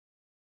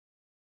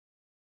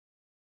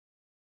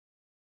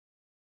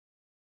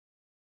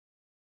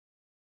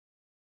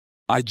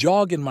 I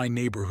jog in my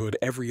neighborhood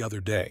every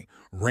other day,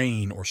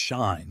 rain or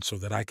shine, so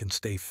that I can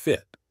stay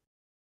fit.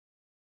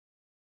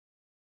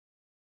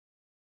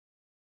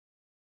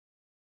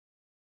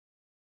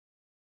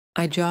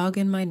 I jog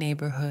in my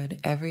neighborhood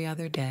every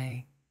other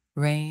day,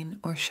 rain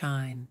or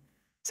shine,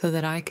 so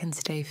that I can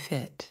stay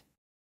fit.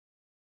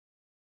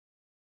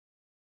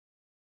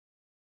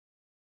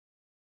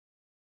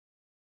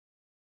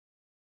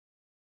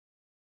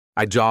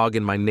 I jog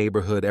in my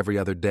neighborhood every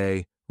other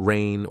day,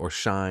 rain or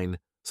shine,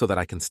 so that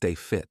I can stay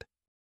fit.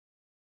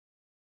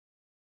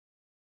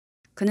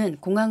 그는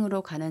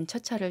공항으로 가는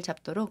첫 차를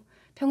잡도록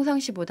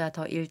평상시보다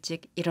더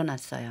일찍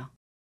일어났어요.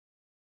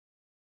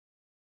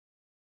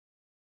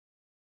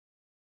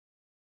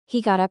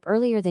 He got up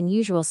earlier than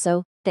usual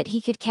so that he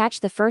could catch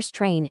the first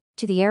train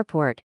to the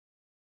airport.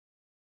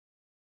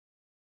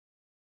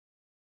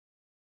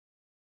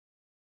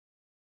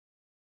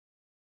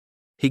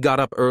 He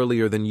got up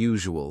earlier than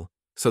usual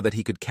so that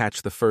he could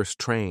catch the first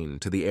train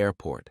to the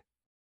airport.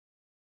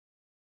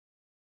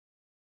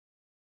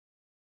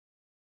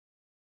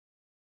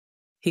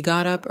 He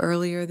got up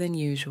earlier than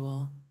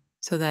usual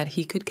so that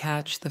he could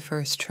catch the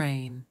first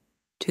train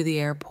to the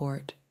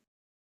airport.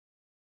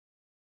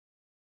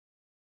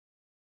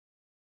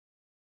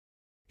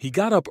 He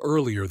got up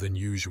earlier than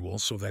usual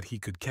so that he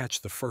could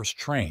catch the first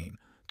train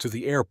to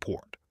the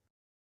airport.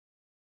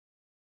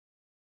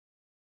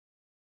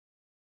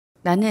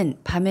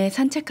 나는 밤에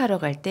산책하러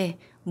갈 때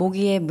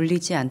모기에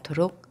물리지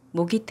않도록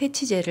모기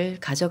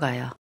퇴치제를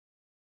가져가요.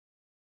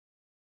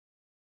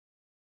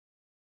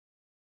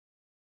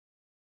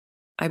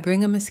 I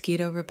bring a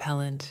mosquito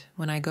repellent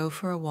when I go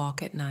for a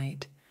walk at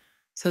night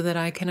so that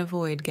I can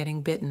avoid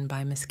getting bitten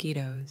by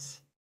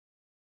mosquitoes.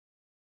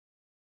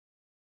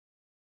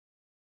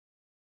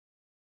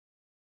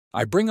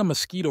 I bring a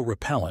mosquito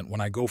repellent when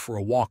I go for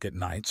a walk at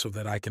night so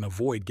that I can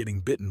avoid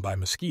getting bitten by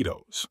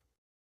mosquitoes.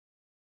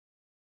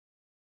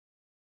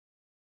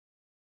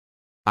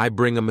 I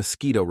bring a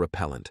mosquito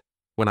repellent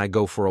when I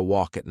go for a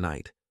walk at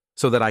night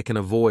so that I can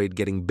avoid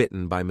getting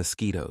bitten by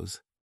mosquitoes.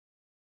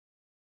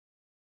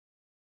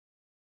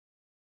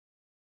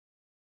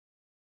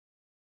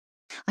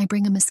 I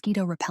bring a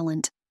mosquito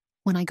repellent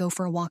when I go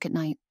for a walk at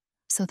night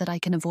so that I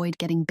can avoid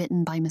getting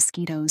bitten by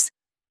mosquitoes.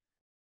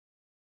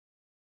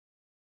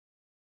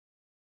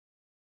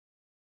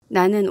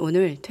 나는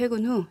오늘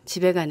퇴근 후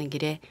집에 가는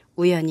길에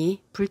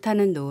우연히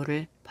불타는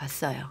노을을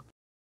봤어요.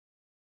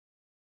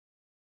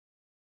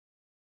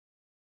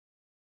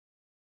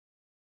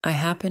 I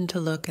happened to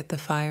look at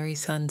the fiery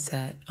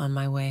sunset on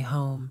my way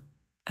home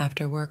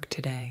after work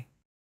today.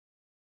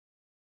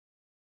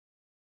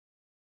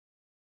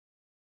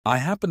 I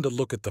happened to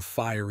look at the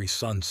fiery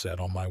sunset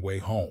on my way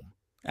home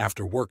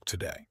after work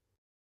today.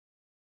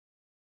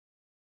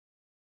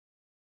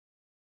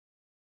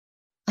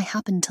 I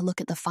happened to look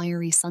at the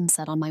fiery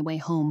sunset on my way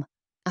home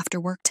after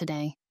work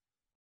today.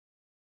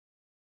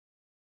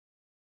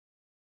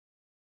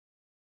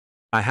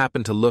 I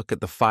happened to look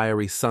at the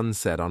fiery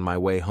sunset on my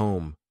way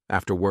home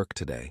after work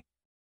today.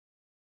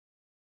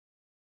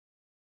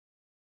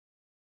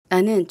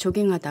 나는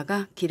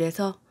조깅하다가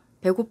길에서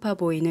배고파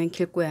보이는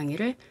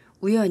길고양이를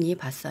우연히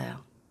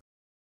봤어요.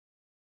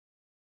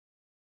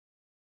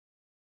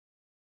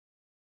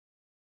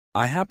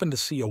 I happened to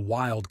see a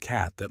wild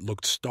cat that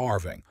looked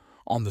starving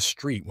on the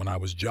street when I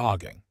was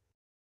jogging.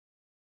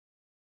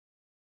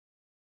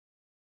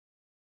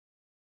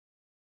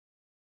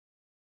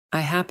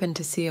 I happened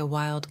to see a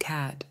wild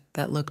cat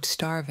that looked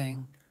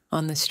starving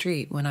on the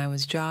street when I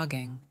was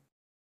jogging.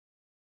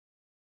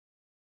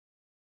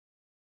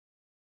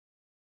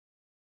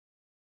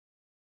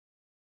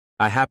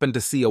 I happened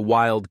to see a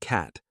wild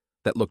cat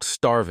that looked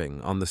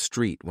starving on the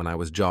street when I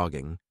was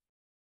jogging.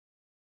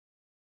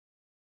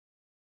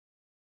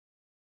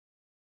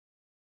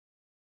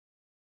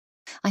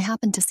 I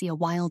happened to see a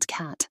wild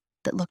cat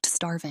that looked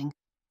starving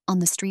on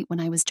the street when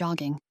I was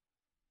jogging.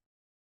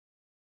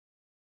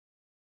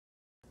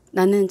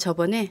 나는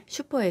저번에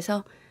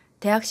슈퍼에서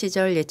대학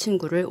시절 옛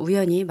친구를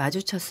우연히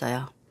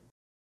마주쳤어요.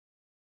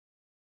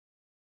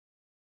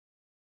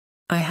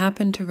 I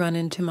happened to run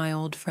into my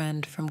old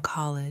friend from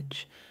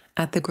college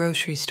at the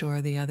grocery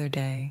store the other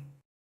day.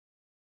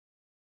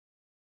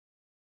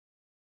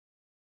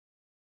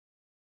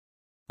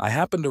 I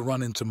happened to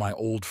run into my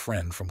old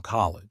friend from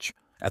college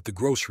at the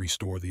grocery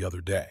store the other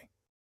day.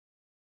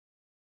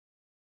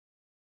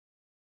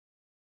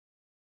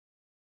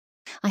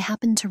 I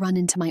happened to run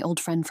into my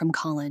old friend from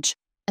college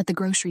at the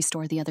grocery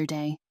store the other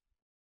day.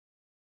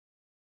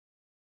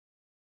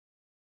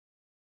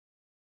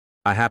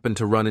 I happened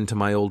to run into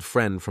my old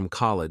friend from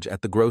college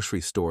at the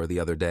grocery store the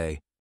other day.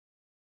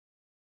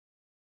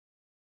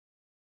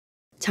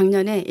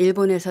 작년에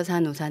일본에서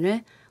산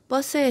우산을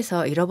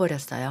버스에서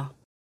잃어버렸어요.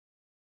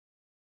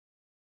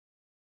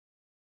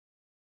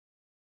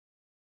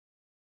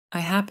 I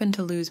happened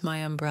to lose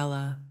my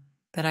umbrella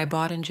that I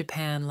bought in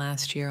Japan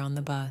last year on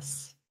the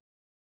bus.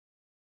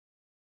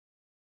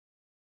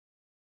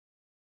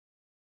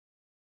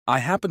 I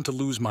happened to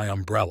lose my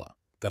umbrella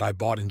that I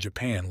bought in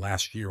Japan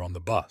last year on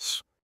the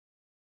bus.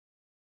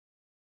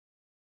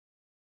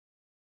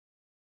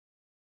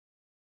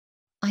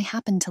 I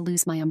happened to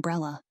lose my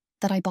umbrella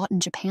that I bought in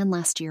Japan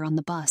last year on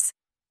the bus.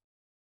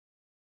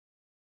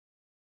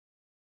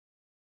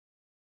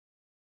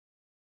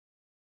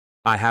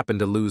 I happened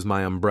to lose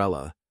my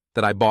umbrella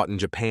that I bought in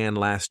Japan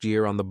last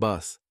year on the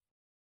bus.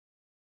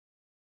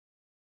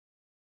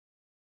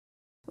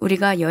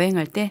 우리가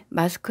여행할 때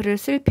마스크를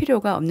쓸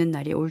필요가 없는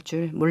날이 올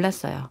줄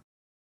몰랐어요.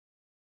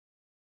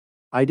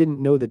 I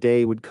didn't know the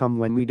day would come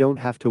when we don't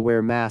have to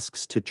wear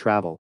masks to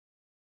travel.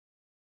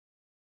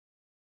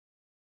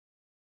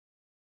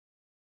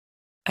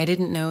 I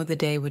didn't know the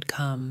day would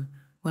come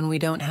when we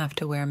don't have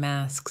to wear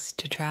masks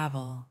to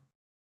travel.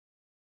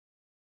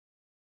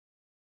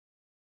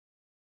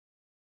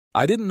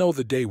 I didn't know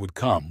the day would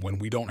come when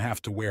we don't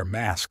have to wear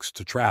masks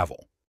to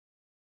travel.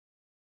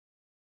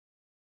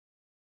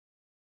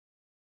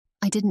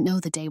 I didn't know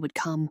the day would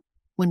come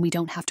when we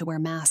don't have to wear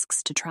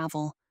masks to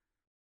travel.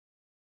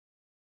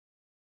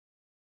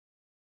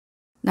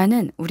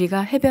 나는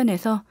우리가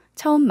해변에서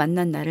처음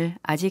만난 날을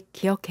아직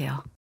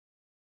기억해요.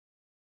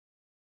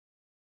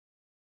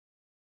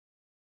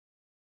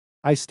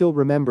 I still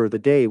remember the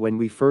day when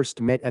we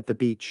first met at the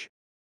beach.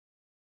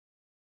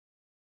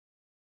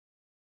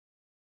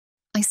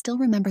 I still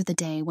remember the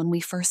day when we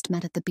first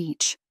met at the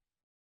beach.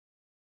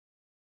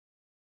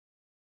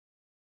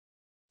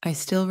 I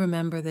still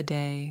remember the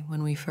day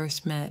when we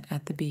first met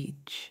at the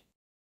beach.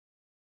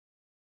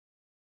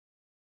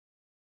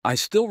 I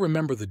still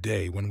remember the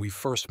day when we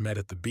first met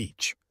at the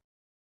beach.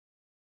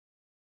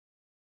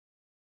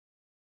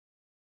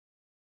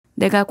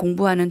 내가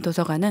공부하는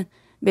도서관은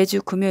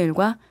매주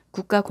금요일과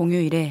국가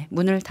공휴일에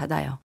문을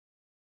닫아요.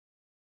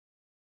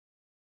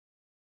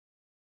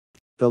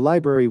 The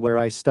library where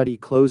I study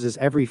closes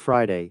every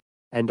Friday,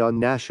 and on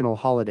national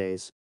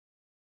holidays.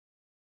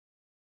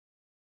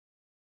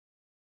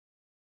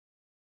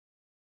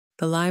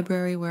 The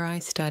library where I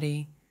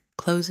study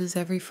closes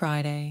every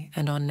Friday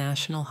and on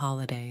national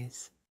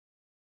holidays.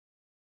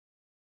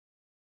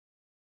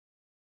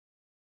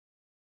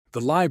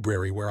 The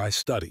library where I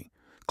study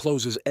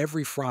closes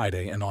every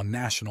Friday and on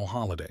national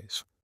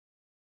holidays.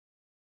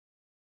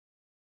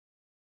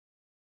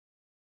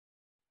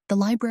 The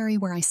library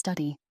where I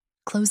study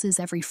closes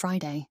every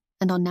Friday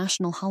and on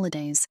national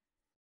holidays.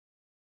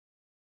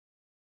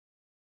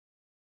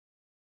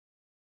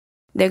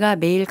 내가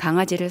매일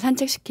강아지를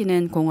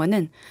산책시키는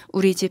공원은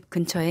우리 집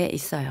근처에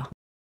있어요.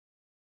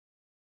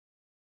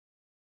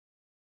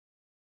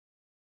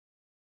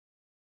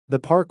 The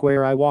park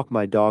where I walk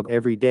my dog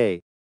every day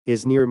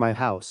is near my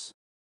house.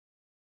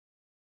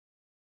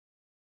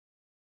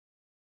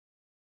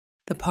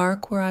 The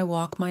park where I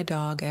walk my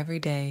dog every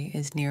day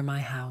is near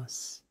my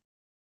house.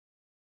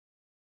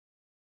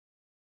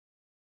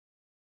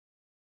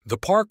 The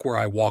park where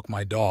I walk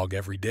my dog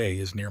every day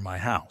is near my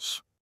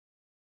house.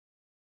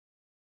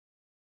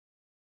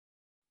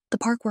 The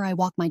park where I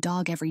walk my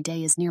dog every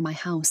day is near my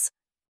house.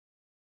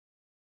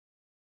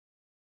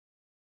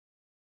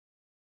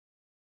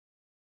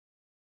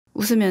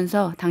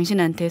 웃으면서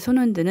당신한테 손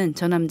흔드는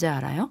저 남자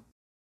알아요?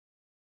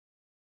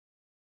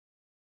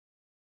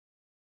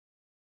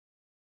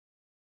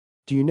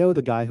 Do you know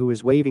the guy who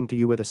is waving to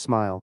you with a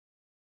smile?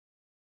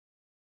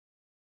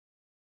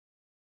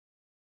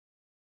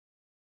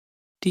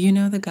 Do you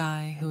know the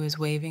guy who is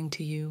waving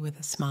to you with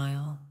a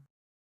smile?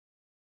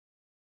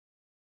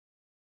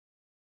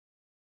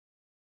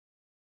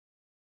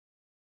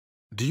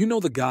 Do you know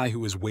the guy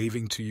who is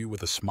waving to you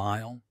with a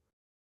smile?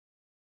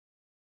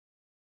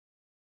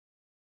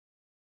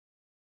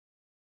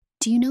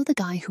 Do you know the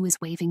guy who is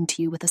waving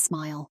to you with a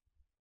smile?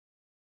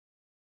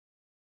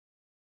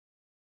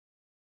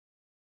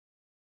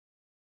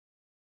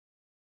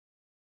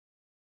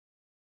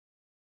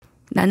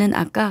 나는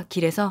아까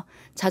길에서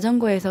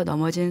자전거에서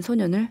넘어진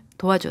소년을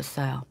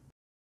도와줬어요.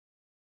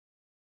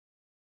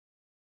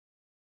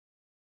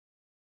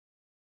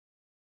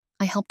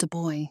 I helped a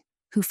boy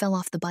who fell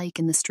off the bike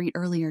in the street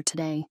earlier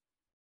today.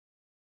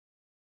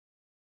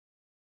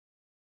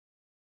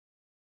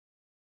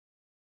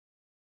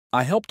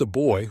 I helped a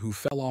boy who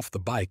fell off the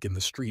bike in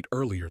the street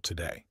earlier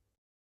today.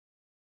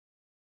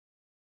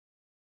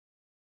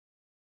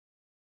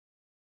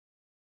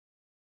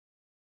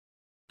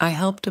 I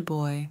helped a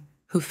boy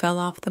who fell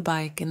off the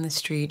bike in the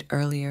street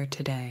earlier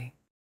today.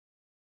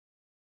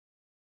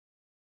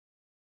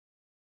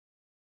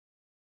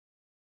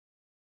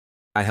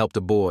 I helped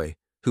a boy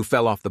who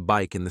fell off the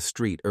bike in the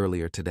street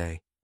earlier today.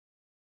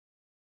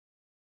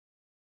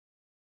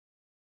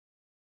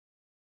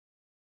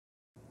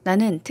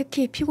 나는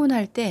특히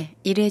피곤할 때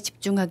일에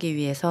집중하기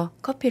위해서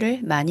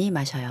커피를 많이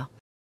마셔요.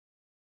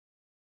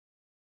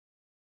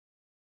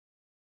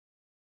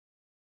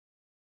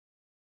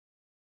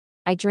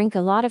 I drink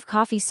a lot of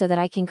coffee so that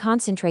I can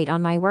concentrate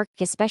on my work,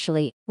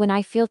 especially when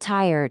I feel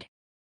tired.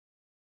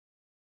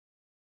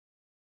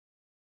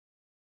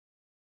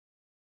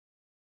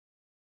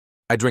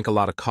 I drink a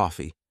lot of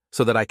coffee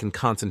so that I can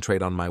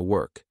concentrate on my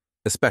work,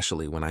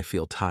 especially when I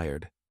feel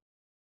tired.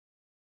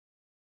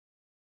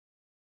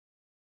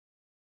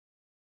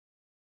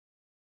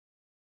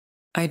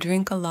 I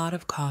drink a lot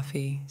of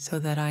coffee so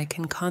that I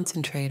can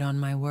concentrate on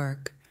my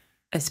work,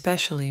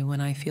 especially when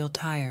I feel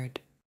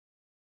tired.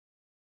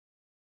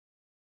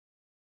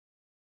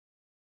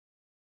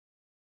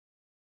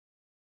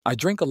 I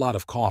drink a lot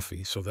of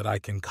coffee so that I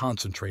can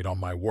concentrate on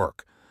my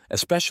work,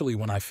 especially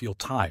when I feel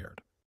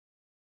tired.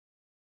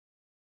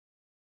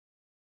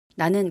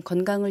 나는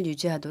건강을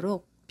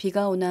유지하도록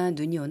비가 오나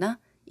눈이 오나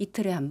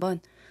이틀에 한 번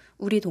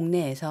우리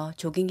동네에서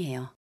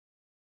조깅해요.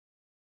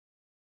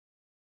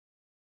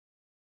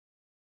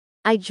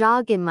 I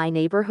jog in my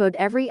neighborhood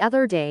every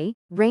other day,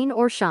 rain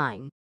or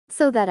shine,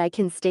 so that I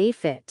can stay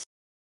fit.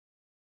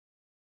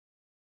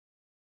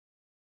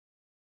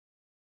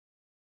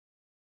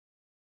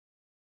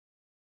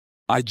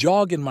 I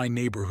jog in my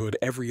neighborhood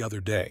every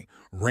other day,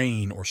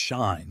 rain or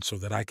shine, so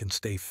that I can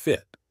stay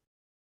fit.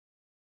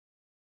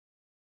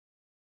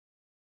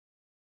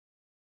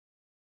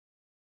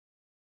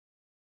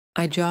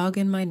 I jog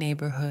in my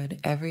neighborhood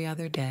every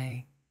other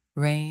day,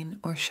 rain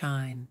or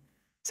shine,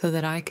 so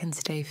that I can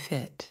stay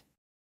fit.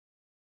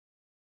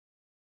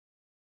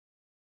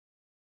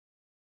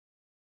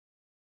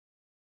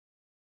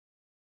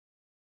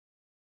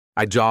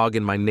 I jog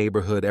in my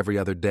neighborhood every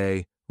other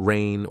day,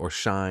 rain or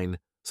shine,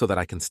 so that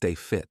I can stay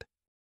fit.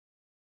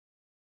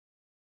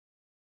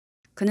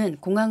 그는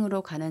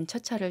공항으로 가는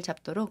첫 차를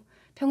잡도록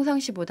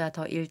평상시보다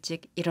더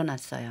일찍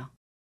일어났어요.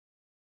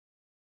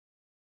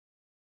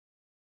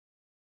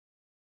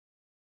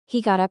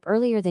 He got up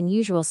earlier than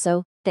usual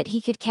so that he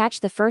could catch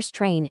the first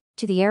train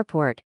to the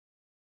airport.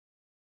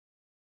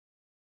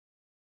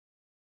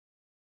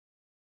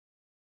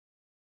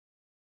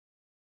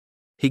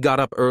 He got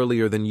up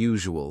earlier than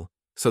usual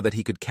so that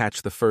he could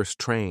catch the first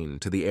train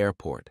to the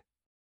airport.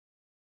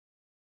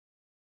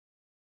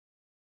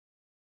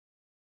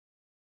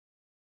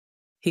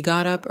 He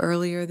got up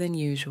earlier than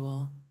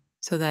usual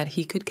so that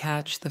he could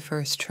catch the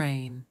first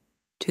train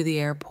to the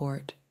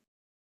airport.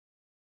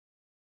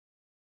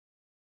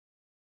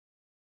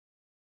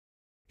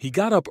 He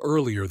got up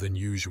earlier than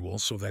usual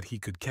so that he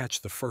could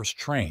catch the first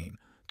train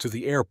to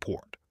the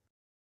airport.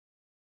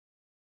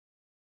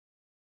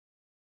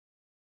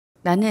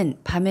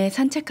 나는 밤에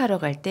산책하러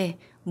갈 때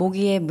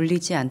모기에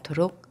물리지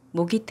않도록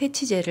모기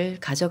퇴치제를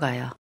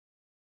가져가요.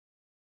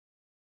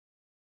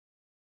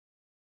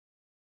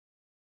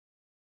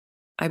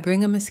 I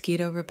bring a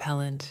mosquito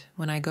repellent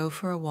when I go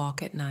for a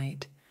walk at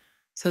night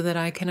so that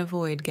I can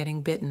avoid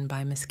getting bitten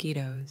by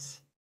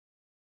mosquitoes.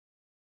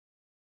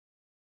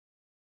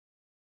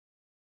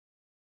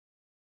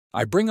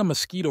 I bring a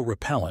mosquito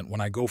repellent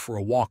when I go for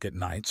a walk at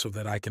night so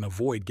that I can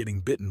avoid getting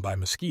bitten by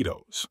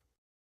mosquitoes.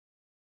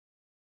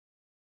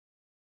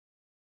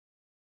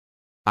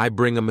 I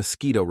bring a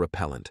mosquito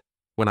repellent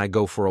when I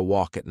go for a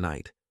walk at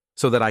night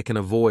so that I can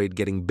avoid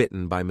getting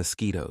bitten by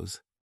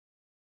mosquitoes.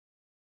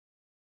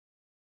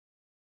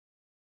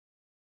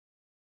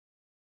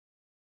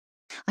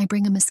 I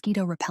bring a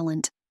mosquito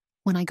repellent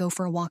when I go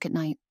for a walk at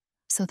night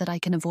so that I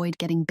can avoid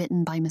getting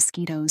bitten by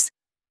mosquitoes.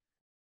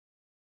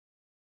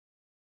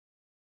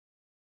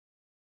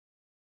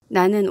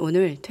 나는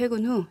오늘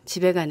퇴근 후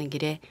집에 가는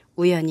길에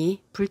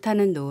우연히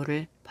불타는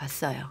노을을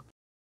봤어요.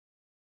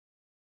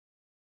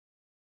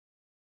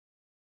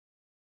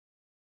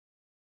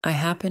 I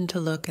happened to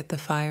look at the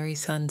fiery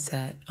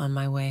sunset on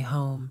my way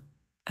home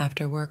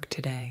after work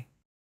today.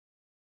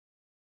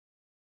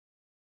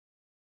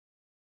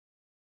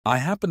 I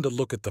happened to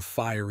look at the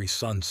fiery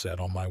sunset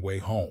on my way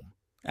home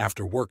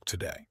after work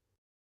today.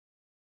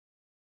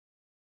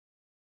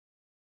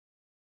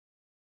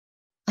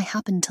 I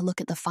happened to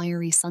look at the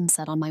fiery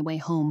sunset on my way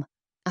home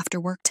after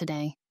work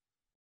today.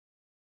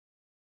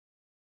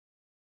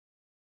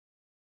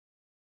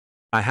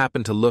 I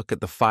happened to look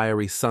at the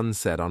fiery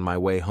sunset on my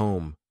way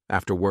home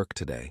after work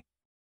today.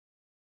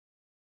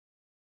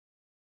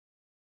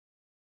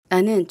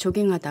 나는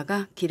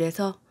조깅하다가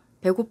길에서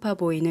배고파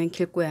보이는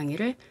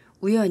길고양이를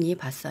우연히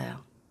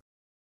봤어요.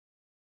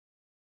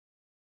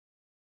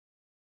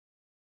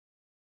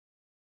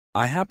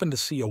 I happened to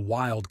see a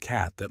wild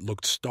cat that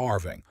looked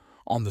starving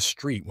on the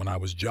street when I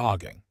was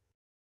jogging.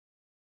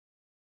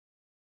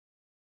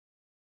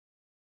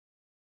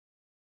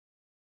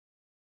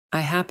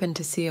 I happened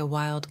to see a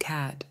wild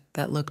cat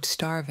that looked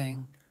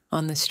starving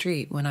on the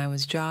street when I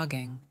was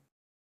jogging.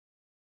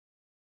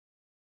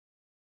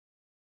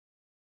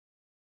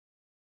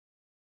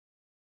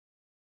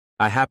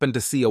 I happened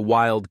to see a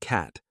wild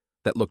cat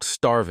that looked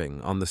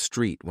starving on the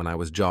street when I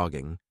was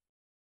jogging.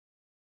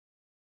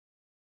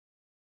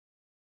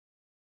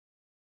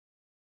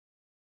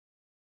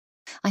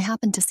 I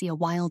happened to see a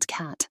wild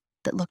cat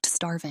that looked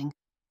starving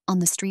on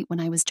the street when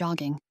I was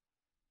jogging.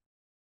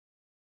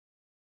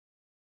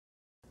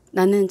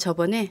 나는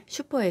저번에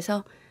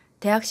슈퍼에서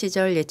대학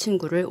시절 옛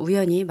친구를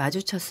우연히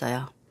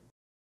마주쳤어요.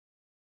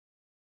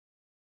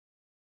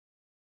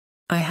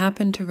 I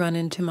happened to run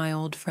into my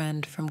old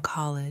friend from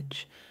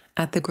college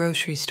at the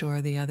grocery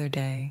store the other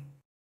day.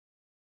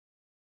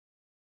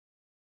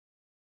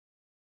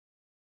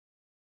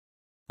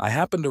 I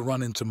happened to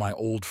run into my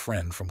old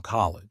friend from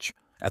college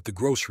at the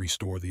grocery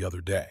store the other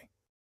day.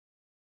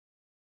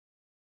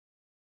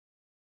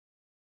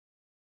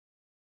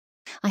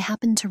 I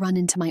happened to run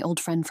into my old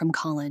friend from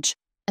college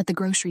at the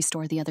grocery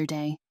store the other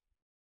day.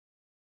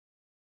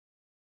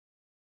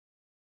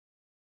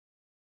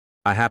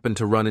 I happened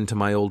to run into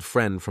my old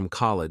friend from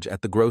college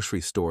at the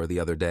grocery store the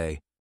other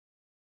day.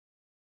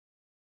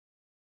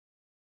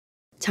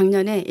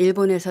 작년에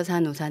일본에서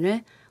산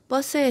우산을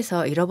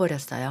버스에서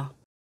잃어버렸어요.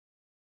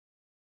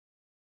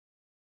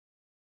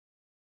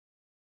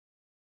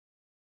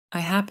 I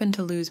happened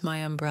to lose my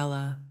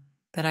umbrella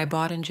that I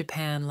bought in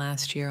Japan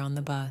last year on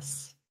the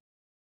bus.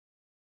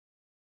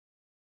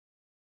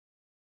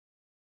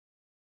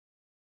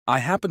 I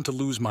happened to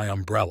lose my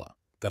umbrella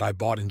that I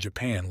bought in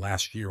Japan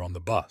last year on the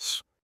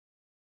bus.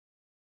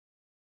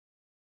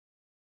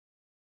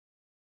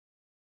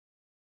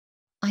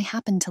 I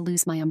happened to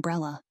lose my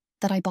umbrella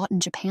that I bought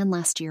in Japan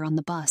last year on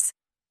the bus.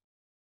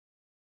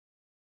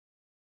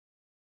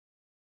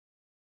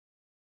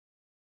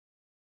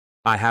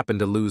 I happened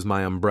to lose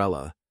my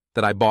umbrella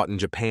that I bought in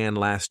Japan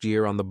last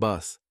year on the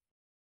bus.